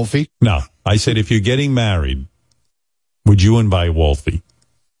invite Wolfie. No, I said if you're getting married, would you invite Wolfie?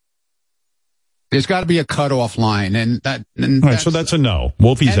 There's got to be a cutoff line, all right, so that's a no.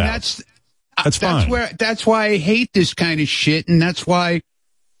 Wolfie's out. That's fine. That's why I hate this kind of shit, and that's why.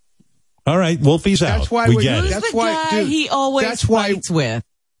 All right, Wolfie's out. That's why we get it. Who's the guy he always fights with?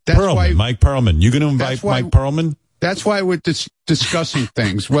 Mike Perlman. You going to invite Mike Perlman? That's why we're discussing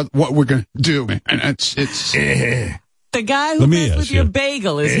things. What we're going to do, man. It's. The guy who messed with your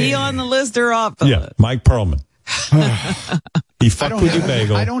bagel, is he on the list or off the list? Mike Perlman. He fucked with your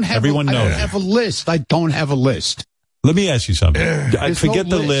bagel. Everyone knows. I don't have a list. I don't have a list. Let me ask you something. Forget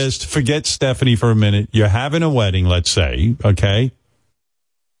the list. Forget Stephanie for a minute. You're having a wedding, let's say, okay?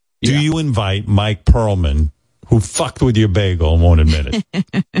 Do you invite Mike Perlman, who fucked with your bagel and won't admit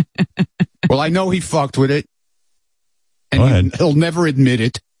it? Well, I know he fucked with it. And he'll never admit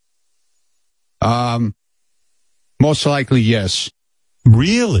it. Most likely, yes.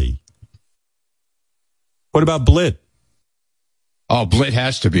 Really? What about Blit? Oh, Blit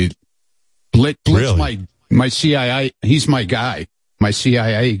has to be. Blit's really? my CIA. He's my guy. My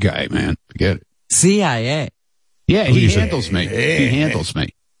CIA guy, man. Forget it. CIA? Yeah, he handles me. He handles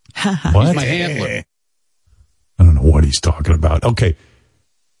me. What? He's my handler. I don't know what he's talking about. Okay.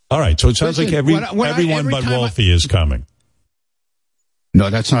 All right. So it sounds like everyone but Wolfie is coming. No,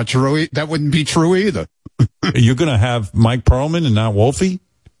 that's not true. That wouldn't be true either. You're going to have Mike Perlman and not Wolfie?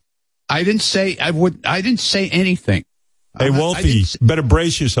 I didn't say I didn't say anything. Hey, Wolfie, better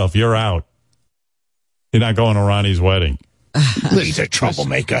brace yourself. You're out. You're not going to Ronnie's wedding. He's a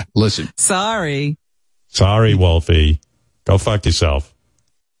troublemaker. Listen. Sorry, Wolfie. Go fuck yourself.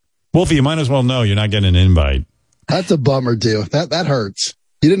 Wolfie, you might as well know you're not getting an invite. That's a bummer, dude. That hurts.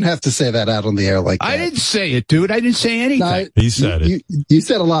 You didn't have to say that out on the air like that. I didn't say it, dude. I didn't say anything. No, he said it. You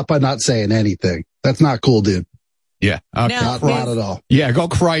said a lot by not saying anything. That's not cool, dude. Yeah. Okay. Not at all. Yeah, go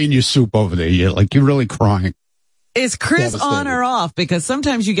cry in your soup over there. You're really crying. Is Chris on or off? Because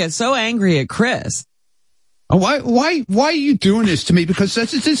sometimes you get so angry at Chris. Why are you doing this to me? Because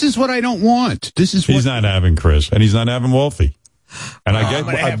this is what I don't want. He's not having Chris, and he's not having Wolfie. And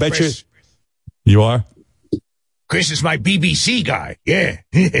I bet Chris. You are? Chris is my BBC guy. Yeah.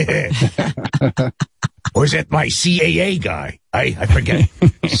 Or is that my CAA guy? I forget.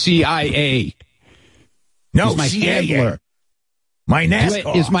 CIA. No, he's my handler. My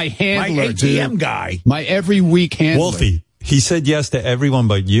NASCAR is my handler, my ATM dude. guy. My every week handler. Wolfie, he said yes to everyone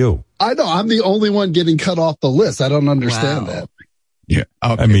but you. I know. I'm the only one getting cut off the list. I don't understand that. Yeah.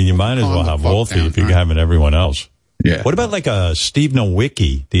 Okay. I mean, you might as well have Wolfie if you're having everyone else. Yeah. What about like a Steve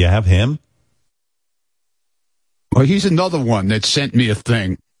Nowicki? Do you have him? Well, he's another one that sent me a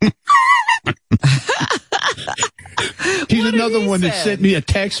thing. He's another one that sent me a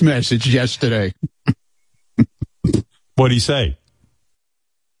text message yesterday. What'd he say?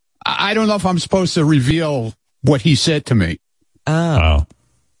 I don't know if I'm supposed to reveal what he said to me. Oh.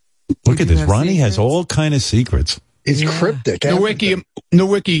 Look at this. Ronnie has all kind of secrets. He's cryptic.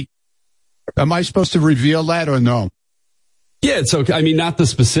 Nowicki, am I supposed to reveal that or no? Yeah, it's okay. I mean, not the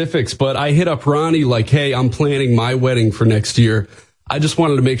specifics, but I hit up Ronnie like, hey, I'm planning my wedding for next year. I just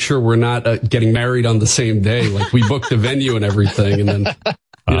wanted to make sure we're not getting married on the same day. Like, we booked the venue and everything, and then...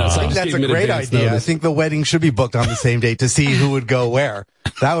 So I think that's a great idea. Notice. I think the wedding should be booked on the same day to see who would go where.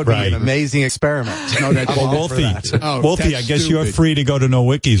 That would be an amazing experiment. No, that's Wolfie. Wolfie, I guess you're free to go to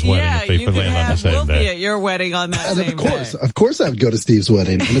Nowicki's wedding if they land on the same Wolfie day. at your wedding on that same day. Of course I would go to Steve's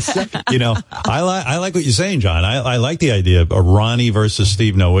wedding in a second. I like what you're saying, John. I like the idea of a Ronnie versus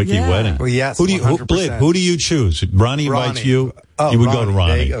Steve Nowicki wedding. Well, yes, who do you choose? Ronnie invites you. You would go to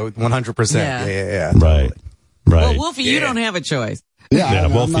Ronnie. 100%. Yeah. Right. Well, Wolfie, you don't have a choice. Yeah,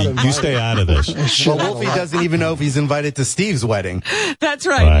 Wolfie, you stay out of this. Well, Wolfie doesn't even know if he's invited to Steve's wedding. That's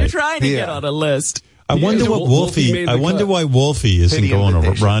right. You're trying to get on a list. I wonder what Wolfie. I wonder why Wolfie isn't going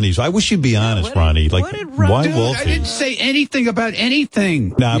to Ronnie's. I wish you'd be honest, Ronnie. Like, why Wolfie? I didn't say anything about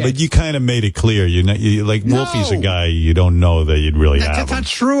anything. Nah, but you kind of made it clear. Wolfie's a guy you don't know that you'd really have. That's not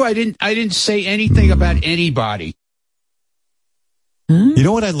true. I didn't say anything about anybody. You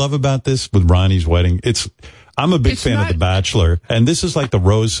know what I love about this with Ronnie's wedding? I'm a big fan of The Bachelor, and this is like the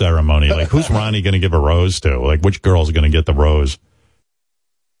rose ceremony. Like, who's Ronnie going to give a rose to? Like, which girl's going to get the rose?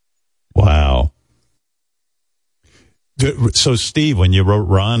 Wow. So, Steve, when you wrote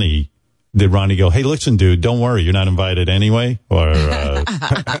Ronnie, did Ronnie go, hey, listen, dude, don't worry, you're not invited anyway? Or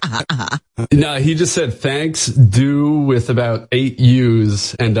No, he just said, thanks, do with about 8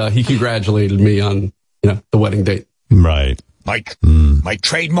 U's, and he congratulated me on the wedding date. Right. My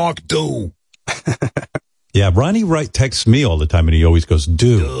trademark do. Yeah, Ronnie texts me all the time, and he always goes,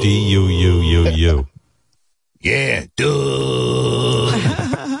 do, D-U-U-U-U. Yeah, do.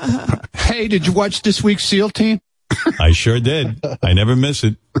 Hey, did you watch this week's SEAL Team? I sure did. I never miss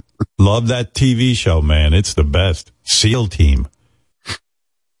it. Love that TV show, man. It's the best. SEAL Team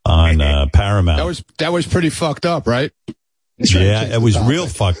on Paramount. That was pretty fucked up, right? Yeah, it was real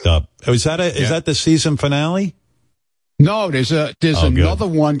fucked up. Is that the season finale? No, there's another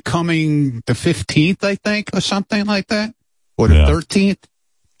one coming the 15th, I think, or something like that, or the 13th.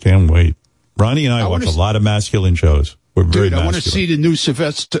 Can't wait. Ronnie and I watch a lot of masculine shows. We're very masculine. I want to see the new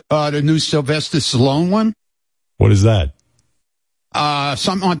Sylvester Stallone one. What is that?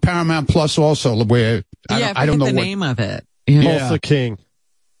 Something on Paramount Plus also. Where I don't know the what name of it. Tulsa King.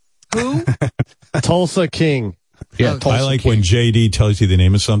 Who? Tulsa King. Yeah, I like when JD tells you the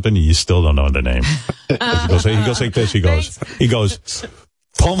name of something and you still don't know the name. He goes like this. He goes,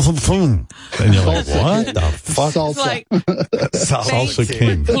 pum, pum, pum. And you're like, what the fuck? Salsa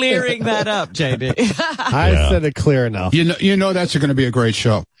King. Clearing that up, JD. I said it clear enough. You know that's going to be a great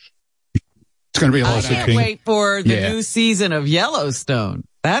show. It's going to be a lot of I can't wait for the new season of Yellowstone.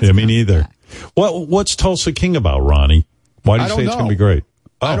 Me neither. What's Tulsa King about, Ronnie? Why do you say it's going to be great?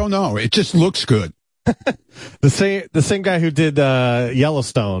 I don't know. It just looks good. The same guy who did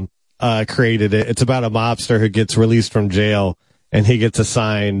Yellowstone created it. It's about a mobster who gets released from jail and he gets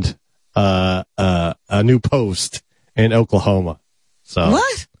assigned a new post in Oklahoma. So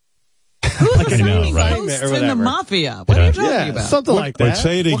what? Who's assigning posts in the mafia? What are you talking about? Something like that.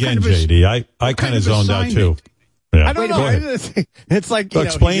 Say it again, JD. I kind of zoned out too. Yeah. I don't know. It's like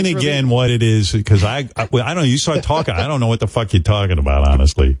explain again what it is, because I don't know. You start talking. I don't know what the fuck you're talking about,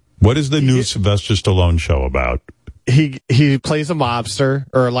 honestly. What is the new Sylvester Stallone show about? He plays a mobster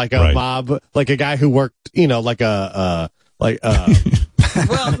or like a mob, like a guy who worked, like a.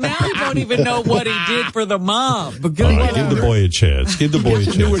 Well, now you don't even know what he did for the mob. But give the boy a chance. Give the boy a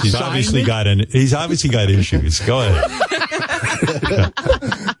chance. He's obviously got issues. Go ahead.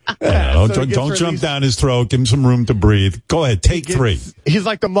 Don't jump down his throat. Give him some room to breathe. Go ahead. Take 3. He's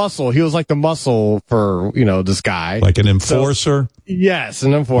like the muscle. He was like the muscle for, this guy. Like an enforcer? Yes,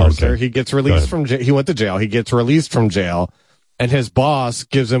 an enforcer. Okay. He gets released from jail. He went to jail. He gets released from jail, and his boss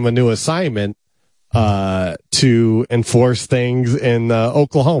gives him a new assignment to enforce things in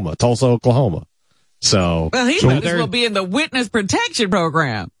Tulsa, Oklahoma. So, he might as well be in the witness protection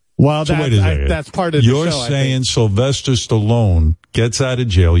program. Well, so wait a second. That's part of the show. You're saying Sylvester Stallone gets out of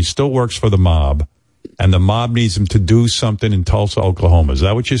jail. He still works for the mob, and the mob needs him to do something in Tulsa, Oklahoma. Is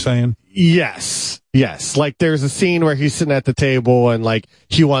that what you're saying? Yes. Like there's a scene where he's sitting at the table and like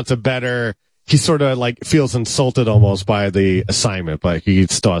he wants he sort of like feels insulted almost by the assignment, but he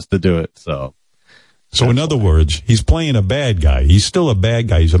still has to do it. So in other words, he's playing a bad guy. He's still a bad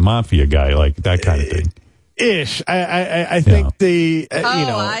guy. He's a mafia guy, like that kind of thing. Ish. I think the,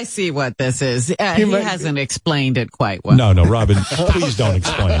 I see what this is. He hasn't explained it quite well. No, Robin, please don't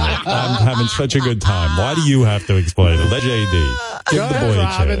explain it. I'm having such a good time. Why do you have to explain it? Let JD. Give the boy a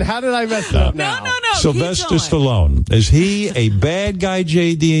Robin, chance. how did I mess it up now? No. Sylvester Stallone, is he a bad guy,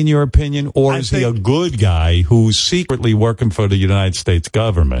 JD, in your opinion, or is he a good guy who's secretly working for the United States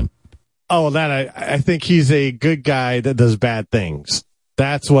government? Oh, I think he's a good guy that does bad things.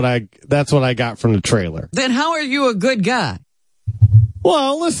 That's what I got from the trailer. Then how are you a good guy?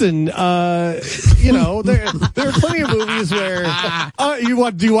 Well, listen, there are plenty of movies where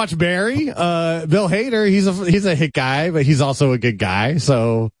do you watch Barry? Bill Hader, he's a hit guy, but he's also a good guy.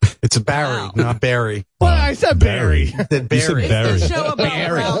 So it's Barry, not Barry. Well, I said Barry. You said Barry. It's the show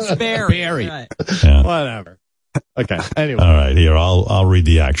about Ralph Barry. Right. Yeah. Whatever. Okay. Anyway. All right, here I'll read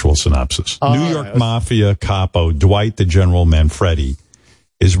the actual synopsis. New York Mafia capo Dwight the General Manfredi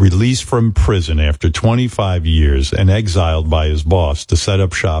is released from prison after 25 years and exiled by his boss to set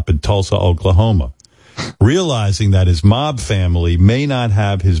up shop in Tulsa, Oklahoma. Realizing that his mob family may not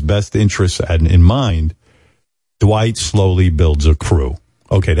have his best interests in mind, Dwight slowly builds a crew.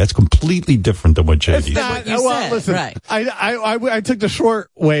 Okay, that's completely different than what JD said. Listen, right. I took the short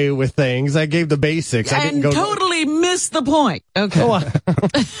way with things. I gave the basics. I didn't go totally missed the point. Okay.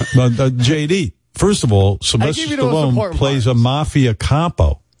 JD, first of all, Sylvester Stallone plays a mafia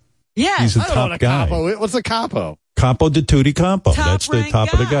capo. Yeah, he's a top guy. Capo. What's a capo? Capo di tutti capo. That's the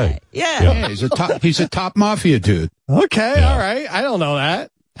top of the guy. Yeah, he's a top mafia dude. Okay, all right. I don't know that.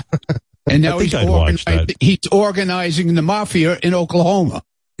 And now he's organizing the mafia in Oklahoma.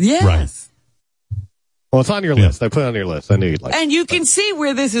 Yes. Right. Well, it's on your list. I put it on your list. I knew you'd like it. And you can see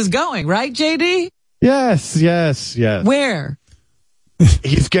where this is going, right, JD? Yes. Where?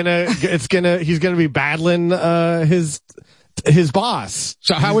 He's gonna be battling his boss.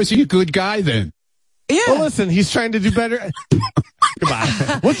 So how is he a good guy then? Yeah. Well, listen, he's trying to do better.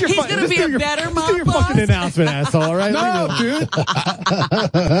 Goodbye. What's your? He's going to be a better mob boss. Do your fucking announcement, asshole. All right? No, dude.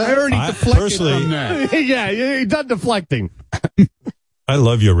 I already deflected from that. Yeah, you're done deflecting. I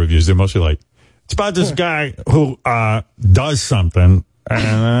love your reviews. They're mostly like, it's about this guy who does something.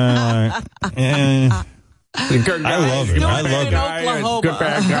 And Good guy. I love it. I love it. Good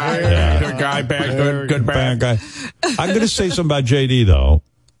bad guy. Good guy. Bad. Good bad guy. I'm going to say something about JD though.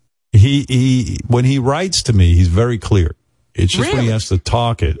 He when he writes to me, he's very clear. It's just when he has to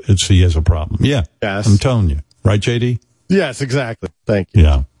talk he has a problem. Yeah. Yes. I'm telling you. Right, JD? Yes, exactly. Thank you.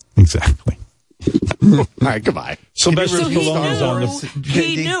 Yeah, exactly. All right, goodbye. Sylvester Stallone is on the...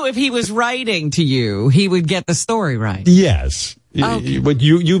 He knew if he was writing to you, he would get the story right. Yes. Okay. But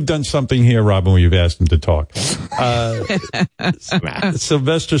you've done something here, Robin, where you've asked him to talk. Sylvester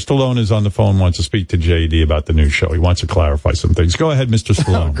Stallone is on the phone, wants to speak to JD about the new show. He wants to clarify some things. Go ahead, Mr.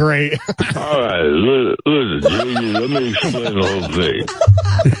 Stallone. Great. All right, listen, JD, let me explain the whole thing.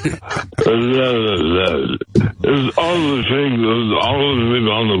 There's all the things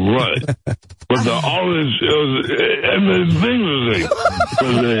on the right. But the thing is,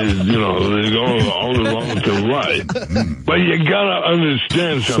 they go all along to the right. But you gotta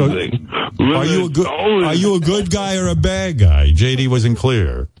understand something. Are you a good guy or a bad guy? JD wasn't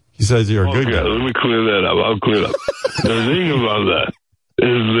clear. He says you're a good guy. Let me clear that up. I'll clear it up. The thing about that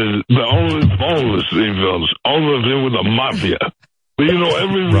is the only films, all the thing with the mafia. But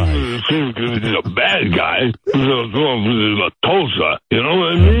everything seems to be a bad guy. He's a Tulsa. You know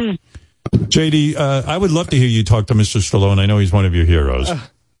what I mean? JD, I would love to hear you talk to Mr. Stallone. I know he's one of your heroes.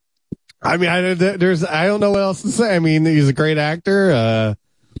 I mean, I don't know what else to say. I mean, he's a great actor.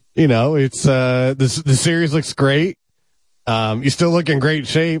 It's the series looks great. You still look in great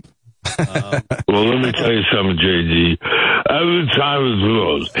shape. Well, let me tell you something, JD. Every time it's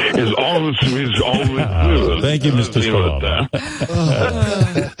close, it's always good. Thank you, Mr. Stallone.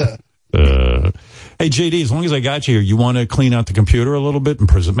 Hey, JD, as long as I got you here, you want to clean out the computer a little bit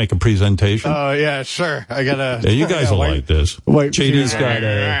and make a presentation? Oh, yeah, sure. I gotta. Yeah, you guys will like this. Wait, JD's got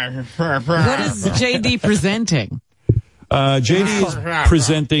What is JD presenting? JD is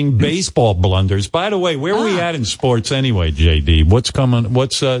presenting baseball blunders. By the way, where are we at in sports anyway, JD? What's coming?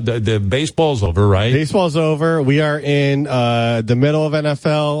 The baseball's over, right? Baseball's over. We are in the middle of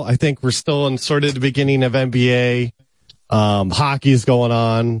NFL. I think we're still in sort of the beginning of NBA. Hockey's going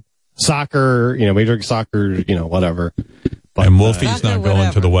on. Soccer, Major League Soccer, whatever. But, and Wolfie's not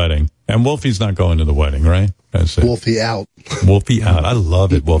going to the wedding. And Wolfie's not going to the wedding, right? That's it. Wolfie out. Wolfie out. I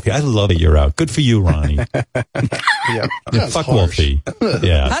love it, Wolfie. I love it you're out. Good for you, Ronnie. Yeah, fuck Wolfie.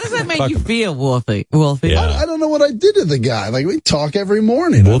 Yeah. How does that make you feel, Wolfie? Yeah. I don't know what I did to the guy. Like, we talk every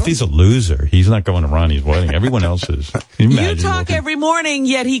morning. Wolfie's a loser. He's not going to Ronnie's wedding. Everyone else is. Can you imagine talk Wolfie? every morning,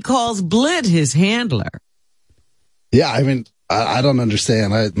 yet he calls Blit his handler. Yeah, I mean, I don't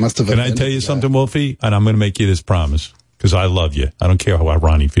understand. I must have. Can I tell you something, Wolfie? And I'm going to make you this promise because I love you. I don't care how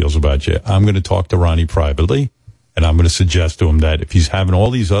Ronnie feels about you. I'm going to talk to Ronnie privately, and I'm going to suggest to him that if he's having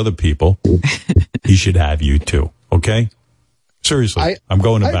all these other people, he should have you too. Okay? Seriously, I'm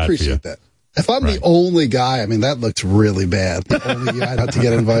going to bat for you. I appreciate that. If I'm the only guy, I mean, that looks really bad. The only guy not to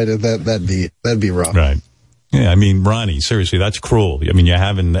get invited, that'd be rough. Right. Yeah, I mean, Ronnie, seriously, that's cruel. I mean, you're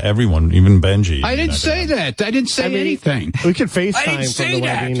having everyone, even Benji. I didn't say that. I didn't say anything. We could FaceTime from the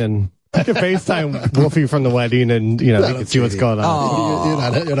wedding and I could FaceTime Wolfie from the wedding and, we can see what's going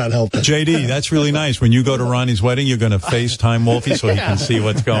on. You're not helping. JD, that's really nice. When you go to Ronnie's wedding, you're going to FaceTime Wolfie so he can see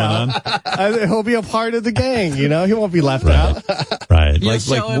what's going on. He'll be a part of the gang, He won't be left out. Right. You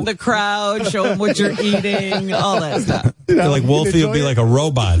show him the crowd, show him what you're eating, all that stuff. Like Wolfie will be like a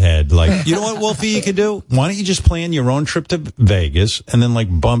robot head. Like, you know what, Wolfie, you could do? Why don't you just plan your own trip to Vegas and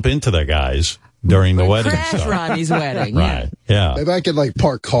then bump into the guys during the wedding crash stuff. Ronnie's wedding. Right. Yeah. Maybe I could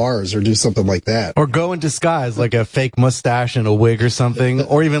park cars or do something like that. Or go in disguise, like a fake mustache and a wig or something.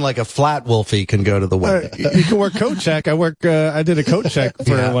 Or even like a flat Wolfie can go to the wedding. You can work coat check. I did a coat check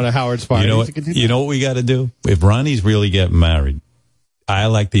for one of Howard's parties. You know what we got to do? If Ronnie's really getting married, I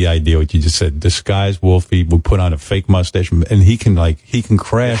like the idea what you just said. Disguise Wolfie, we'll put on a fake mustache and he can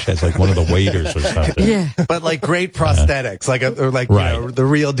crash as one of the waiters or something. Yeah. But great prosthetics, the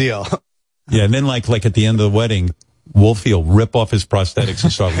real deal. Yeah, and then like at the end of the wedding, Wolfie will rip off his prosthetics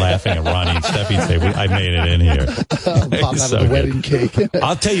and start laughing at Ronnie and Steffi and say, I made it in here. Pop out of the wedding cake.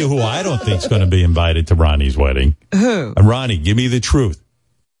 I'll tell you who I don't think is going to be invited to Ronnie's wedding. Who? Ronnie, give me the truth.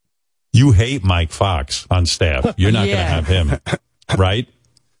 You hate Mike Fox on staff. You're not going to have him, right?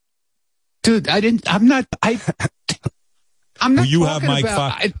 Dude, I'm not. Will you have Mike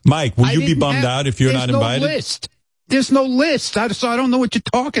Fox? Mike, will you be bummed out if you're not invited? There's no list. So I don't know what you're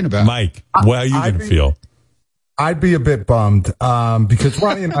talking about. Mike, how are you going to feel? I'd be a bit bummed because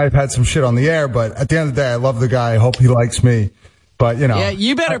Ronnie and I have had some shit on the air, but at the end of the day, I love the guy. I hope he likes me. But, Yeah,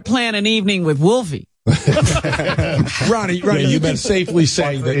 you better plan an evening with Wolfie. Ronnie, you can safely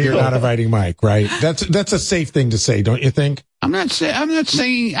say that you're not inviting Mike, right? That's a safe thing to say, don't you think? I'm not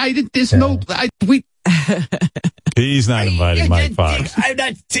saying I did. There's He's not inviting Mike Fox. I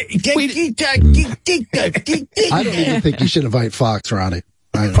don't even think you should invite Fox, Ronnie.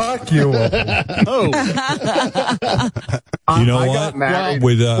 Fuck you. You know what?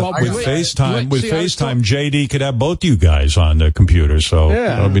 With FaceTime, JD could have both you guys on the computer, so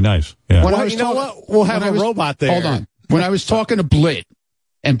that'll be nice. Yeah. What? We'll have a robot there. Hold on. When I was talking to Blit,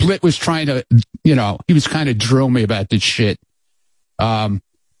 and Blit was trying to, he was kind of drill me about this shit. I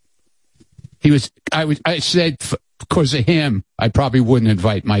said, because of him, I probably wouldn't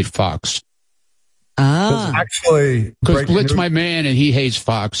invite Mike Fox. Actually, because Blit's my man and he hates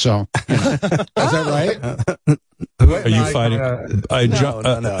Fox, so. Is that right? Are you fighting?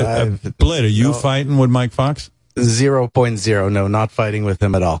 Blit, are you fighting with Mike Fox? 0.0. No, not fighting with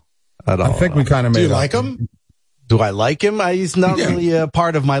him at all. I think we kind of made. Do you like him? Do I like him? He's not really a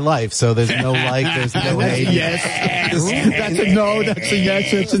part of my life, so there's no there's no hate. Yes. That's a no. That's a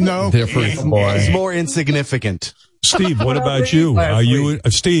yes. That's a no. Different boy. He's more insignificant. Steve, what about you? Are you,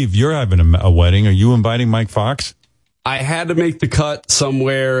 Steve? You're having a wedding. Are you inviting Mike Fox? I had to make the cut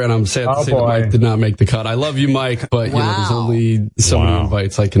somewhere, and I'm sad to say that Mike did not make the cut. I love you, Mike, but there's only so many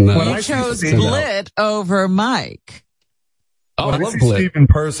invites I can. You chose Blit over Mike. Oh, I love Blit. Steve in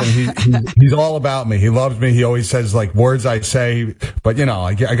person, he's all about me. He loves me. He always says words I say, but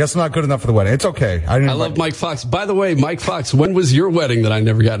I guess I'm not good enough for the wedding. It's okay. I love Mike Fox. By the way, Mike Fox, when was your wedding that I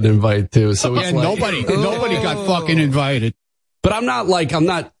never got an invite to? So it's nobody got fucking invited. But I'm not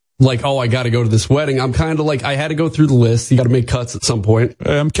oh, I got to go to this wedding. I'm kind of I had to go through the list. You got to make cuts at some point.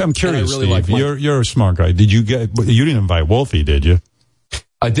 I'm curious, really Steve. You're a smart guy. You didn't invite Wolfie, did you?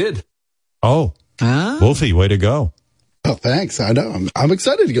 I did. Oh, Wolfie, way to go. Oh, thanks. I know. I'm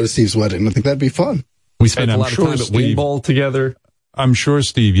excited to go to Steve's wedding. I think that'd be fun. We spent a lot of time at wing ball together. I'm sure,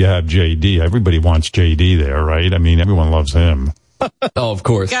 Steve, you have JD. Everybody wants JD there, right? I mean, everyone loves him. Oh, of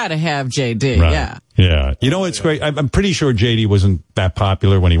course. Gotta have JD, right. yeah. Yeah. You know, it's great. I'm pretty sure JD wasn't that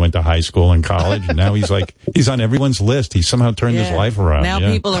popular when he went to high school and college. And now he's on everyone's list. He somehow turned his life around. Now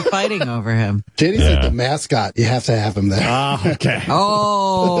people are fighting over him. JD's like the mascot. You have to have him there. Oh, okay.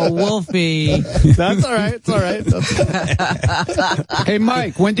 Oh, Wolfie. That's all right. It's all right. Hey,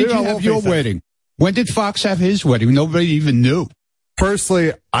 Mike, when did you have your wedding? When did Fox have his wedding? Nobody even knew.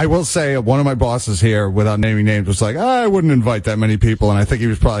 Firstly, I will say one of my bosses here, without naming names, was like, I wouldn't invite that many people. And I think he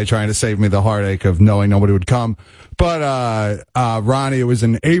was probably trying to save me the heartache of knowing nobody would come. But, Ronnie, it was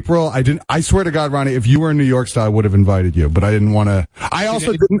in April. I swear to God, Ronnie, if you were in New York still, I would have invited you, but I didn't want to. I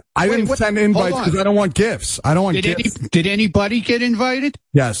also didn't send invites because I don't want gifts. I don't want gifts. Did anybody get invited?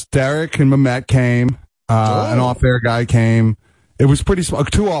 Yes. Derek and Mamet came. An off-air guy came. It was pretty small.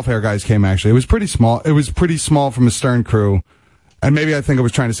 2 off-air guys came, actually. It was pretty small. It was pretty small from a Stern crew. And maybe I think I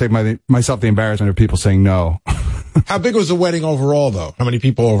was trying to save myself the embarrassment of people saying no. How big was the wedding overall, though? How many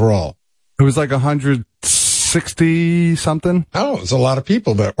people overall? It was like 160 something. Oh, it's a lot of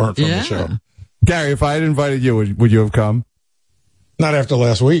people that weren't from the show. Gary, if I had invited you, would you have come? Not after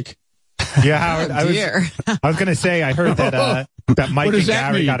last week. Yeah, Howard. I was going to say I heard that Mike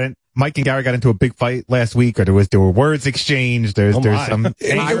and Gary got into a big fight last week, or there were words exchanged. There's some.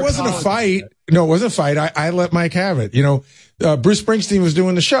 It wasn't a fight. No, it wasn't a fight. I let Mike have it. Bruce Springsteen was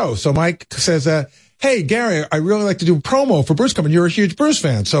doing the show, so Mike says, "Hey, Gary, I really like to do a promo for Bruce coming. You're a huge Bruce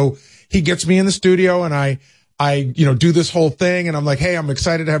fan." So he gets me in the studio, and I do this whole thing, and I'm like, "Hey, I'm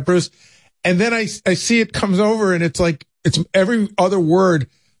excited to have Bruce." And then I see it comes over, and it's like it's every other word.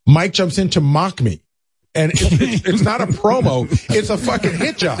 Mike jumps in to mock me. And it's not a promo. It's a fucking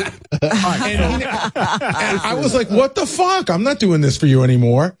hit job. And I was like, what the fuck? I'm not doing this for you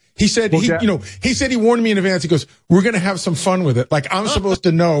anymore. He said, he said he warned me in advance. He goes, we're going to have some fun with it. Like, I'm supposed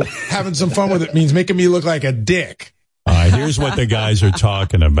to know having some fun with it means making me look like a dick. All right, here's what the guys are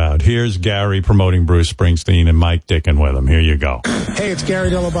talking about. Here's Gary promoting Bruce Springsteen and Mike dicking with him. Here you go. Hey, it's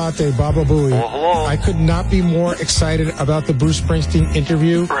Gary Delabate, Baba Booey. I could not be more excited about the Bruce Springsteen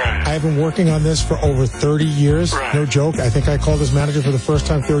interview. I have been working on this for over 30 years. No joke. I think I called his manager for the first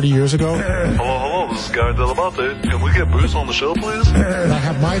time 30 years ago. Hello, this is Gary Delabate. Can we get Bruce on the show, please? I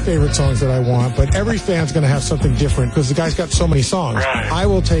have my favorite songs that I want, but every fan's going to have something different because the guy's got so many songs. I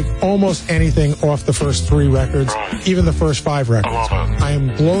will take almost anything off the first 3 records. Even the first 5 records. I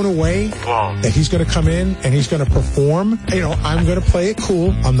am blown away that he's going to come in and he's going to perform. I'm going to play it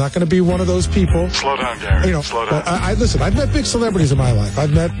cool. I'm not going to be one of those people. Slow down, Gary. Slow down. Listen, I've met big celebrities in my life.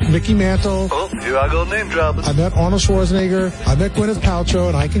 I've met Mickey Mantle. Oh, here I go name dropping. I've met Arnold Schwarzenegger. I've met Gwyneth Paltrow,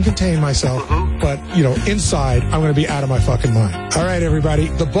 and I can contain myself. But, inside, I'm going to be out of my fucking mind. All right, everybody.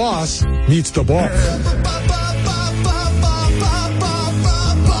 The boss meets the boss.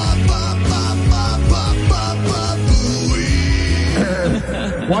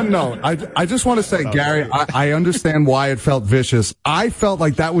 One note, I just want to say, Gary, I understand why it felt vicious. I felt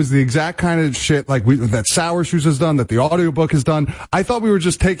like that was the exact kind of shit that Sour Shoes has done, that the audiobook has done. I thought we were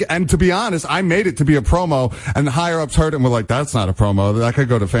just taking, and to be honest, I made it to be a promo, and the higher ups heard it and were like, that's not a promo. That could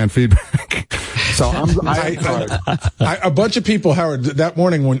go to fan feedback. So a bunch of people, Howard, that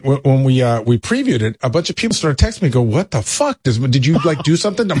morning when we previewed it, a bunch of people started texting me, go, what the fuck? Did you do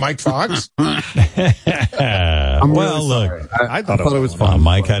something to Mike Fox? Well, look, I thought it was fun.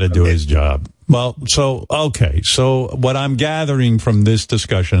 Mike had to do his job. Well, so what I'm gathering from this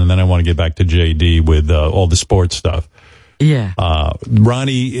discussion, and then I want to get back to JD with all the sports stuff. Yeah.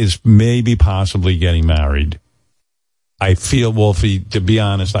 Ronnie is maybe possibly getting married. I feel, Wolfie, to be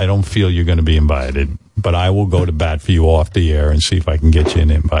honest, I don't feel you're going to be invited, but I will go to bat for you off the air and see if I can get you an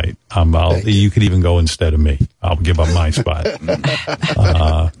invite. You could even go instead of me. I'll give up my spot.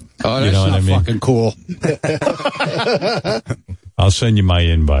 That's not fucking cool. I'll send you my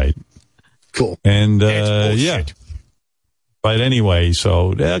invite. Cool. And, yeah. But anyway,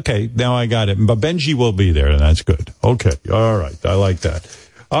 so, okay, now I got it. But Benji will be there, and that's good. Okay, all right, I like that.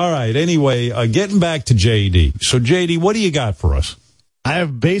 All right, anyway, getting back to JD. So, JD, what do you got for us? I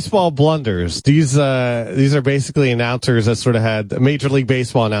have baseball blunders. These are basically announcers that sort of had Major League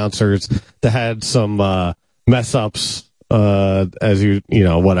Baseball announcers that had some mess ups as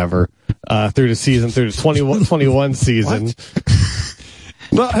whatever through the season, through the 21 season.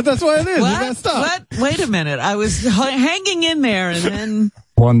 Well, that's what it is. What? You messed up. What? Wait a minute. I was hanging in there, and then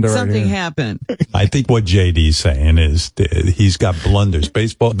something happened. I think what JD's saying is he's got blunders,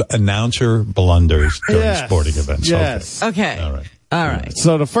 baseball announcer blunders during sporting events. Yes. Okay. All right.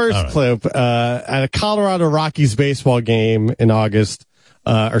 So the first clip at a Colorado Rockies baseball game in August.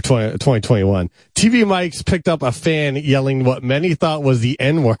 Or 2021. TV mics picked up a fan yelling what many thought was the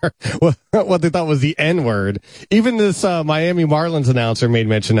N-word, what they thought was the N-word. Even this Miami Marlins announcer made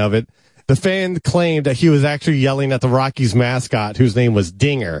mention of it. The fan claimed that he was actually yelling at the Rockies mascot, whose name was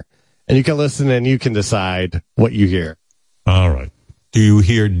Dinger. And you can listen and you can decide what you hear. All right. Do you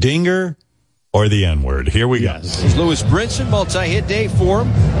hear Dinger or the N-word? Here we go. There's Lewis Brinson, multi-hit day for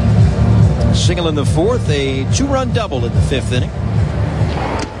him. Single in the 4th, a 2-run double in the 5th inning.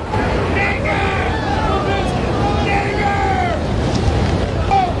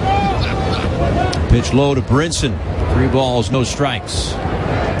 Pitch low to Brinson. 3 balls, no strikes.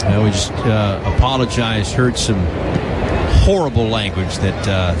 We just apologized, heard some horrible language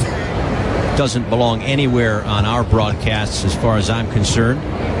that doesn't belong anywhere on our broadcasts as far as I'm concerned.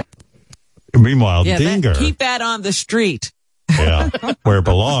 Meanwhile, Dinger. Keep that on the street. Yeah, where it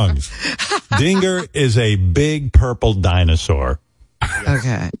belongs. Dinger is a big purple dinosaur.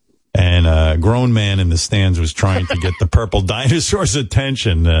 Okay. And a grown man in the stands was trying to get the purple dinosaur's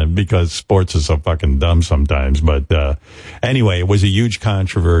attention because sports is so fucking dumb sometimes. But anyway, it was a huge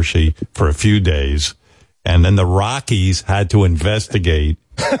controversy for a few days. And then the Rockies had to investigate.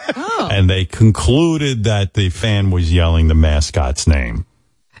 And they concluded that the fan was yelling the mascot's name.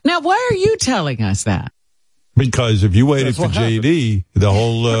 Now, why are you telling us that? Because if you waited for JD, the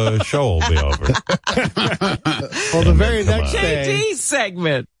whole show will be over. Well, the very next day. JD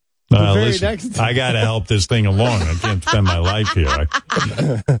segment. Listen, I got to help this thing along. I can't spend my life here.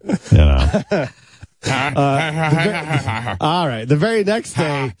 All right. The very next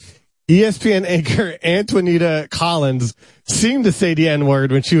day, ESPN anchor Antonita Collins seemed to say the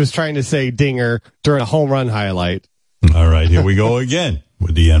N-word when she was trying to say Dinger during a home run highlight. All right. Here we go again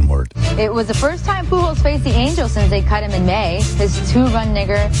with the N-word. It was the first time Pujols faced the Angels since they cut him in May. His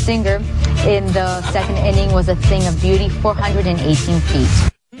 2-run stinger in the second inning was a thing of beauty, 418 feet.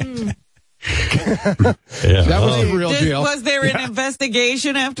 That was the real deal. Was there an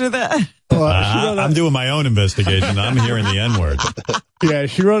investigation after that? I'm doing my own investigation. I'm hearing the N-word. Yeah,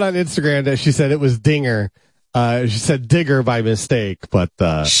 she wrote on Instagram that she said it was Dinger. She said Digger by mistake, but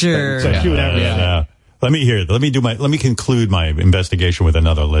sure. So she would have Let me conclude my investigation with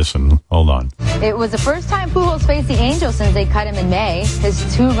another listen. Hold on. It was the first time Pujols faced the Angels since they cut him in May. His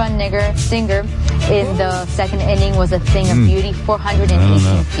 2-run stinger in the second inning was a thing of beauty,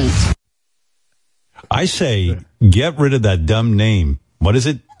 418 feet. I say, get rid of that dumb name. What is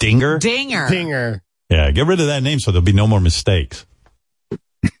it? Dinger? Dinger. Yeah, get rid of that name so there'll be no more mistakes.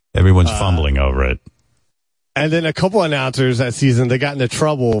 Everyone's fumbling over it. And then a couple announcers that season, they got into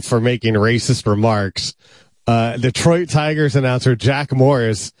trouble for making racist remarks. Detroit Tigers announcer Jack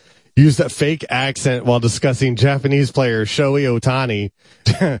Morris used a fake accent while discussing Japanese player Shohei Ohtani.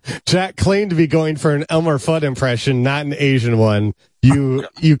 Jack claimed to be going for an Elmer Fudd impression, not an Asian one. You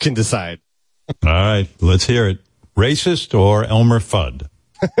can decide. All right, let's hear it. Racist or Elmer Fudd?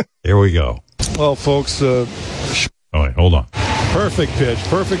 Here we go. Well, folks. Oh, wait, hold on. Perfect pitch,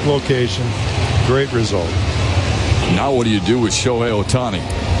 perfect location, great result. Now what do you do with Shohei Ohtani?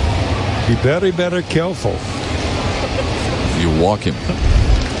 Be very careful. You walk him.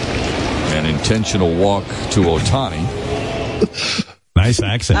 An intentional walk to Ohtani. Nice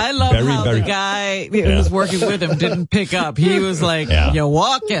accent. I love how the guy who was working with him didn't pick up. He was like, you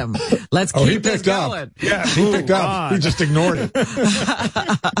walk him. Let's keep this going. Yeah, he picked up. He just ignored it.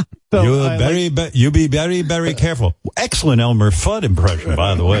 You be very careful. Excellent Elmer Fudd impression,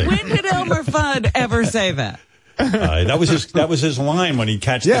 by the way. When did Elmer Fudd ever say that? That was his line when he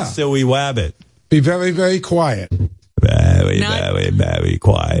catch the silly wabbit. Be very quiet. Very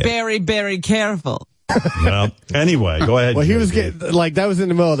quiet. Very careful. Well, anyway, go ahead. Well, he was getting, that was in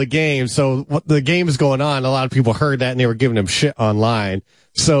the middle of the game. So the game is going on. A lot of people heard that and they were giving him shit online.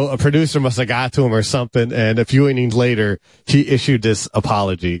 So a producer must have got to him or something. And a few innings later, he issued this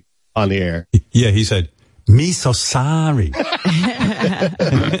apology on the air. Yeah, he said, "Me so sorry."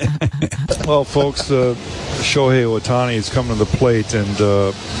 Well, folks, Shohei Ohtani is coming to the plate, and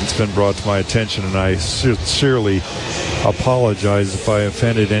it's been brought to my attention, and I sincerely apologize if I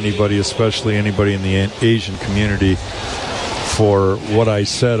offended anybody, especially anybody in the Asian community, for what I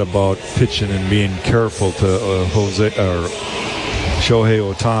said about pitching and being careful to Shohei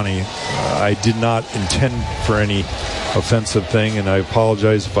Ohtani. I did not intend for any offensive thing, and I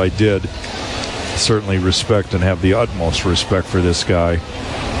apologize if I did. Certainly respect and have the utmost respect for this guy,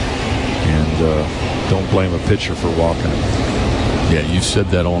 and don't blame a pitcher for walking him. Yeah, you said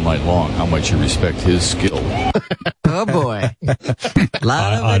that all night long, how much you respect his skill. Oh, boy. A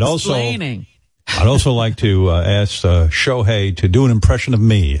lot of explaining. I'd also like to ask Shohei to do an impression of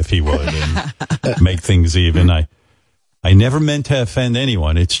me, if he would, and make things even. I never meant to offend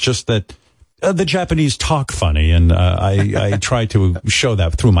anyone. It's just that the Japanese talk funny, and I try to show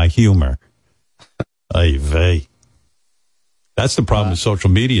that through my humor. Ay vey. That's the problem with social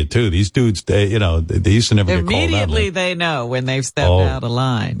media too. These dudes, they used to never get called out. Immediately they know when they've stepped out of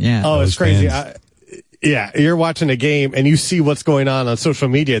line. Yeah. Oh, it's crazy. You're watching a game and you see what's going on social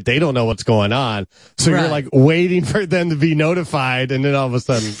media. They don't know what's going on. So you're like waiting for them to be notified. And then all of a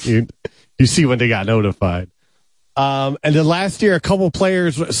sudden you see when they got notified. And then last year, some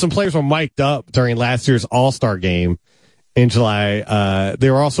players were mic'd up during last year's All-Star game. in July. They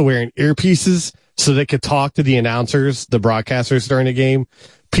were also wearing earpieces so they could talk to the announcers, the broadcasters during the game.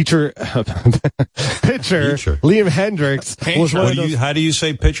 Pitcher Liam Hendricks was one of those. How do you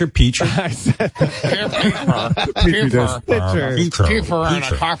say pitcher? Pitcher? I said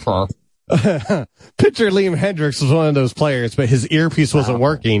Pitcher Liam Hendricks was one of those players, but his earpiece wasn't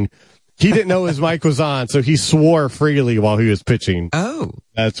working. He didn't know his mic was on, so he swore freely while he was pitching. Oh,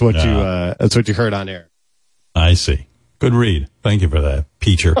 that's what you heard on air. I see. Good read. Thank you for that,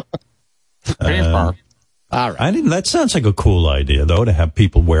 Pitcher. All right. That sounds like a cool idea, though, to have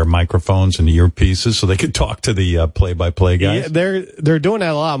people wear microphones and earpieces so they could talk to the play-by-play guys. Yeah, they're doing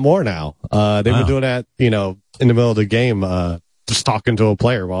that a lot more now. They've been doing that, in the middle of the game, just talking to a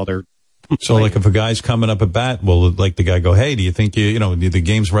player while they're so playing. Like if a guy's coming up at bat, will like the guy go, "Hey, do you think the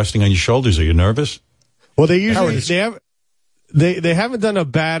game's resting on your shoulders? Are you nervous?" Well, they usually they haven't done a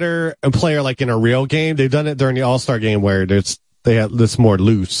batter and player like in a real game. They've done it during the All-Star game where they have this more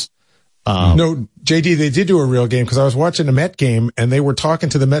loose. No, JD, they did do a real game because I was watching a Met game and they were talking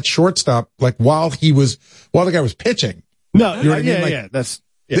to the Met shortstop like while the guy was pitching. No, you know what I mean?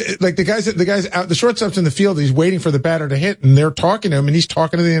 Like, the guys out, the shortstop's in the field, he's waiting for the batter to hit and they're talking to him and he's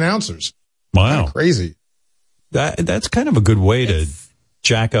talking to the announcers. Wow. Kind of crazy. That's kind of a good way to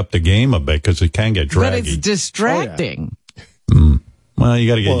jack up the game a bit because it can get draggy. But it's distracting. Well, you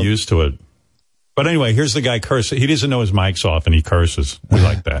got to get used to it. But anyway, here's the guy cursing. He doesn't know his mic's off and he curses. We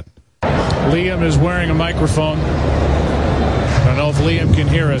like that. Liam is wearing a microphone. I don't know if Liam can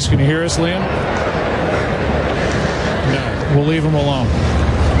hear us. Can you hear us, Liam? No. We'll leave him alone.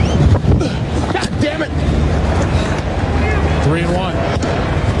 God damn it! 3-1.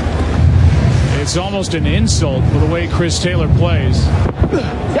 It's almost an insult for the way Chris Taylor plays.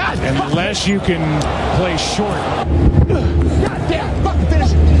 Unless you can play short. God damn! Fucking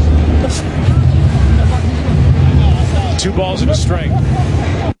finish it! 2 balls and a strike.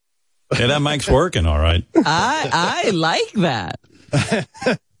 Yeah, that mic's working all right. I like that.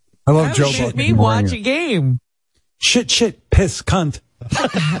 I love Joe Buck. Me watch a game. Shit, piss, cunt.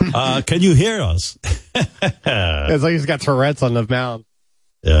 Can you hear us? It's like he's got Tourette's on the mound.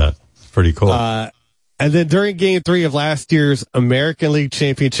 Yeah, it's pretty cool. And then during Game 3 of last year's American League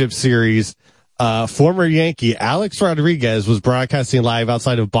Championship Series, former Yankee Alex Rodriguez was broadcasting live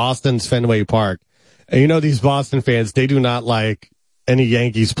outside of Boston's Fenway Park. And these Boston fans, they do not like any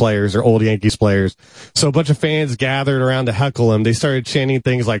Yankees players or old Yankees players. So a bunch of fans gathered around to heckle him. They started chanting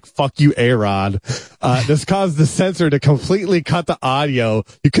things like, "Fuck you, A-Rod." This caused the censor to completely cut the audio.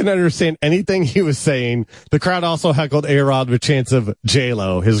 You couldn't understand anything he was saying. The crowd also heckled A-Rod with chants of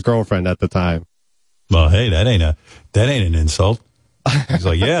J-Lo, his girlfriend at the time. Well, hey, that ain't an insult. He's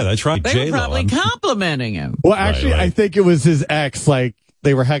like, yeah, that's right. They were probably complimenting him. Well, actually, right. I think it was his ex,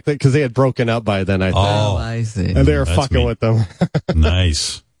 they were heckling because they had broken up by then, I think. Oh, I see. And they were fucking with them.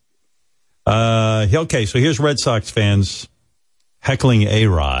 Nice. Okay, so here's Red Sox fans heckling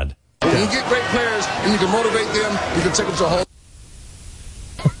A-Rod. When you get great players and you can motivate them, you can take them to a whole...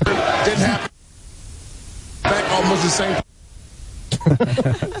 Didn't happen. Back almost the same...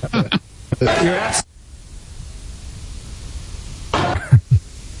 You're absolutely...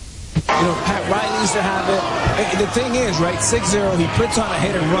 Pat Riley used to have it. The thing is, right, 6-0, he puts on a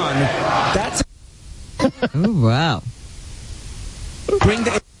hit and run. That's... Oh, wow. Bring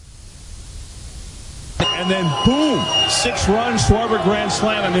the... And then, boom, 6 runs, Schwarber grand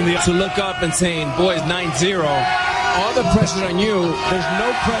slam. To look up and saying, boys, 9-0, all the pressure's on you. There's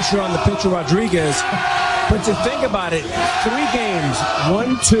no pressure on the pitcher, Rodriguez. But to think about it, 3 games,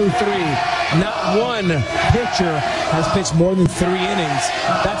 1, 2, 3, not one pitcher has pitched more than 3 innings.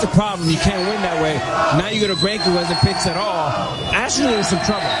 That's a problem. You can't win that way. Now you go to Greinke, who hasn't pitched at all. Ashton in some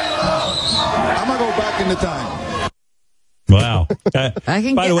trouble. I'm going to go back in the time. Wow. I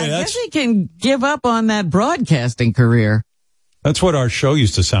guess he can give up on that broadcasting career. That's what our show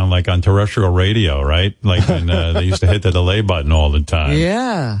used to sound like on terrestrial radio, right? Like when they used to hit the delay button all the time.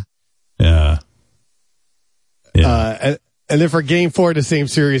 Yeah. Yeah. And then for Game 4 of the same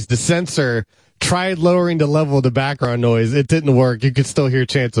series, the censor tried lowering the level of the background noise. It didn't work. You could still hear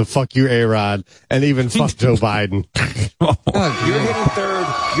chants of "fuck you, A-Rod," and even "fuck Joe Biden."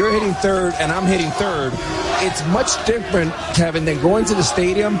 You're hitting third, and I'm hitting third. It's much different, Kevin, than going to the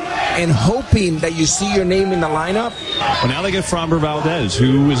stadium and hoping that you see your name in the lineup. Well, now they get Framber Valdez,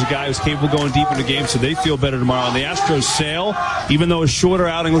 who is a guy who's capable of going deep into the game, so they feel better tomorrow. And the Astros sail, even though a shorter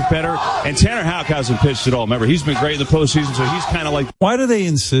outing looked better. And Tanner Houck hasn't pitched at all. Remember, he's been great in the postseason, so he's kind of like... Why do they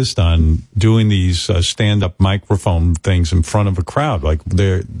insist on doing these stand-up microphone things in front of a crowd? Like,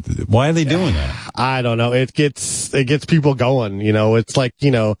 why are they doing that? I don't know. It gets people going. It's like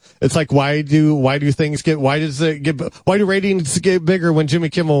why do ratings get bigger when Jimmy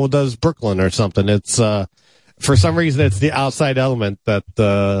Kimmel does Brooklyn or something? It's for some reason it's the outside element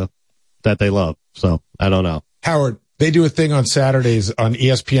that they love. So I don't know. Howard, they do a thing on Saturdays on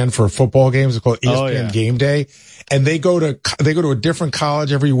ESPN for football games. It's called ESPN Game Day. And they go to a different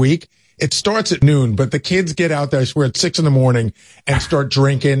college every week. It starts at noon, but the kids get out there, I swear, at 6 a.m. and start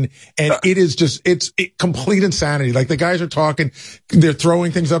drinking. And it is just, it's complete insanity. Like the guys are talking, they're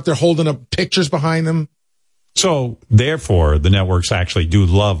throwing things up, they're holding up pictures behind them. So therefore, the networks actually do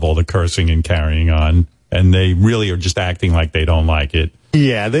love all the cursing and carrying on. And they really are just acting like they don't like it.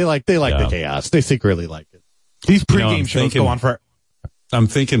 Yeah, they like the chaos. They secretly like it. These pregame shows go on for. I'm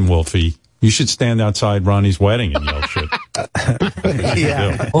thinking, Wolfie, you should stand outside Ronnie's wedding and yell shit.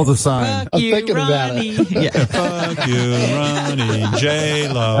 Yeah, hold the sign. Fuck you, Ronnie. Yeah. Fuck you, Ronnie.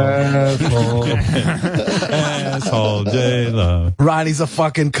 J-Lo. Asshole J-Lo. Ronnie's a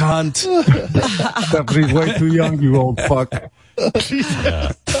fucking cunt. Except he's way too young, you old fuck.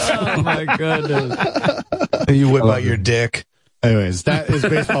 Yeah. Oh my goodness. You whip out your dick. Anyways, that is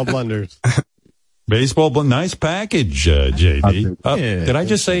baseball blunders. Nice package, JD. Did I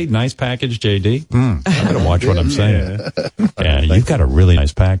just say nice package, JD? I gotta watch what I'm saying. Yeah, you've got a really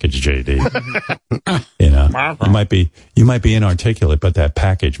nice package, JD. You might be inarticulate, but that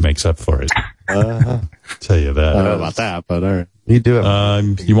package makes up for it. Tell you that. I don't know about that, but all right. You do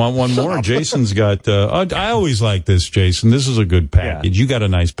it. You want one more? Jason's got, I always like this, Jason. This is a good package. You got a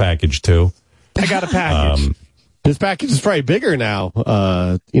nice package too. I got a package. This package is probably bigger now.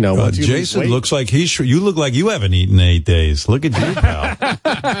 Jason looks like you look like you haven't eaten 8 days. Look at you,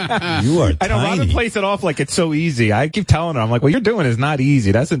 pal. You are I know Robin plays it off like it's so easy. I keep telling her, I'm like, what you're doing is not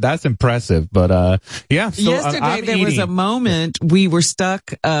easy. That's impressive. But, yeah. So yesterday there was a moment we were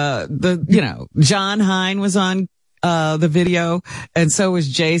stuck. John Hine was on the video, and so was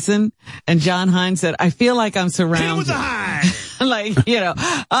Jason. And John Hine said, I feel like I'm surrounded. Like,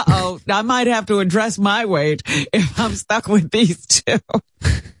 I might have to address my weight if I'm stuck with these two.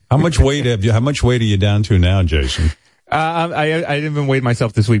 How much weight are you down to now, Jason? I didn't even weigh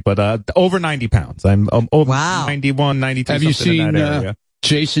myself this week, but over 90 pounds. I'm over 91, 92. Have you seen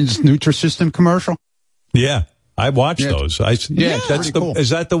Jason's Nutrisystem commercial? Yeah, I watched those. That's cool. Is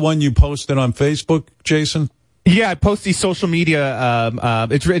that the one you posted on Facebook, Jason? Yeah, I post these social media.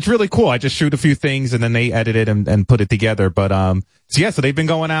 It's really cool. I just shoot a few things and then they edit it and put it together. But, so they've been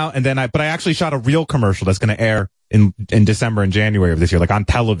going out and then I actually shot a real commercial that's going to air in December and January of this year, like on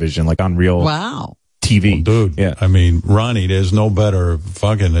television, like on real TV. Well, dude, yeah. I mean, Ronnie, there's no better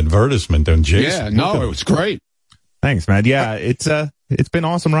fucking advertisement than Jason. Yeah, it was great. Thanks, man. Yeah, it's been an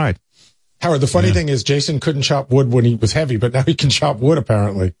awesome ride. Howard, the funny thing is Jason couldn't chop wood when he was heavy, but now he can chop wood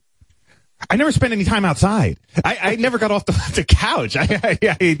apparently. I never spent any time outside. I never got off the couch.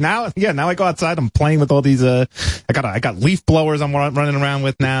 Now I go outside. I'm playing with all these, I got leaf blowers I'm running around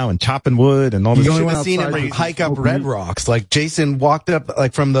with now and chopping wood and all this. You should have seen him hike up Red Rocks. Like Jason walked up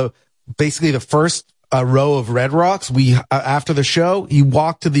like from basically the first row of Red Rocks. After the show, he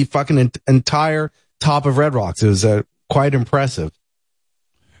walked to the fucking entire top of Red Rocks. It was quite impressive.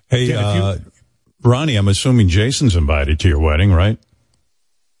 Hey, Ronnie, I'm assuming Jason's invited to your wedding, right?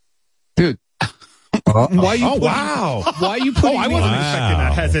 Dude. Why are you Why are you putting I wasn't expecting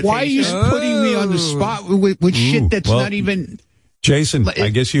that hesitation. Why are you putting me on the spot with shit that's not even... Jason, I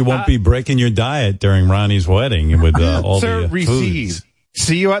guess you won't be breaking your diet during Ronnie's wedding with all the foods.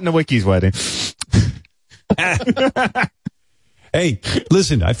 See you at Nowicki's wedding. Hey,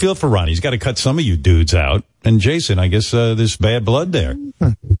 listen, I feel for Ronnie. He's got to cut some of you dudes out. And Jason, I guess there's bad blood there.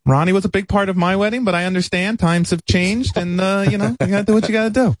 Ronnie was a big part of my wedding, but I understand times have changed and, you got to do what you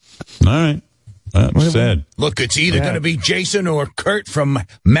got to do. All right. Sad. Look, it's either going to be Jason or Kurt from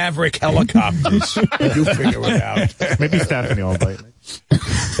Maverick Helicopters. You figure it out. Maybe Stephanie will invite me.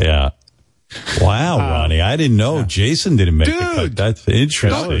 Yeah. Wow, Ronnie. I didn't know Jason didn't make the cut. That's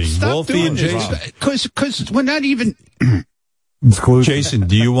interesting. Wolfie and Jason. Because we're not even... Jason,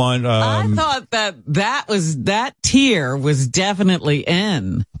 do you want... I thought that tier was definitely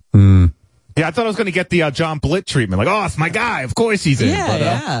in. Yeah, I thought I was going to get the John Blitt treatment. Like, oh, it's my guy. Of course he's in.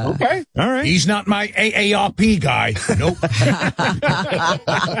 Yeah, Okay. All right. He's not my AARP guy. Nope.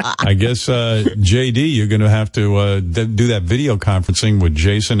 I guess, JD, you're going to have to do that video conferencing with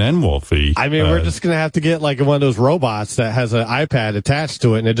Jason and Wolfie. I mean, we're just going to have to get like one of those robots that has an iPad attached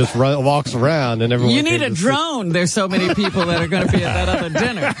to it and it just walks around and everyone... You need a drone. There's so many people that are going to be at that other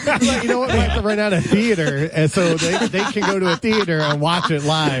dinner. You know what? We have to rent out a theater and so they can go to a theater and watch it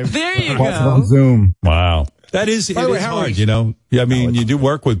live. There you go. on Zoom. Wow. That is, it is hard, you know. I mean, you do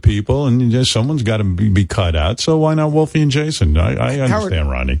work with people, and someone's got to be cut out. So why not Wolfie and Jason? I understand,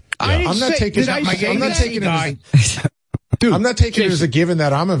 Ronnie. Yeah. I'm not taking it as a given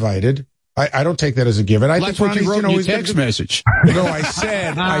that I'm invited. I don't take that as a given. That's what you wrote in your text message. No, I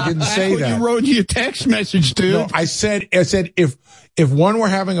said I didn't say that. You wrote in your text message, dude. No, I said if one were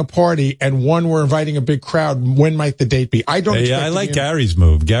having a party and one were inviting a big crowd, when might the date be? I don't. Yeah, I like Gary's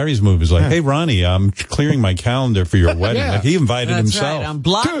move. Gary's move is like, hey, Ronnie, I'm clearing my calendar for your wedding. Yeah. Like he invited That's himself. right. I'm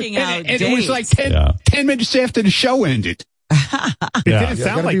blocking out and dates. it was like 10 minutes after the show ended. It didn't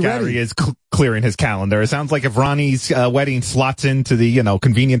sound like Gary is clearing his calendar. It sounds like if Ronnie's wedding slots into the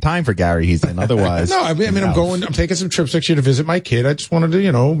convenient time for Gary, he's in. Otherwise, no. I mean, I'm taking some trips next year to visit my kid. I just wanted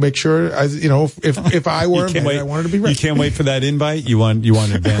to, make sure, if I were invited, I wanted to be ready. You can't wait for that invite. You want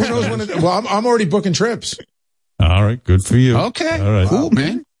advance. Who knows when? Well, I'm already booking trips. All right, good for you. Okay, all right. Cool,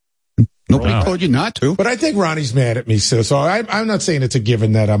 man. Nobody told you not to. But I think Ronnie's mad at me, so I'm not saying it's a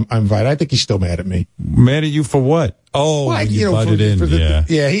given that I'm invited. I think he's still mad at me. Mad at you for what? Oh, well, you butted in.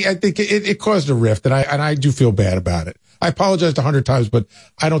 I think it caused a rift, and I do feel bad about it. I apologized 100 times, but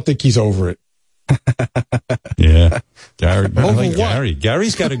I don't think he's over it. Yeah, Gary. I like Gary.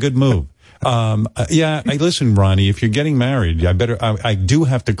 Gary's got a good move. Listen, Ronnie, if you're getting married, I do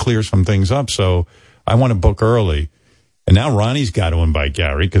have to clear some things up, so I want to book early. And now Ronnie's got to invite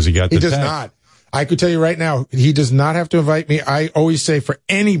Gary because he got the text. He does not. I could tell you right now, he does not have to invite me. I always say for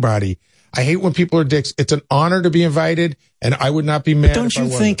anybody, I hate when people are dicks. It's an honor to be invited, and I would not be mad. But don't you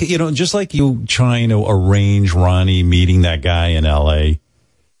think, just like you trying to arrange Ronnie meeting that guy in L.A.,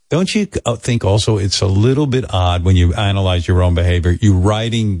 don't you think also it's a little bit odd when you analyze your own behavior? You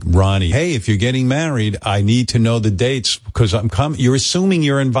writing Ronnie, hey, if you're getting married, I need to know the dates because I'm coming. You're assuming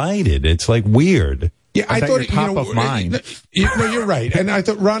you're invited. It's like weird. Yeah, I thought top of mind. You're right. And I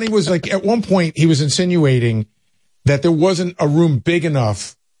thought Ronnie was like, at one point, he was insinuating that there wasn't a room big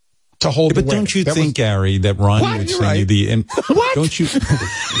enough to hold the wedding. But don't you think, Gary, that Ronnie would send you the... What? Don't you...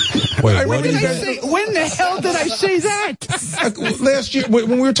 Wait, what did I say? When the hell did I say that? Last year, when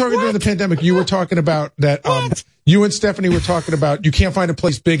we were talking during the pandemic, you were talking about that... you and Stephanie were talking about you can't find a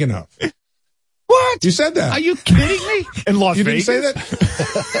place big enough. What? You said that. Are you kidding me? In Las Vegas? You didn't say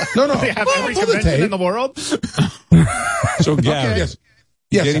that? No. They have every convention in the world? So, Gary, yes,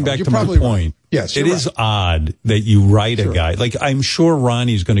 getting back to my point, right. Yes, it is odd that you write a guy. Like, I'm sure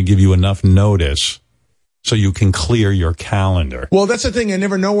Ronnie's going to give you enough notice so you can clear your calendar. Well, that's the thing. I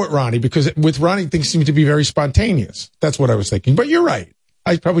never know with Ronnie because with Ronnie, things seem to be very spontaneous. That's what I was thinking. But you're right.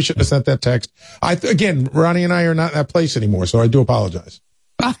 I probably shouldn't have sent that text. Again, Ronnie and I are not in that place anymore, so I do apologize.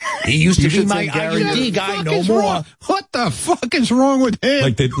 He used to be my IUD guy, no more. What the fuck is wrong with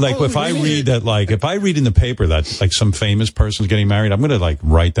him? If I read in the paper that like some famous person's getting married, I'm going to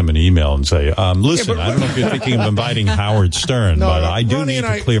write them an email and say, listen, I don't know if you're thinking of inviting Howard Stern, but I do need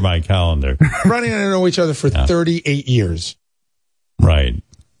to clear my calendar. Ronnie and I know each other for 38 years. Right.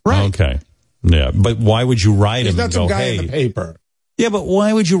 Okay. Yeah, but why would you write him? He's not some guy in the paper. Yeah, but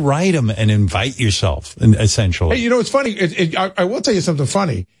why would you write him and invite yourself, essentially? Hey, it's funny. I will tell you something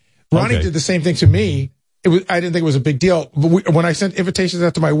funny. Ronnie did the same thing to me. I didn't think it was a big deal. But when I sent invitations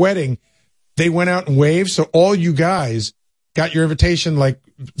after my wedding, they went out and waved. So all you guys got your invitation,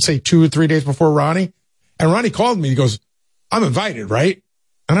 say 2 or 3 days before Ronnie. And Ronnie called me. He goes, I'm invited, right?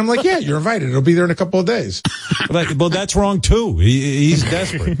 And I'm like, yeah, you're invited. It'll be there in a couple of days. Well, that's wrong, too. He's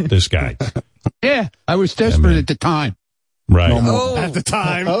desperate, this guy. Yeah, I was desperate at the time. Right. At the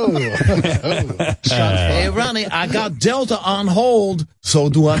time. Hey, Ronnie, I got Delta on hold, so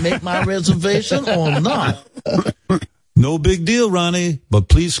do I make my reservation or not? No big deal, Ronnie, but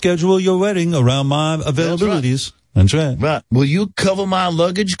please schedule your wedding around my availabilities. That's right. Right. Will you cover my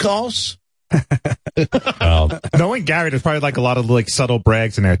luggage costs? Knowing Gary, there's probably a lot of subtle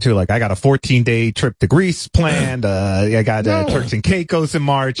brags in there too. I got a 14-day trip to Greece planned. I got Turks and Caicos in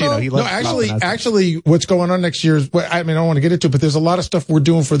March. He loves actually, what's going on next year is, I don't want to get into it, but there's a lot of stuff we're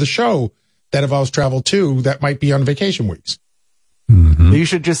doing for the show that involves travel too. That might be on vacation weeks. Mm-hmm. You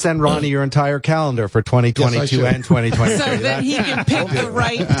should just send Ronnie your entire calendar for 2022 and 2023. So that he can pick the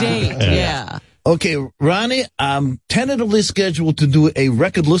right date. Yeah. Okay, Ronnie, I'm tentatively scheduled to do a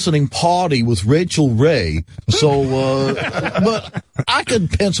record listening party with Rachel Ray. So, but I could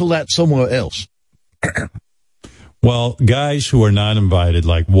pencil that somewhere else. Well, guys who are not invited,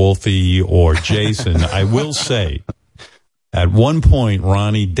 like Wolfie or Jason, I will say, at one point,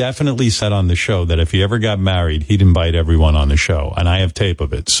 Ronnie definitely said on the show that if he ever got married, he'd invite everyone on the show. And I have tape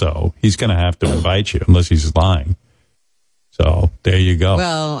of it, so he's going to have to invite you, unless he's lying. So there you go.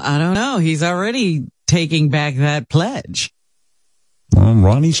 Well, I don't know. He's already taking back that pledge. Well,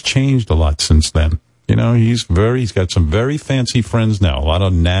 Ronnie's changed a lot since then. You know, he's got some very fancy friends now. A lot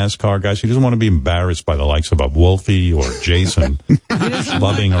of NASCAR guys. He doesn't want to be embarrassed by the likes of a Wolfie or Jason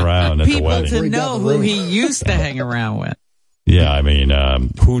slubbing around at the wedding. People to know who he used to hang around with. Yeah, I mean,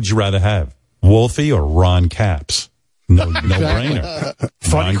 who'd you rather have, Wolfie or Ron Capps? No brainer.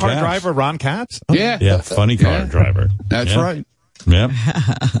 Funny car driver Ron Capps? Oh. Yeah, funny car driver. That's right. Yeah.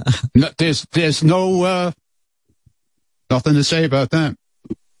 No, there's no nothing to say about that.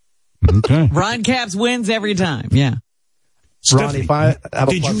 Okay. Ron Capps wins every time. Yeah. Ronnie,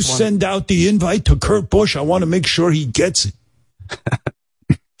 did you send out the invite to Kurt Busch? I want to make sure he gets it.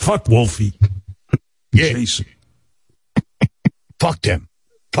 Fuck Wolfie. Yeah. Jason. Fuck them.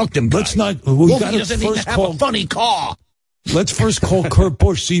 Fuck them guys. Let's not. Wolfie doesn't need to have a funny car. Let's first call Kurt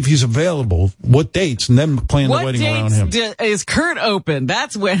Busch, see if he's available, what dates, and then plan the wedding around him. What dates is Kurt open?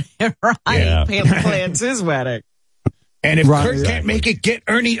 That's when Ronnie plans his wedding. And if Kurt can't make it, get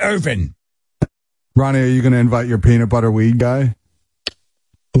Ernie Irvin. Ronnie, are you going to invite your peanut butter weed guy?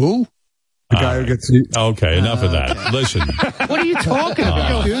 Who? The guy who gets... Okay, enough of that. Listen. What are you talking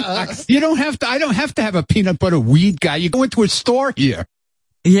about, dude? You don't have to... I don't have to have a peanut butter weed guy. You go into a store here.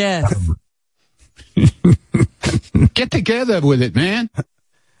 Yes. Get together with it, man.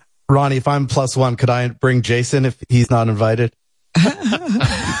 Ronnie, if I'm +1, could I bring Jason if he's not invited?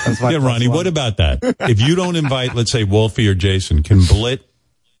 Yeah, Ronnie, what about that? If you don't invite, let's say, Wolfie or Jason, can Blit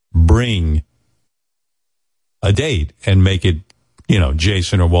bring a date and make it,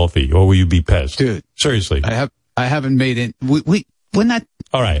 Jason or Wolfie, or will you be pissed? Dude. Seriously. I haven't made it. We're not.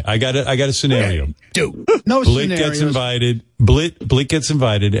 All right, I got a scenario. Dude, no Blit scenarios. gets invited. Blit gets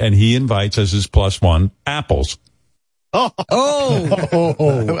invited, and he invites as his +1 apples. Oh.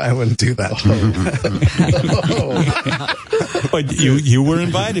 I wouldn't do that. But you were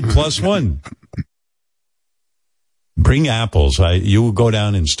invited, +1. Bring apples. You will go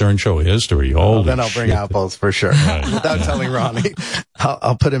down in Stern Show history. Then I'll bring apples for sure. Right. Without telling Ronnie.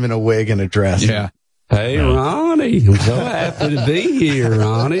 I'll put him in a wig and a dress. Yeah. Hey, Ronnie. I'm so happy to be here,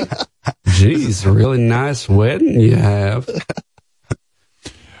 Ronnie. Geez, a really nice wedding you have.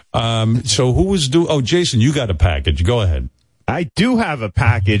 So who was due? Oh, Jason, you got a package. Go ahead. I do have a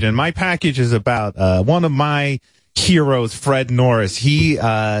package, and my package is about one of my heroes, Fred Norris.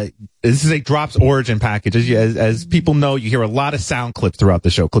 This is a Drops Origin package. As people know, you hear a lot of sound clips throughout the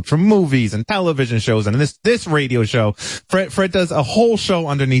show, clips from movies and television shows, and this radio show. Fred does a whole show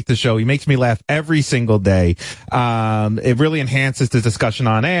underneath the show. He makes me laugh every single day. It really enhances the discussion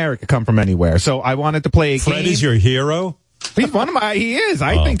on air. It could come from anywhere. So I wanted to play a game. Fred is your hero? He's one of my. He is.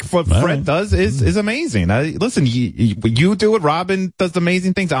 I think what Fred does is amazing. Listen, you do it. Robin does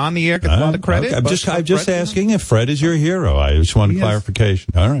amazing things on the air. Gets a lot of credit. Okay. I'm just asking if Fred is your hero. I just want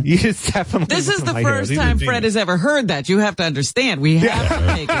clarification. All right. He is definitely. This is the first time Fred has ever heard that. You have to understand. We have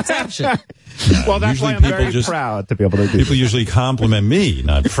to take exception. Well, that's Usually why I'm very proud to be able to do. People usually compliment me,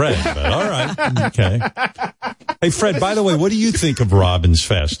 not Fred. But all right, okay. Hey, Fred. By the way, what do you think of Robin's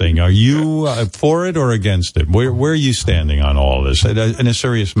fasting? Are you for it or against it? Where are you standing on all this in a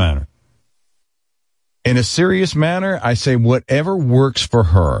serious manner? In a serious manner, I say whatever works for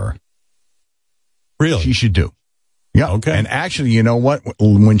her. Really, she should do. Yeah. Okay. And actually, you know what?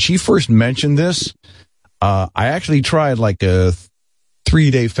 When she first mentioned this, I actually tried like a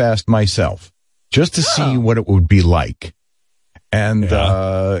 3-day fast myself just to see what it would be like. And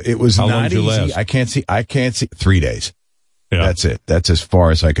it was How long not did you easy. last? I can't see 3 days. Yeah. That's it. That's as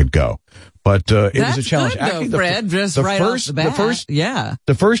far as I could go. But it was a challenge. Good, though, Fred, just right off the bat.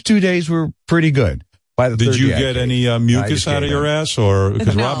 The first 2 days were pretty good. By the Did third you day, get any mucus out of your ass, or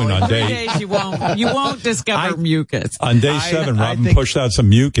because Robin on day 3 days you won't discover mucus. On day 7, Robin pushed out some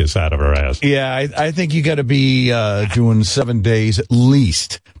mucus out of her ass. Yeah, I think you got to be doing 7 days at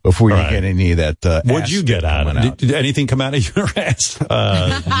least before you get any of that. What'd you get out of it? Did anything come out of your ass? Did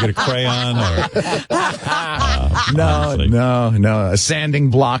you get a crayon or? No, a sanding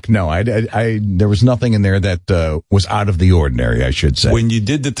block. No, I there was nothing in there that was out of the ordinary, I should say. When you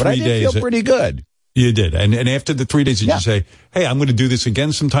did the 3 but I days, did feel pretty good. You did, and after the 3 days, did you say, "Hey, I'm going to do this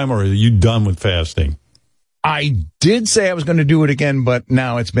again sometime," or are you done with fasting? I did say I was going to do it again, but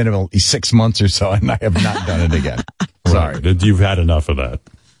now it's been about 6 months or so, and I have not done it again. Sorry, you've had enough of that.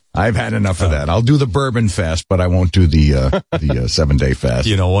 I've had enough of that. I'll do the bourbon fast, but I won't do the 7-day fast.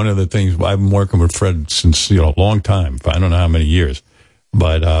 You know, one of the things I've been working with Fred since a long time. I don't know how many years.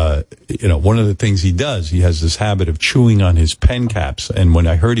 But, one of the things he does, he has this habit of chewing on his pen caps. And when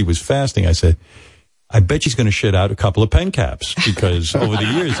I heard he was fasting, I said, I bet he's going to shit out a couple of pen caps because over the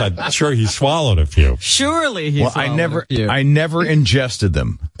years, I'm sure he swallowed a few. Surely he swallowed a few. I never ingested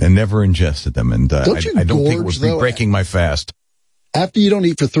them. And I don't think it was breaking my fast. after you don't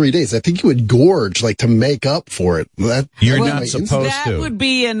eat for 3 days, I think you would gorge, like, to make up for it. You're not supposed that to. would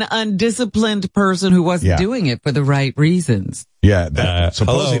be an undisciplined person who wasn't doing it for the right reasons. Yeah,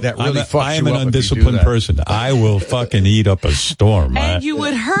 supposedly that really fucks I am you an up if you do undisciplined that. person. I will fucking eat up a storm. And you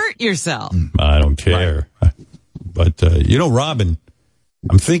would hurt yourself. I don't care. But, Robin,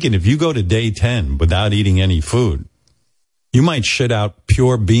 I'm thinking if you go to day 10 without eating any food, you might shit out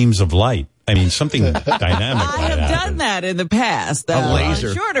pure beams of light. I mean, something dynamic. I have done that in the past. A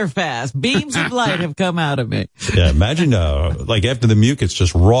laser. Shorter fast. Beams of light have come out of me. Yeah, imagine, like after the mucus,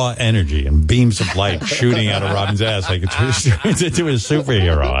 just raw energy and beams of light shooting out of Robin's ass like it turns into a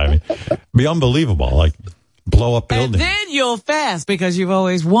superhero. I mean, it'd be unbelievable. Like, blow up buildings. And then you'll fast because you've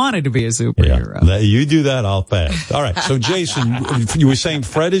always wanted to be a superhero. Yeah, you do that, I'll fast. All right, so Jason, you were saying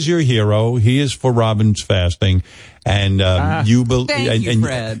Fred is your hero. He is for Robin's fasting. And you believe. Thank you,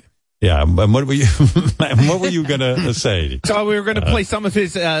 Fred. Yeah, and what were you? What were you gonna say? So we were gonna play some of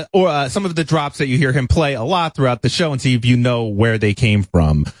his, some of the drops that you hear him play a lot throughout the show, and see if you know where they came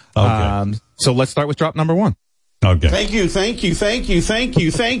from. Okay. So let's start with drop number 1. Okay. Thank you, thank you, thank you, thank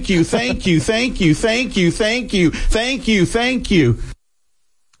you, thank you, thank you, thank you, thank you, thank you, thank you, thank you.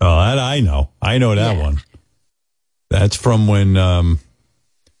 Oh, that I know. I know that one. That's from when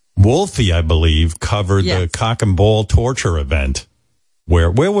Wolfie, I believe, covered the cock and ball torture event.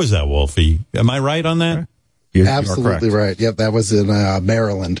 Where was that, Wolfie? Am I right on that? Absolutely right. Yep, that was in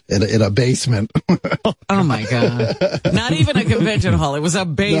Maryland, in a basement. Oh my God! Not even a convention hall; it was a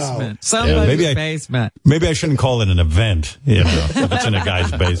basement. No. Somebody's basement. Maybe I shouldn't call it an event. If it's in a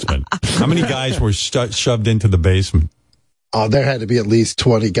guy's basement. How many guys were shoved into the basement? Oh, there had to be at least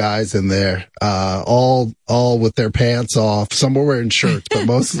 20 guys in there, all with their pants off. Some were wearing shirts, but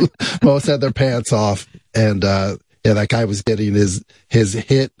most had their pants off, and that guy was getting his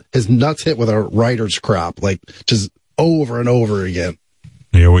nuts hit with a writer's crop, like just over and over again.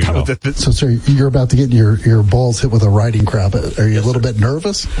 Here we go. So, sir, you're about to get your balls hit with a writing crop. Are you a little bit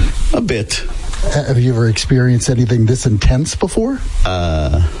nervous? A bit. Have you ever experienced anything this intense before?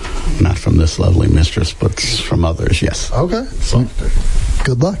 Not from this lovely mistress, but from others, yes. Okay. So,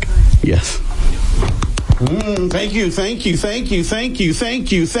 good luck. Yes. Thank you, thank you, thank you, thank you,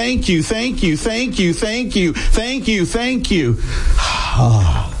 thank you, thank you, thank you, thank you, thank you, thank you, thank you.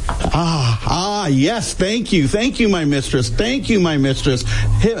 Yes, thank you, my mistress, thank you, my mistress,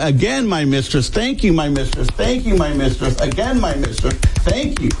 again, my mistress, thank you, my mistress, thank you, my mistress, again, my mistress,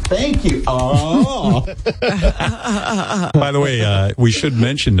 thank you. Oh. By the way, we should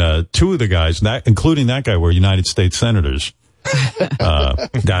mention 2 of the guys, including that guy, were United States senators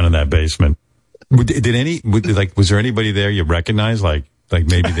down in that basement. Was there anybody there you recognized? Like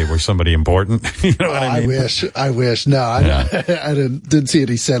maybe they were somebody important? You know what I mean? I wish. No, I didn't see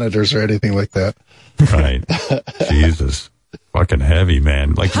any senators or anything like that. Right. Jesus. Fucking heavy,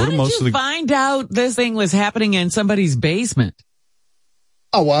 man. Like, how did you find out this thing was happening in somebody's basement?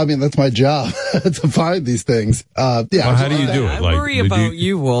 Oh, well, I mean, that's my job to find these things. Well, how do you do it? I worry about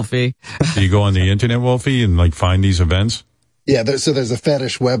you, Wolfie. Do you go on the internet, Wolfie, and find these events? Yeah, there's a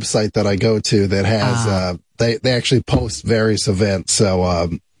fetish website that I go to that has they actually post various events. So I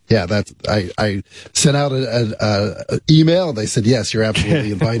sent out an email and they said yes, you're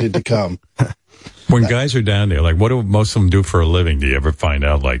absolutely invited to come. When guys are down there, like, what do most of them do for a living? Do you ever find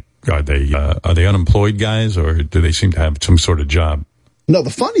out? Like, are they unemployed guys, or do they seem to have some sort of job? No,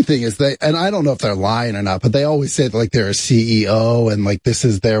 the funny thing is and I don't know if they're lying or not, but they always say like they're a CEO and like this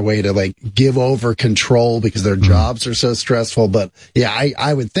is their way to like give over control because their jobs are so stressful. But yeah,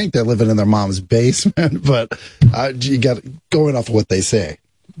 I would think they're living in their mom's basement, but you got going off of what they say.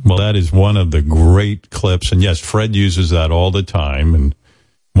 Well, that is one of the great clips. And yes, Fred uses that all the time. And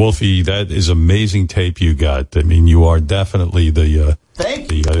Wolfie, that is amazing tape you got. I mean, you are definitely the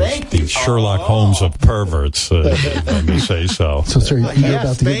Sherlock Holmes of perverts, if I may say so. So, sir, you're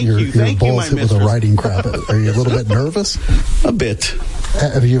about to get your balls hit with a writing crop. Are you a little bit nervous? A bit.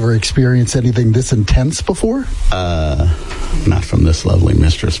 Have you ever experienced anything this intense before? Not from this lovely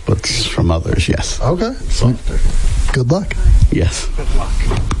mistress, but from others, yes. Okay. So, good luck. Yes. Good luck.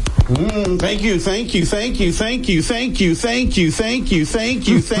 Thank you, thank you, thank you, thank you, thank you, thank you, thank you, thank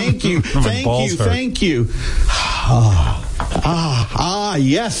you, thank you, thank you.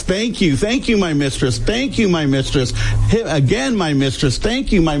 Yes, thank you, my mistress, thank you, my mistress, again, my mistress,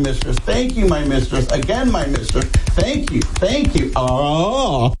 thank you, my mistress, thank you, my mistress, again, my mistress, thank you.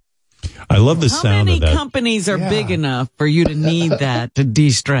 Oh. I love the sound of that. How many companies are big enough for you to need that to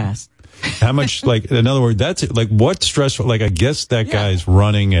de-stress? How much, like, in other words, that's like what stressful, like, I guess that guy's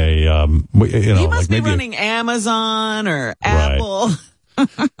running a, he must be running Amazon or Apple.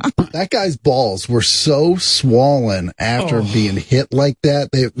 That guy's balls were so swollen after being hit like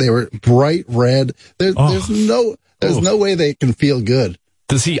that. They were bright red. There's no way they can feel good.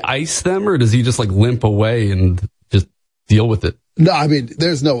 Does he ice them, or does he just like limp away and just deal with it? No, I mean,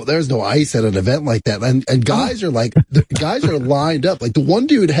 there's no ice at an event like that. And guys are like, the guys are lined up. Like the one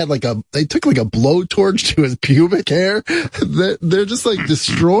dude had they took like a blowtorch to his pubic hair. They're just like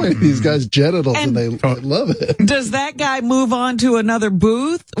destroying these guys' genitals and they love it. Does that guy move on to another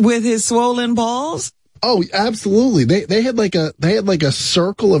booth with his swollen balls? Oh, absolutely. They had like a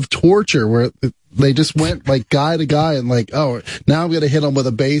circle of torture where they just went like guy to guy and like, oh, now I'm going to hit him with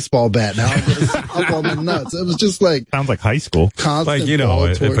a baseball bat. Now I'm going to stop on the nuts. It was just like. Sounds like high school. Constant like,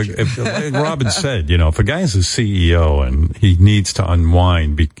 if like Robin said, if a guy is a CEO and he needs to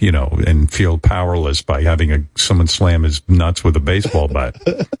unwind, and feel powerless by having someone slam his nuts with a baseball bat.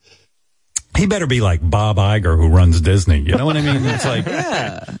 He better be like Bob Iger, who runs Disney. You know what I mean? It's like,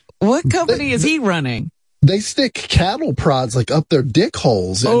 yeah. What company is he running? They stick cattle prods like up their dick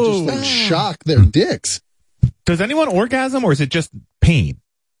holes and just like shock their dicks. Does anyone orgasm or is it just pain?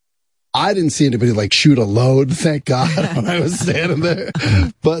 I didn't see anybody like shoot a load, thank God, when I was standing there.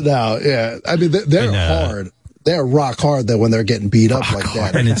 But no, yeah. I mean, they're hard. They're rock hard though when they're getting beat up like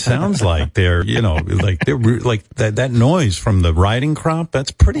that. And it sounds like they're, like that noise from the riding crop.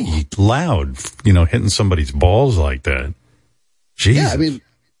 That's pretty loud, hitting somebody's balls like that. Jeez. Yeah, I mean,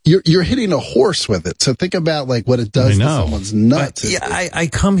 you're hitting a horse with it. So think about like what it does to someone's nuts. But, I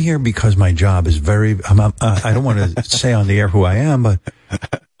come here because my job is very, I don't want to say on the air who I am, but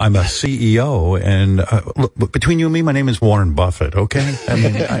I'm a CEO. And look, between you and me, my name is Warren Buffett. Okay. I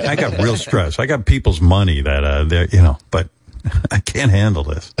mean, I got real stress. I got people's money that, but I can't handle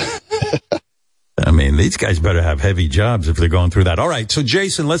this. I mean, these guys better have heavy jobs if they're going through that. All right. So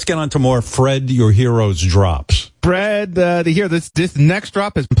Jason, let's get on to more Fred, your hero's drops. Fred, this next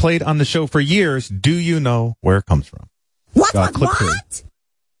drop has been played on the show for years. Do you know where it comes from? What?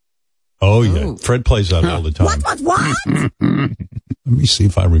 Oh, yeah. Fred plays that all the time. What? Let me see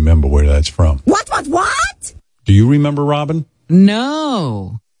if I remember where that's from. What? Do you remember, Robin?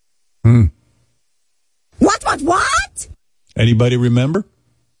 No. What? Anybody remember?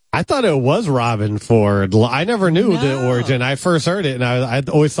 I thought it was Robin Ford. I never knew the origin. I first heard it, and I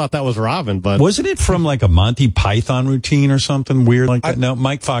always thought that was Robin. But wasn't it from like a Monty Python routine or something weird like that? No,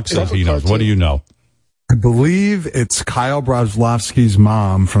 Mike Fox says he knows. What do you know? I believe it's Kyle Brozlovsky's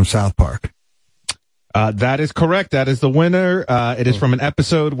mom from South Park. That is correct. That is the winner. It is from an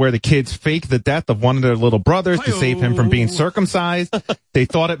episode where the kids fake the death of one of their little brothers to save him from being circumcised. They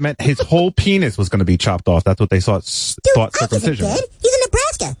thought it meant his whole penis was going to be chopped off. That's what they thought circumcision was. He's in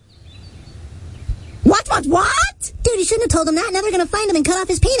Nebraska. What? Dude, you shouldn't have told him that. Now they're going to find him and cut off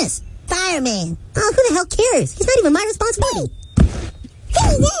his penis. Fireman. Oh, who the hell cares? He's not even my responsibility.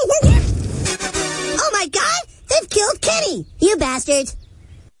 Oh my God! They've killed Kenny! You bastards!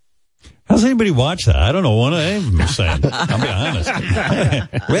 How's anybody watch that? I don't know what any of them are saying. I'll be honest.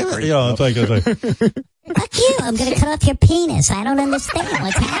 It's like, Fuck you, I'm gonna cut off your penis. I don't understand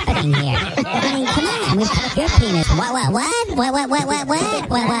what's happening here. I mean, come on, I'm gonna cut off your penis. What?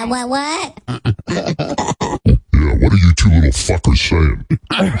 Yeah, what are you two little fuckers saying?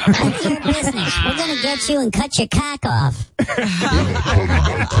 That's your business. We're gonna get you and cut your cock off.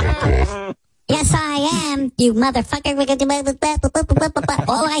 Yes, I am, you motherfucker.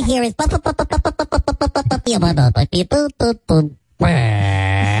 All I hear is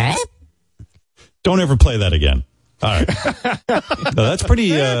don't ever play that again. All right. No, that's pretty,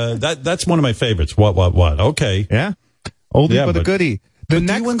 that's one of my favorites. What? Okay. Yeah. Oldie but a goodie. Do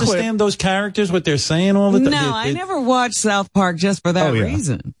you understand those characters, what they're saying all the time? No, I never watched South Park just for that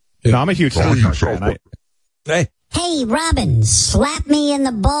reason. No, I'm a huge South Park fan. Hey, Robin, slap me in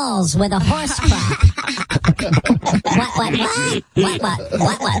the balls with a horse crop. What?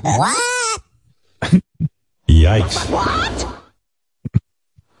 Yikes. What?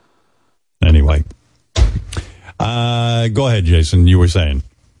 Anyway. Go ahead, Jason. You were saying.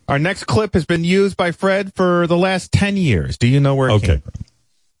 Our next clip has been used by Fred for the last 10 years. Do you know where it came from?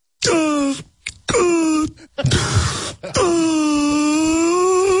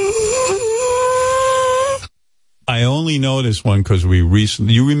 I only know this one because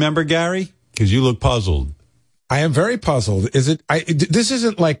you remember, Gary? Because you look puzzled. I am very puzzled. This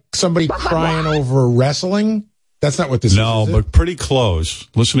isn't like somebody crying over wrestling? That's not what this is. No, but pretty close.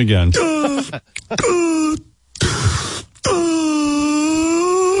 Listen again.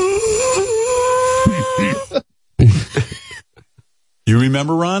 You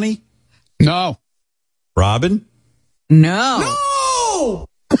remember, Ronnie? No. Robin? No.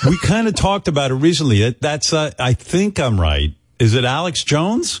 We kind of talked about it recently. That's, I think I'm right. Is it Alex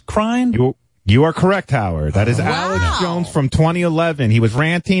Jones crying? You are correct, Howard. That is Alex Jones from 2011. He was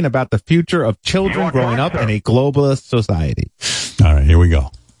ranting about the future of children growing up in a globalist society. All right, here we go.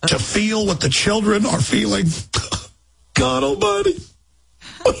 To feel what the children are feeling. God almighty.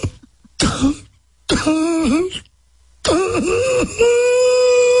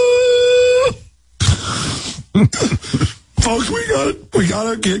 Folks, we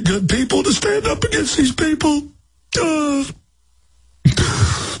gotta get good people to stand up against these people.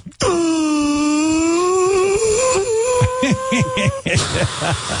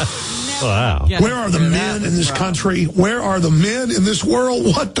 Wow. Where are the men in this country? Where are the men in this world?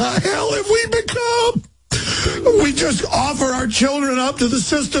 What the hell have we become? We just offer our children up to the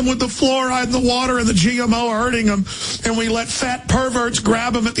system with the fluoride in the water and the GMO hurting them, and we let fat perverts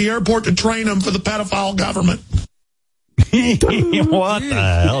grab them at the airport to train them for the pedophile government. What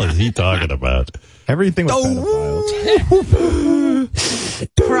the hell is he talking about? Everything with pedophiles.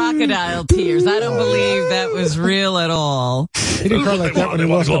 Crocodile tears. I don't believe that was real at all. He didn't cry like that when he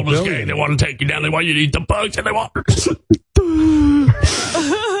wasn't a billion. They want to take you down. They want you to eat the bugs, and they want...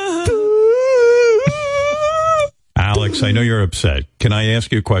 Alex, I know you're upset. Can I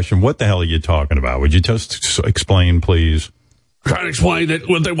ask you a question? What the hell are you talking about? Would you just explain, please? Trying to explain that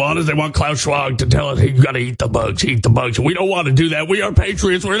what they want is they want Klaus Schwab to tell us, hey, you got to eat the bugs, eat the bugs. We don't want to do that. We are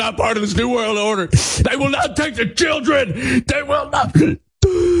patriots. We're not part of this new world order. They will not take the children. They will not.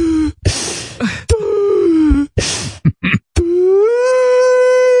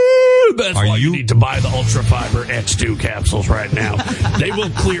 That's why you need to buy the Ultra Fiber X2 capsules right now. They will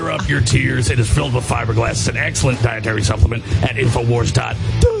clear up your tears. It is filled with fiberglass. It's an excellent dietary supplement at Infowars.com.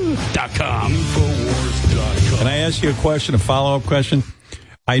 Can I ask you a question, a follow-up question?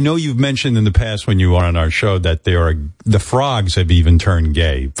 I know you've mentioned in the past when you were on our show that the frogs have even turned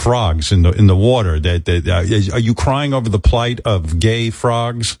gay. Frogs in the water. Are you crying over the plight of gay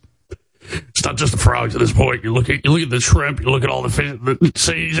frogs? It's not just the frogs at this point. You look at the shrimp. You look at all the fish, the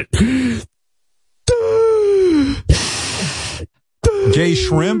seas. Gay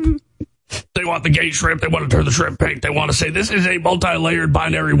shrimp? They want the gay shrimp. They want to turn the shrimp pink. They want to say this is a multi-layered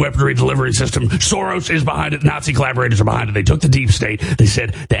binary weaponry delivery system. Soros is behind it. Nazi collaborators are behind it. They took the deep state. They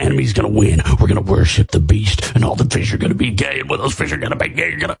said the enemy's going to win. We're going to worship the beast, and all the fish are going to be gay. And when those fish are going to be gay,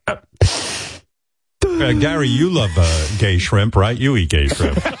 you're going to... Gary, you love gay shrimp, right? You eat gay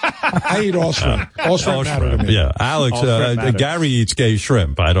shrimp. I eat all shrimp. All shrimp matter to me. Yeah, Alex, Gary eats gay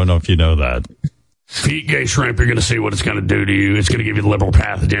shrimp. I don't know if you know that. If you eat gay shrimp, you're going to see what it's going to do to you. It's going to give you the liberal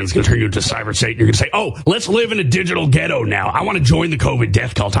pathogen. It's going to turn you into cyber Satan. You're going to say, oh, let's live in a digital ghetto now. I want to join the COVID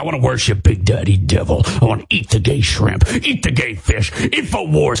death cult. I want to worship Big Daddy Devil. I want to eat the gay shrimp, eat the gay fish.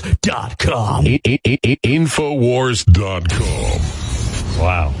 Infowars.com. Infowars.com.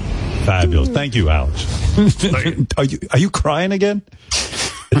 Wow. Fabulous. Thank you, Alex. Are you crying again?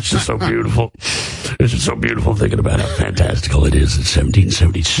 It's just so beautiful. It's just so beautiful thinking about how fantastical it is that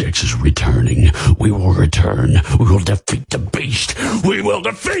 1776 is returning. We will return. We will defeat the beast. We will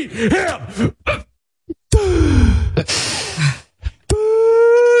defeat him.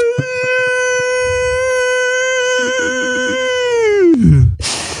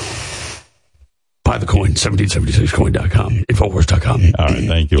 Buy the coin, 1776coin.com, Infowars.com. All right,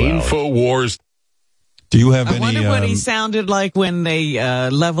 thank you, Alex. Infowars. Do you have I wonder what he sounded like when they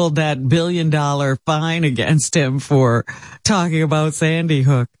leveled that $1 billion fine against him for talking about Sandy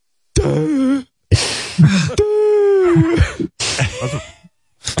Hook.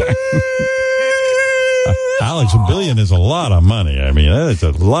 Alex, $1 billion is a lot of money. I mean, that's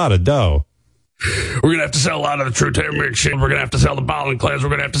a lot of dough. We're going to have to sell a lot of the True Turmeric shit. We're going to have to sell the Pollen Cleanse. We're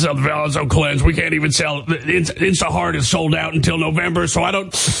going to have to sell the Valazone Cleanse. We can't even sell Instaheart is sold out until November, so I don't...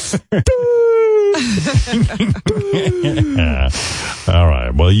 All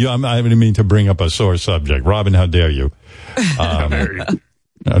right. Well, I didn't mean to bring up a sore subject. Robin, how dare you? How dare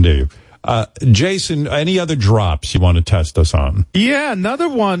you? Jason, any other drops you want to test us on? Yeah, another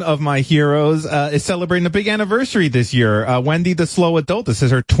one of my heroes is celebrating a big anniversary this year. Wendy the Slow Adult. This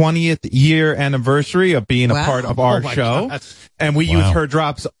is her 20th year anniversary of being a part of our show. God. And we use her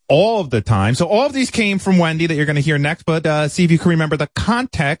drops all of the time. So all of these came from Wendy that you're going to hear next, but see if you can remember the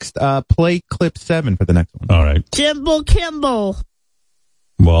context. Play clip 7 for the next one. All right. Jimbo Kimball.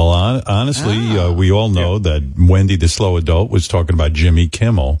 Well, honestly, we all know that Wendy the Slow Adult was talking about Jimmy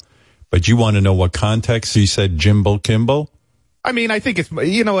Kimmel. But you want to know what context he said Jimbo Kimball? I mean, I think it's,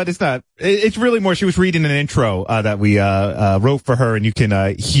 you know what, it's not, it's really more, she was reading an intro that we wrote for her, and you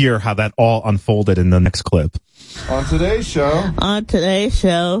can hear how that all unfolded in the next clip. On today's show,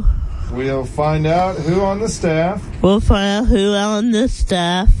 we'll find out who on the staff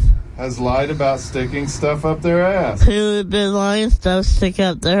has has lied about sticking stuff up their ass. Who would be lying stuff stick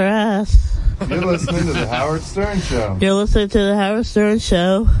up their ass? You're listening to the Howard Stern Show. You're listening to the Howard Stern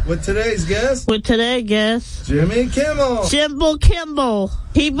Show. With today's guest? With today's guest? Jimmy Kimmel. Jimbo Kimball.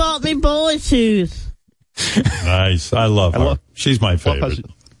 He bought me boy shoes. Nice. I love her. She's my favorite.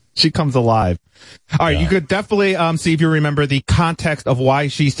 She comes alive. All right, you could definitely see if you remember the context of why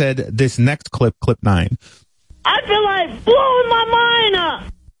she said this next clip 9. I feel like blowing my mind up.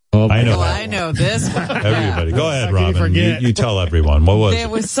 I know. I know this one. Everybody. Go ahead, Robin. You tell everyone. What was There it?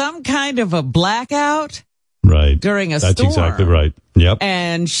 was some kind of a blackout Right. during a That's storm. exactly right. Yep.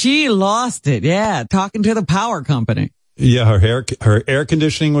 And she lost it. Yeah, talking to the power company. Yeah, her air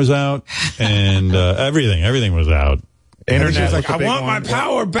conditioning was out, and everything was out. Internet She's like, I want my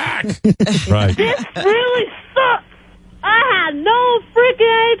power back. Right. This really sucks. I had no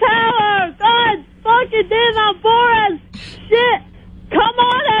freaking power. God fucking damn, I'm bored as shit. Come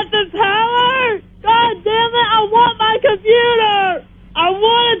on, effing power. God damn it, I want my computer. I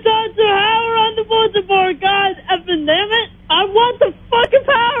want to talk to Howard on the bulletin board. God effing damn it. I want the fucking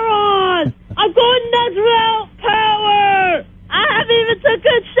power on. I'm going nuts without power. I haven't even took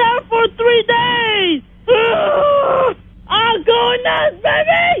a shower for 3 days. I'm going nuts,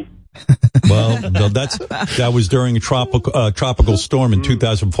 baby. Well, that was during a tropical storm in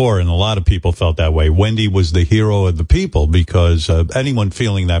 2004, and a lot of people felt that way. Wendy was the hero of the people because anyone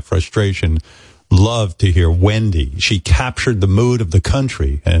feeling that frustration loved to hear Wendy. She captured the mood of the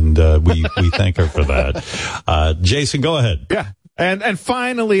country, and we thank her for that. Jason, go ahead. Yeah. And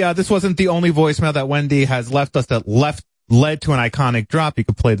finally, this wasn't the only voicemail that Wendy has left us that led to an iconic drop. You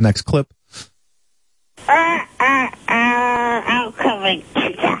could play the next clip. I'm coming.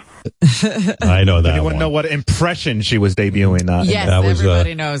 I know that Anyone one. know what impression she was debuting? Yes, that was,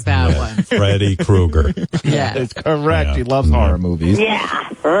 everybody knows that one. Freddy Krueger. Yeah. It's correct. She loves horror movies. Yeah,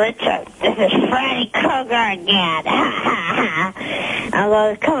 Richard, this is Freddy Krueger again. I'm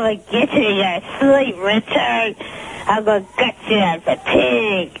going to come and get you in your sleep, Richard. I'm going to gut you as a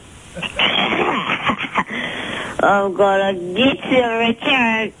pig. I'm going to get you,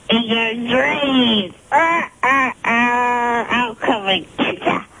 Richard, in your dreams. I'm coming to get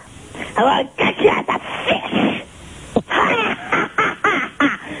you. I'm going to gut you as a fish.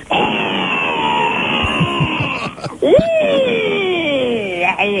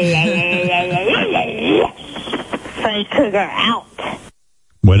 Freddy Krueger out.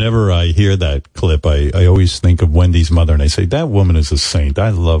 Whenever I hear that clip, I always think of Wendy's mother, and I say, that woman is a saint. I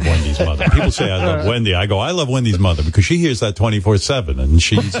love Wendy's mother. People say, I love Wendy. I go, I love Wendy's mother because she hears that 24/7, and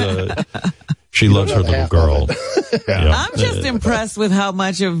she's she loves her little girl. Yeah. I'm just impressed with how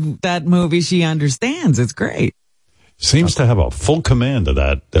much of that movie she understands. It's great. Seems to have a full command of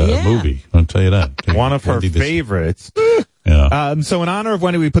that movie. I'll tell you that. One of her Wendy favorites. Yeah. So in honor of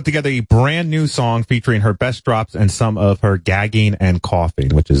Wendy, we put together a brand new song featuring her best drops and some of her gagging and coughing,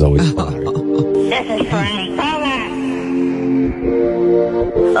 which is always fun. This is Freddy Krueger.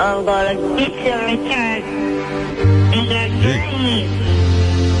 I'm gonna get you, Richard, in your dreams.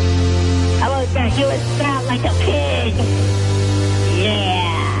 I'm gonna get you and sound like a pig. Yeah.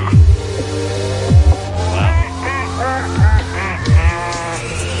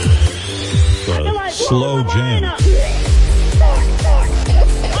 Slow jam.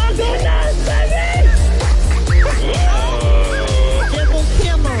 I'm going nuts, baby.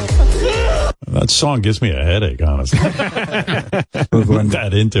 That song gives me a headache, honestly. That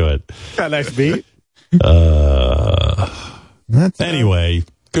into it. Got a nice beat. Anyway,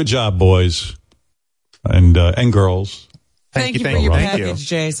 good job, boys and girls. Thank you for your package,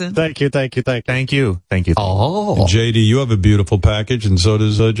 Jason. Thank you. Thank you. Oh. JD, you have a beautiful package, and so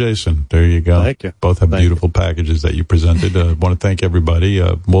does Jason. There you go. Thank you. Both have beautiful packages that you presented. Want to thank everybody.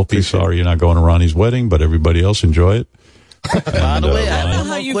 Wolfie, sorry you're not going to Ronnie's wedding, but everybody else enjoy it. By the way, I I have don't know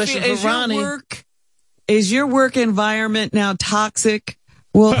how one you question feel. for Ronnie. Is your work environment now toxic,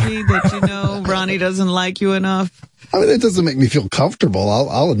 Wolfie, that you know Ronnie doesn't like you enough? I mean, it doesn't make me feel comfortable.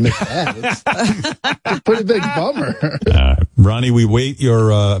 I'll admit that. It's a pretty big bummer. Ronnie, we wait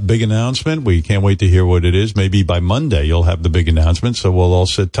your big announcement. We can't wait to hear what it is. Maybe by Monday you'll have the big announcement, so we'll all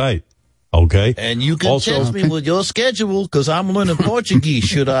sit tight. Okay? And you can test me with your schedule because I'm learning Portuguese.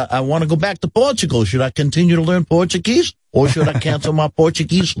 Should I want to go back to Portugal? Should I continue to learn Portuguese or should I cancel my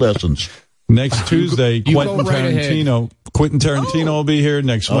Portuguese lessons? Next Tuesday, Quentin Tarantino will be here.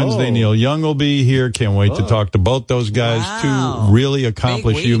 Next Wednesday, Neil Young will be here. Can't wait to talk to both those guys. Wow. Two really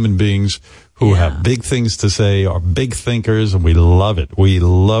accomplished human beings who have big things to say, are big thinkers, and we love it. We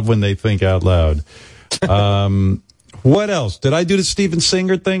love when they think out loud. What else? Did I do the Steven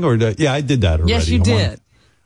Singer thing? Yeah, I did that already. Yes, you did.